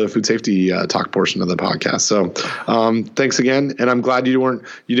to the food safety talk portion of the podcast. So thanks again, and I'm glad you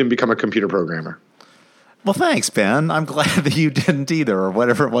didn't become a computer programmer. Well, thanks, Ben. I'm glad that you didn't either, or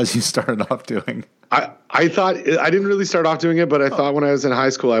whatever it was you started off doing. I thought I didn't really start off doing it, but I thought when I was in high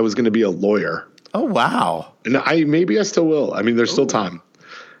school I was going to be a lawyer. Oh, wow. And maybe I still will. I mean, there's still time.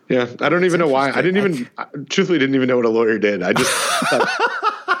 Yeah, I don't even know why. I truthfully didn't even know what a lawyer did. I just thought,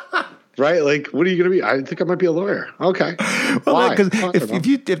 right? Like, what are you going to be? I think I might be a lawyer. Okay. Well, because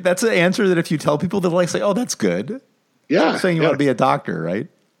if that's an answer that if you tell people, they'll like say, "Oh, that's good." Yeah. Saying you want to be a doctor, right?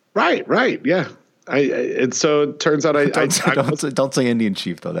 Right. Yeah. And so it turns out don't say Indian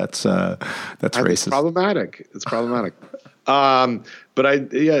chief though. That's racist. It's problematic. But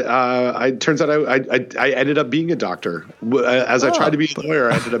it turns out I ended up being a doctor. As I tried to be a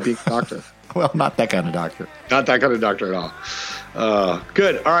lawyer, I ended up being a doctor. Well, not that kind of doctor. Not that kind of doctor at all.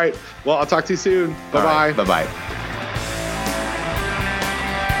 Good. All right. Well, I'll talk to you soon. Bye-bye. Right. Bye-bye.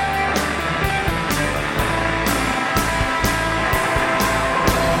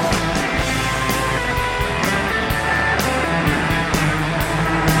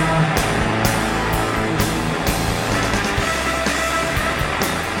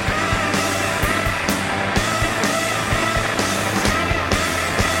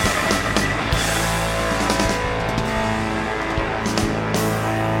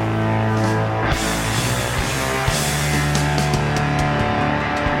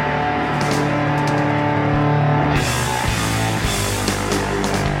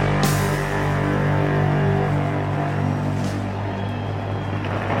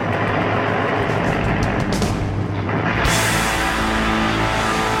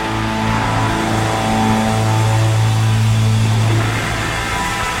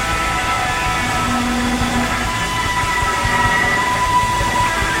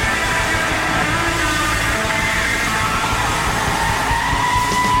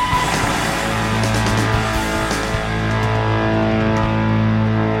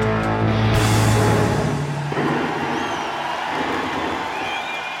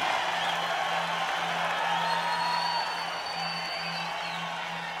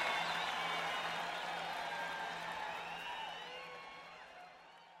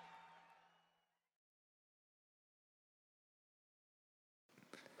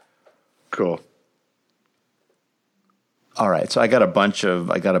 Cool. All right, so I got a bunch of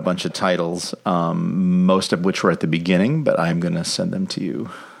titles, most of which were at the beginning, but I'm going to send them to you.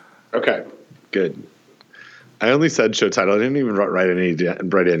 Okay, good. I only said show title. I didn't even write any down.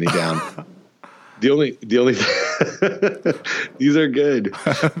 The only these are good.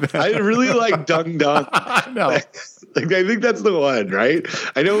 I really like Dung Dung. No. I think that's the one, right?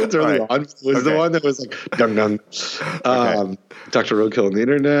 I know it's early on. It was the one that was like Dung Dung. Dr. Roadkill on the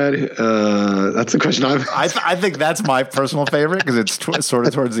internet. That's the question I think that's my personal favorite because it's sort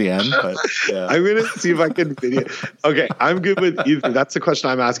of towards the end. But yeah. I'm going to see if I can video. Okay, I'm good with either. That's the question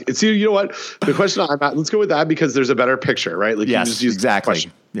I'm asking. See, you know what? The question let's go with that because there's a better picture, right? Like yes, you just use exactly.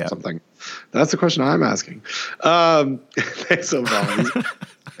 Yeah. Something. That's the question I'm asking. Thanks so much.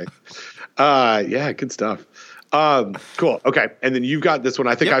 Yeah, good stuff. Cool. Okay. And then you've got this one.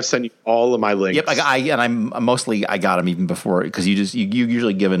 I think I've sent you all of my links. Yep. I got them even before because you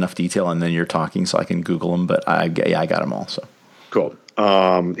usually give enough detail and then you're talking so I can Google them. But I got them all. So cool.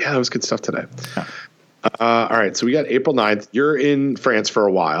 That was good stuff today. Yeah. All right. So we got April 9th. You're in France for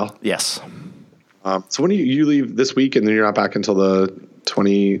a while. Yes. So when do you leave this week and then you're not back until the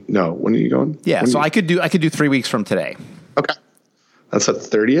 20? No. When are you going? Yeah. So I could do 3 weeks from today. Okay. That's the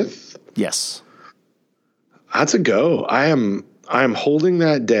 30th. Yes. That's a go. I am holding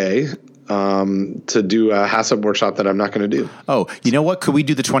that day to do a HACCP workshop that I'm not going to do. Oh, you know what? Could we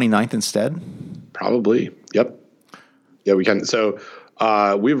do the 29th instead? Probably. Yep. Yeah, we can. So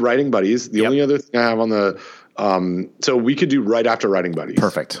we have Writing Buddies. The only other thing I have on the so we could do right after Writing Buddies.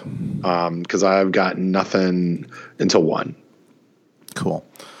 Perfect. Because I've got nothing until 1. Cool.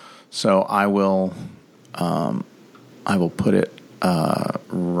 So I will put it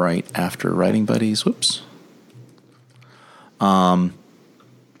right after Writing Buddies. Whoops. And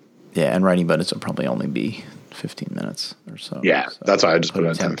Writing Buddies will probably only be 15 minutes or so. Yeah, so that's why I just put it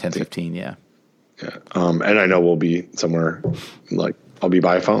at 10, 15, yeah. Yeah. And I know we'll be somewhere, like I'll be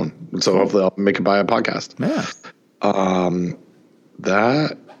by a phone. So hopefully I'll make it by a podcast. Yeah.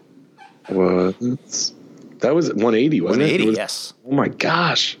 That was 180, wasn't it? 180, yes. Oh my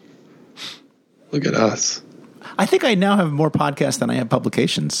gosh. Look at us. I think I now have more podcasts than I have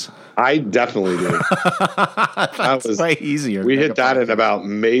publications. I definitely do. That was way easier. We hit that in about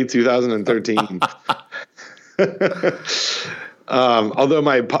May 2013. Although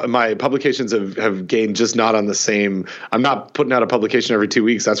my publications have gained just not on the same. I'm not putting out a publication every 2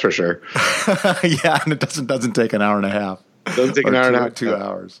 weeks. That's for sure. Yeah, and it doesn't take an hour and a half. Doesn't take an hour and a half. 2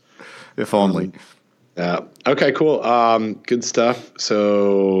 hours, if only. Yeah. Okay. Cool. Good stuff.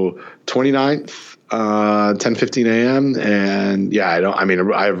 So 29th. 10:15 a.m. And yeah,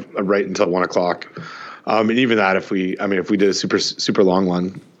 I write until 1 o'clock. And even that, if we did a super long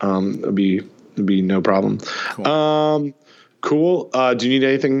one, it'd be no problem. Cool. Cool. Do you need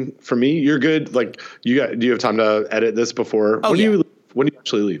anything from me? You're good. Like do you have time to edit this before? Oh, when do you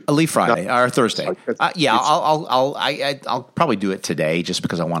actually leave? I leave Friday or Thursday. Yeah, I'll probably do it today just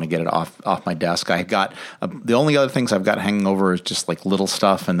because I want to get it off my desk. I got the only other things I've got hanging over is just like little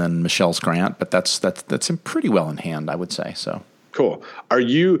stuff and then Michelle's grant, but that's pretty well in hand, I would say. So cool.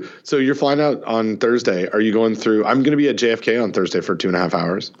 So you're flying out on Thursday. Are you going through? I'm going to be at JFK on Thursday for 2.5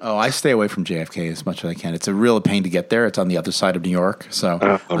 hours. Oh, I stay away from JFK as much as I can. It's a real pain to get there. It's on the other side of New York, so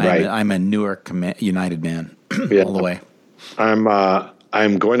right. I'm a Newark United man all the way.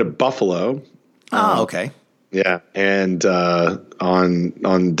 I'm going to Buffalo. Oh, okay. Yeah, and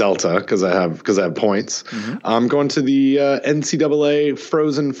on Delta because I have points. Mm-hmm. I'm going to the NCAA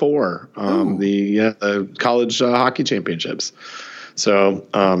Frozen Four, the college hockey championships. So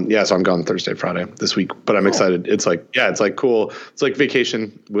so I'm gone Thursday, Friday this week, but I'm excited. It's like cool. It's like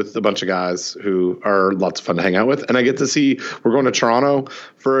vacation with a bunch of guys who are lots of fun to hang out with, and I get to see. We're going to Toronto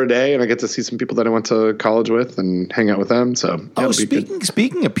for a day, and I get to see some people that I went to college with and hang out with them. So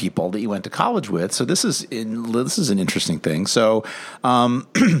speaking of people that you went to college with, so this is an interesting thing. So.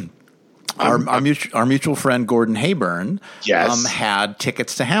 Our mutual friend Gordon Hayburn had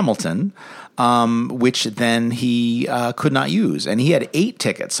tickets to Hamilton, which then he could not use. And he had 8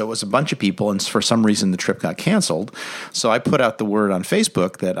 tickets, so it was a bunch of people, and for some reason the trip got canceled. So I put out the word on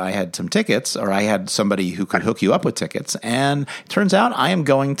Facebook that I had some tickets, or I had somebody who could hook you up with tickets. And it turns out I am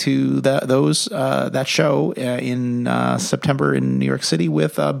going to that show in September in New York City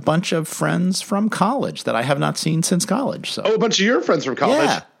with a bunch of friends from college that I have not seen since college. So. Oh, a bunch of your friends from college?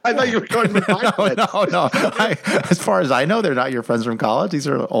 Yeah. I thought you were going with my friends. No. As far as I know, they're not your friends from college. These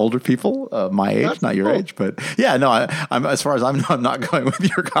are older people, my age, that's not your age. But yeah, no, I'm as far as I'm not going with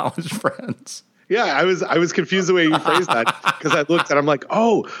your college friends. Yeah, I was confused the way you phrased that because I looked and I'm like,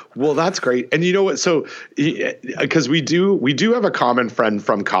 oh, well, that's great. And you know what? So because we do have a common friend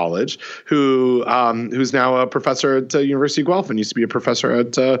from college who's now a professor at University of Guelph and used to be a professor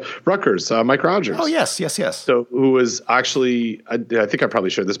at Rutgers, Mike Rogers. Oh, yes. So who was actually, I think I probably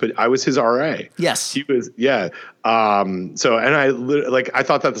shared this, but I was his RA. Yes. He was, yeah. So, and I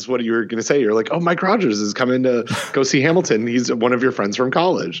thought that's what you were going to say. You're like, oh, Mike Rogers is coming to go see Hamilton. He's one of your friends from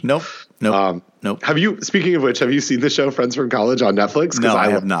college. Nope. Nope. Speaking of which, have you seen the show Friends from College on Netflix? No, I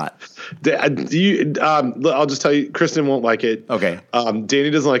have not. I'll just tell you, Kristen won't like it. Okay. Danny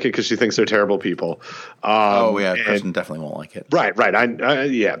doesn't like it because she thinks they're terrible people. Kristen definitely won't like it. Right. But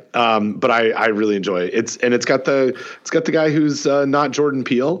I really enjoy it. It's got the guy who's not Jordan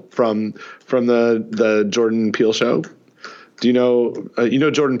Peele from the Jordan Peele show. Do you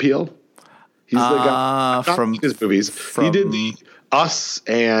know Jordan Peele? He's the guy from his movies. He did the Us,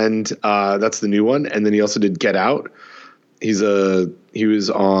 and that's the new one. And then he also did Get Out. He was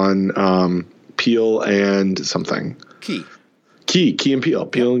on Peele and something. Key and Peele.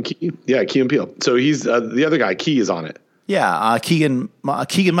 Peele and Key. Yeah, Key and Peele. So he's the other guy. Key is on it. Yeah, Keegan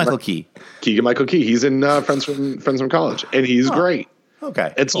Michael Key. Keegan Michael Key. He's in Friends from College, and he's great.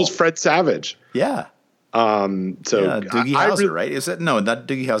 Okay, it's just Fred Savage. Yeah. Doogie Howser, right? Is it? No, not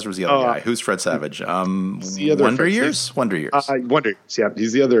Doogie Howser was the other guy. Who's Fred Savage? Wonder Years. Wonder Years. Wonder Years. Yeah,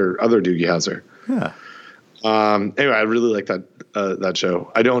 he's the other Doogie Howser. Yeah. Anyway, I really like that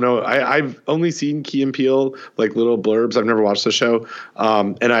show. I don't know. I've only seen Key and Peele, like little blurbs. I've never watched the show.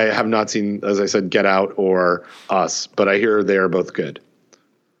 And I have not seen, as I said, Get Out or Us, but I hear they are both good.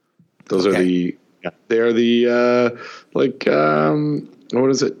 Those are they're the what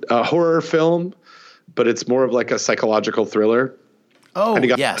is it? A horror film, but it's more of like a psychological thriller. Oh,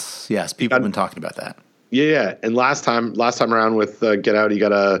 yes. People have been talking about that. Yeah. And last time around with Get Out, he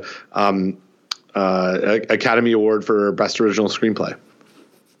got a Academy Award for Best Original Screenplay.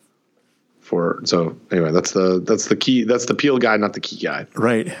 So anyway, that's the key. That's the Peele guy, not the Key guy.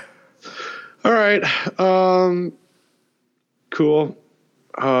 Right. All right. Cool.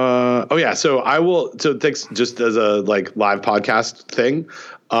 So I will. So thanks. Just as a live podcast thing.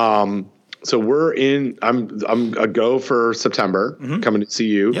 So I'm a go for September, coming to see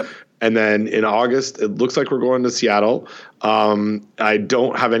you. Yep. And then in August, it looks like we're going to Seattle. I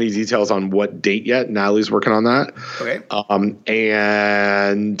don't have any details on what date yet. Natalie's working on that. Okay.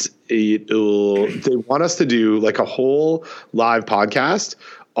 And they want us to do like a whole live podcast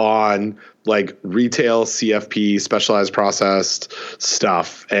on like retail CFP, specialized processed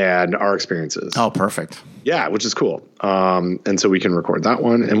stuff, and our experiences. Oh, perfect. Yeah, which is cool. And so we can record that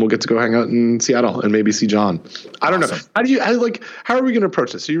one, and we'll get to go hang out in Seattle and maybe see John. I don't know. How are we going to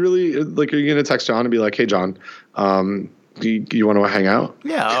approach this? Are you really are you going to text John and be like, hey, John, do you want to hang out?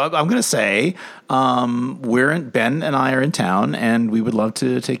 Yeah, I'm going to say Ben and I are in town, and we would love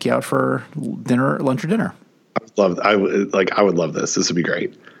to take you out for lunch or dinner. I would love this. This would be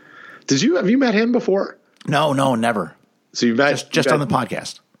great. Have you met him before? No, never. So you've met just on the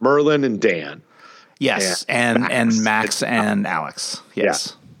podcast. Merlin and Dan. Yes, and Max and Alex. Yes.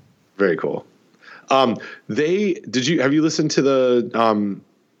 Yeah. Very cool. Have you listened to the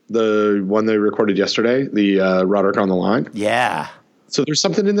one they recorded yesterday, the Roderick on the Line? Yeah. So there's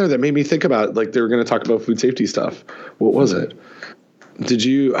something in there that made me think about, like, they were going to talk about food safety stuff. What was it?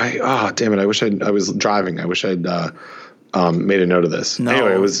 Damn it. I wish I was driving. I wish I'd made a note of this. No,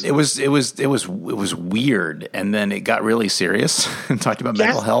 anyway, it was weird. And then it got really serious and talked about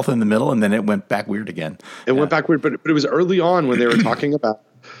mental health in the middle. And then it went back weird again. It went back weird, but it was early on when they were talking about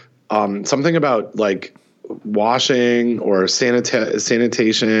something about like washing or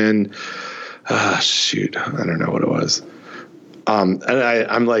sanitation. Shoot. I don't know what it was. And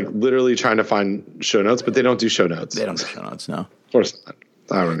I'm like literally trying to find show notes, but they don't do show notes. They don't do show notes, no. Of course not.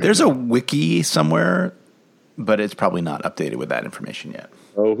 I don't know. There's a wiki somewhere, but it's probably not updated with that information yet.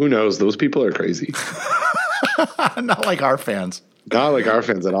 Oh, who knows? Those people are crazy. Not like our fans. Not like our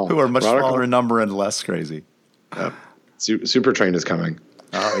fans at all. Who are much smaller in number and less crazy. Yep. Super Train is coming.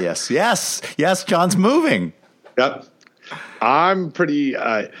 Oh, yes. John's moving. Yep. I'm pretty.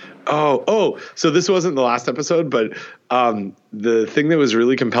 So this wasn't the last episode, but the thing that was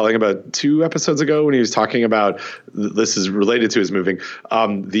really compelling about 2 episodes ago when he was talking about, this is related to his moving,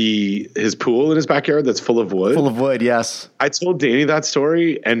 his pool in his backyard that's full of wood. Full of wood, yes. I told Danny that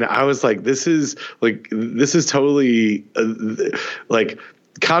story, and I was like, this is totally like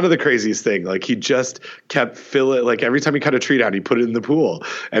kind of the craziest thing. Like, he just kept filling, like every time he cut a tree down, he put it in the pool.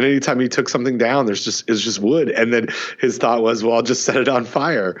 And anytime he took something down, it's just wood. And then his thought was, well, I'll just set it on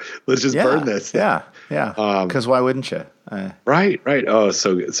fire. Let's just burn this. Yeah. Because why wouldn't you? Right. Oh,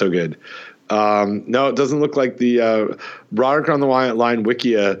 so good. No, it doesn't look like the Roderick on the Line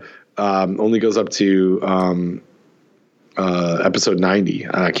Wikia only goes up to episode 90.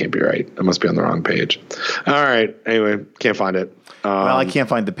 That can't be right. I must be on the wrong page. All right. Anyway, can't find it. Well, I can't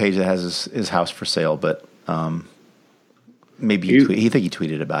find the page that has his house for sale, but maybe he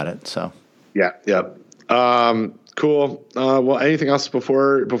tweeted about it. So yeah. Cool. Well, anything else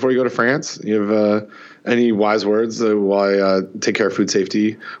before you go to France? You have any wise words while I take care of food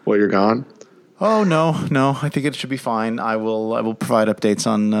safety while you're gone? Oh no. I think it should be fine. I will provide updates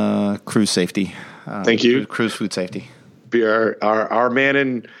on cruise safety. Thank you. Cruise food safety. Be our man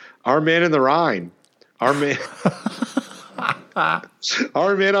in the Rhine. Our man.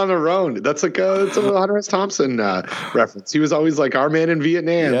 Our man on the Rhone. That's like it's a Hunter S. Thompson reference. He was always like our man in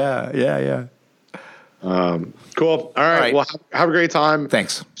Vietnam. Yeah. Cool. All right. Well, have a great time.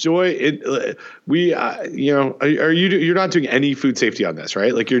 Thanks. Joy. You're not doing any food safety on this,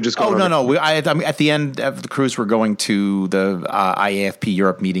 right? Like, you're just going. Oh, no. I mean, at the end of the cruise, we're going to the IAFP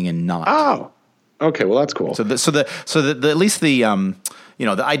Europe meeting in Nantes. Oh, okay. Well, that's cool. So at least the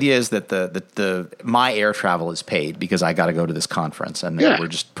the idea is that my air travel is paid because I got to go to this conference, and we're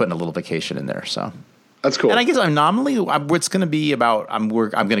just putting a little vacation in there. So that's cool. And I guess it's going to be about I'm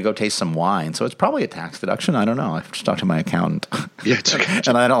going to go taste some wine, so it's probably a tax deduction. I don't know. I just talked to my accountant. Yeah,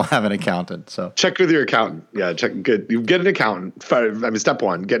 and I don't have an accountant, so check with your accountant. Yeah, check. Good. You get an accountant. Step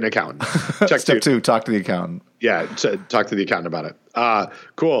 1, get an accountant. Check Step 2, talk to the accountant. Yeah, talk to the accountant about it.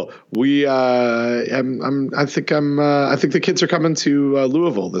 Cool. We, I think the kids are coming to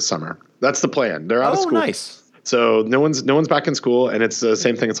Louisville this summer. That's the plan. They're out of school. Oh, nice. So no one's back in school, and it's the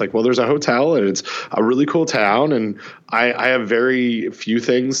same thing. It's like, well, there's a hotel, and it's a really cool town, and I have very few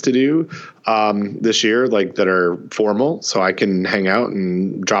things to do this year, like, that are formal, so I can hang out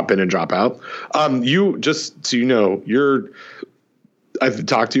and drop in and drop out. You, just so you know, I've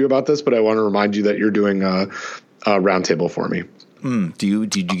talked to you about this, but I want to remind you that you're doing a roundtable for me.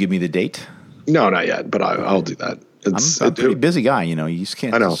 Did you give me the date? No, not yet, but I'll do that. I'm a pretty busy guy, you just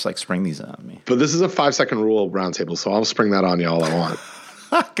can't just like spring these on me. But this is a 5-second rule roundtable, so I'll spring that on you all I want.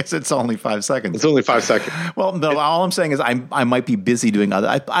 Because it's only 5 seconds. It's only 5 seconds. Well, no, all I'm saying is I might be busy doing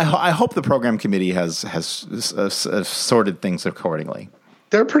other. I hope the program committee has sorted things accordingly.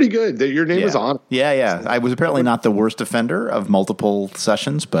 They're pretty good. Your name is on. Yeah. I was apparently not the worst offender of multiple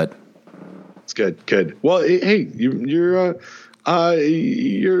sessions, but it's good. Good. Well, hey, you're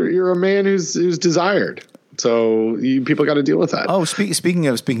a man who's desired. So people got to deal with that. Oh, speaking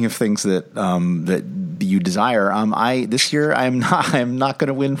of things that that you desire, this year I am not going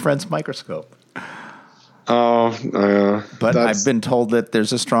to win Friend's Microscope. But I've been told that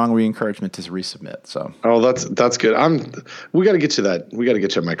there's a strong re-encouragement to resubmit. So that's good. We got to get you that. We got to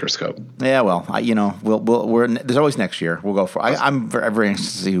get you a microscope. Yeah, well, there's always next year. We'll go for. I'm very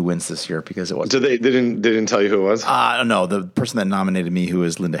anxious to see who wins this year because it was. They didn't tell you who it was? No, the person that nominated me, who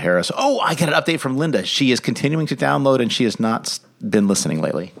is Linda Harris. Oh, I got an update from Linda. She is continuing to download, and she has not been listening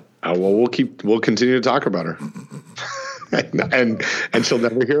lately. Well, we'll continue to talk about her. and she'll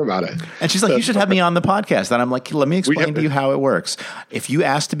never hear about it. And she's like, you should have me on the podcast. And I'm like, let me explain to you how it works. If you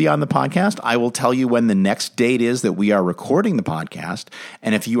ask to be on the podcast, I will tell you when the next date is that we are recording the podcast.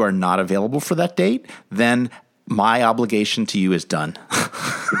 And if you are not available for that date, then my obligation to you is done.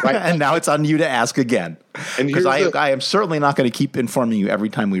 Right. And now it's on you to ask again. Because I am certainly not going to keep informing you every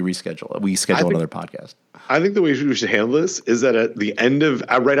time we schedule another podcast. I think the way we should handle this is that at the end of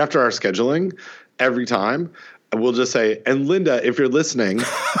right after our scheduling, every time, we'll just say, and Linda, if you're listening,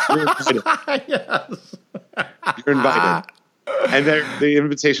 you're invited. Yes. You're invited. And the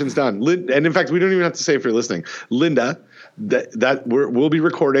invitation's done. And in fact, we don't even have to say if you're listening. Linda, we'll be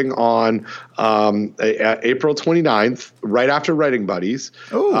recording on April 29th, right after Writing Buddies.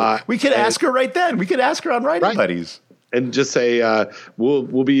 Oh, we could ask her right then. We could ask her on Writing Buddies. And just say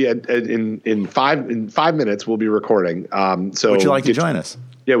we'll be in 5 minutes. We'll be recording. So would you like to join us?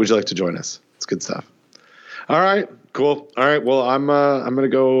 Yeah, would you like to join us? It's good stuff. All right, cool. All right, well, I'm gonna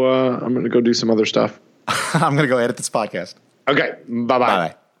go do some other stuff. I'm gonna go edit this podcast. Okay,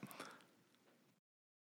 bye.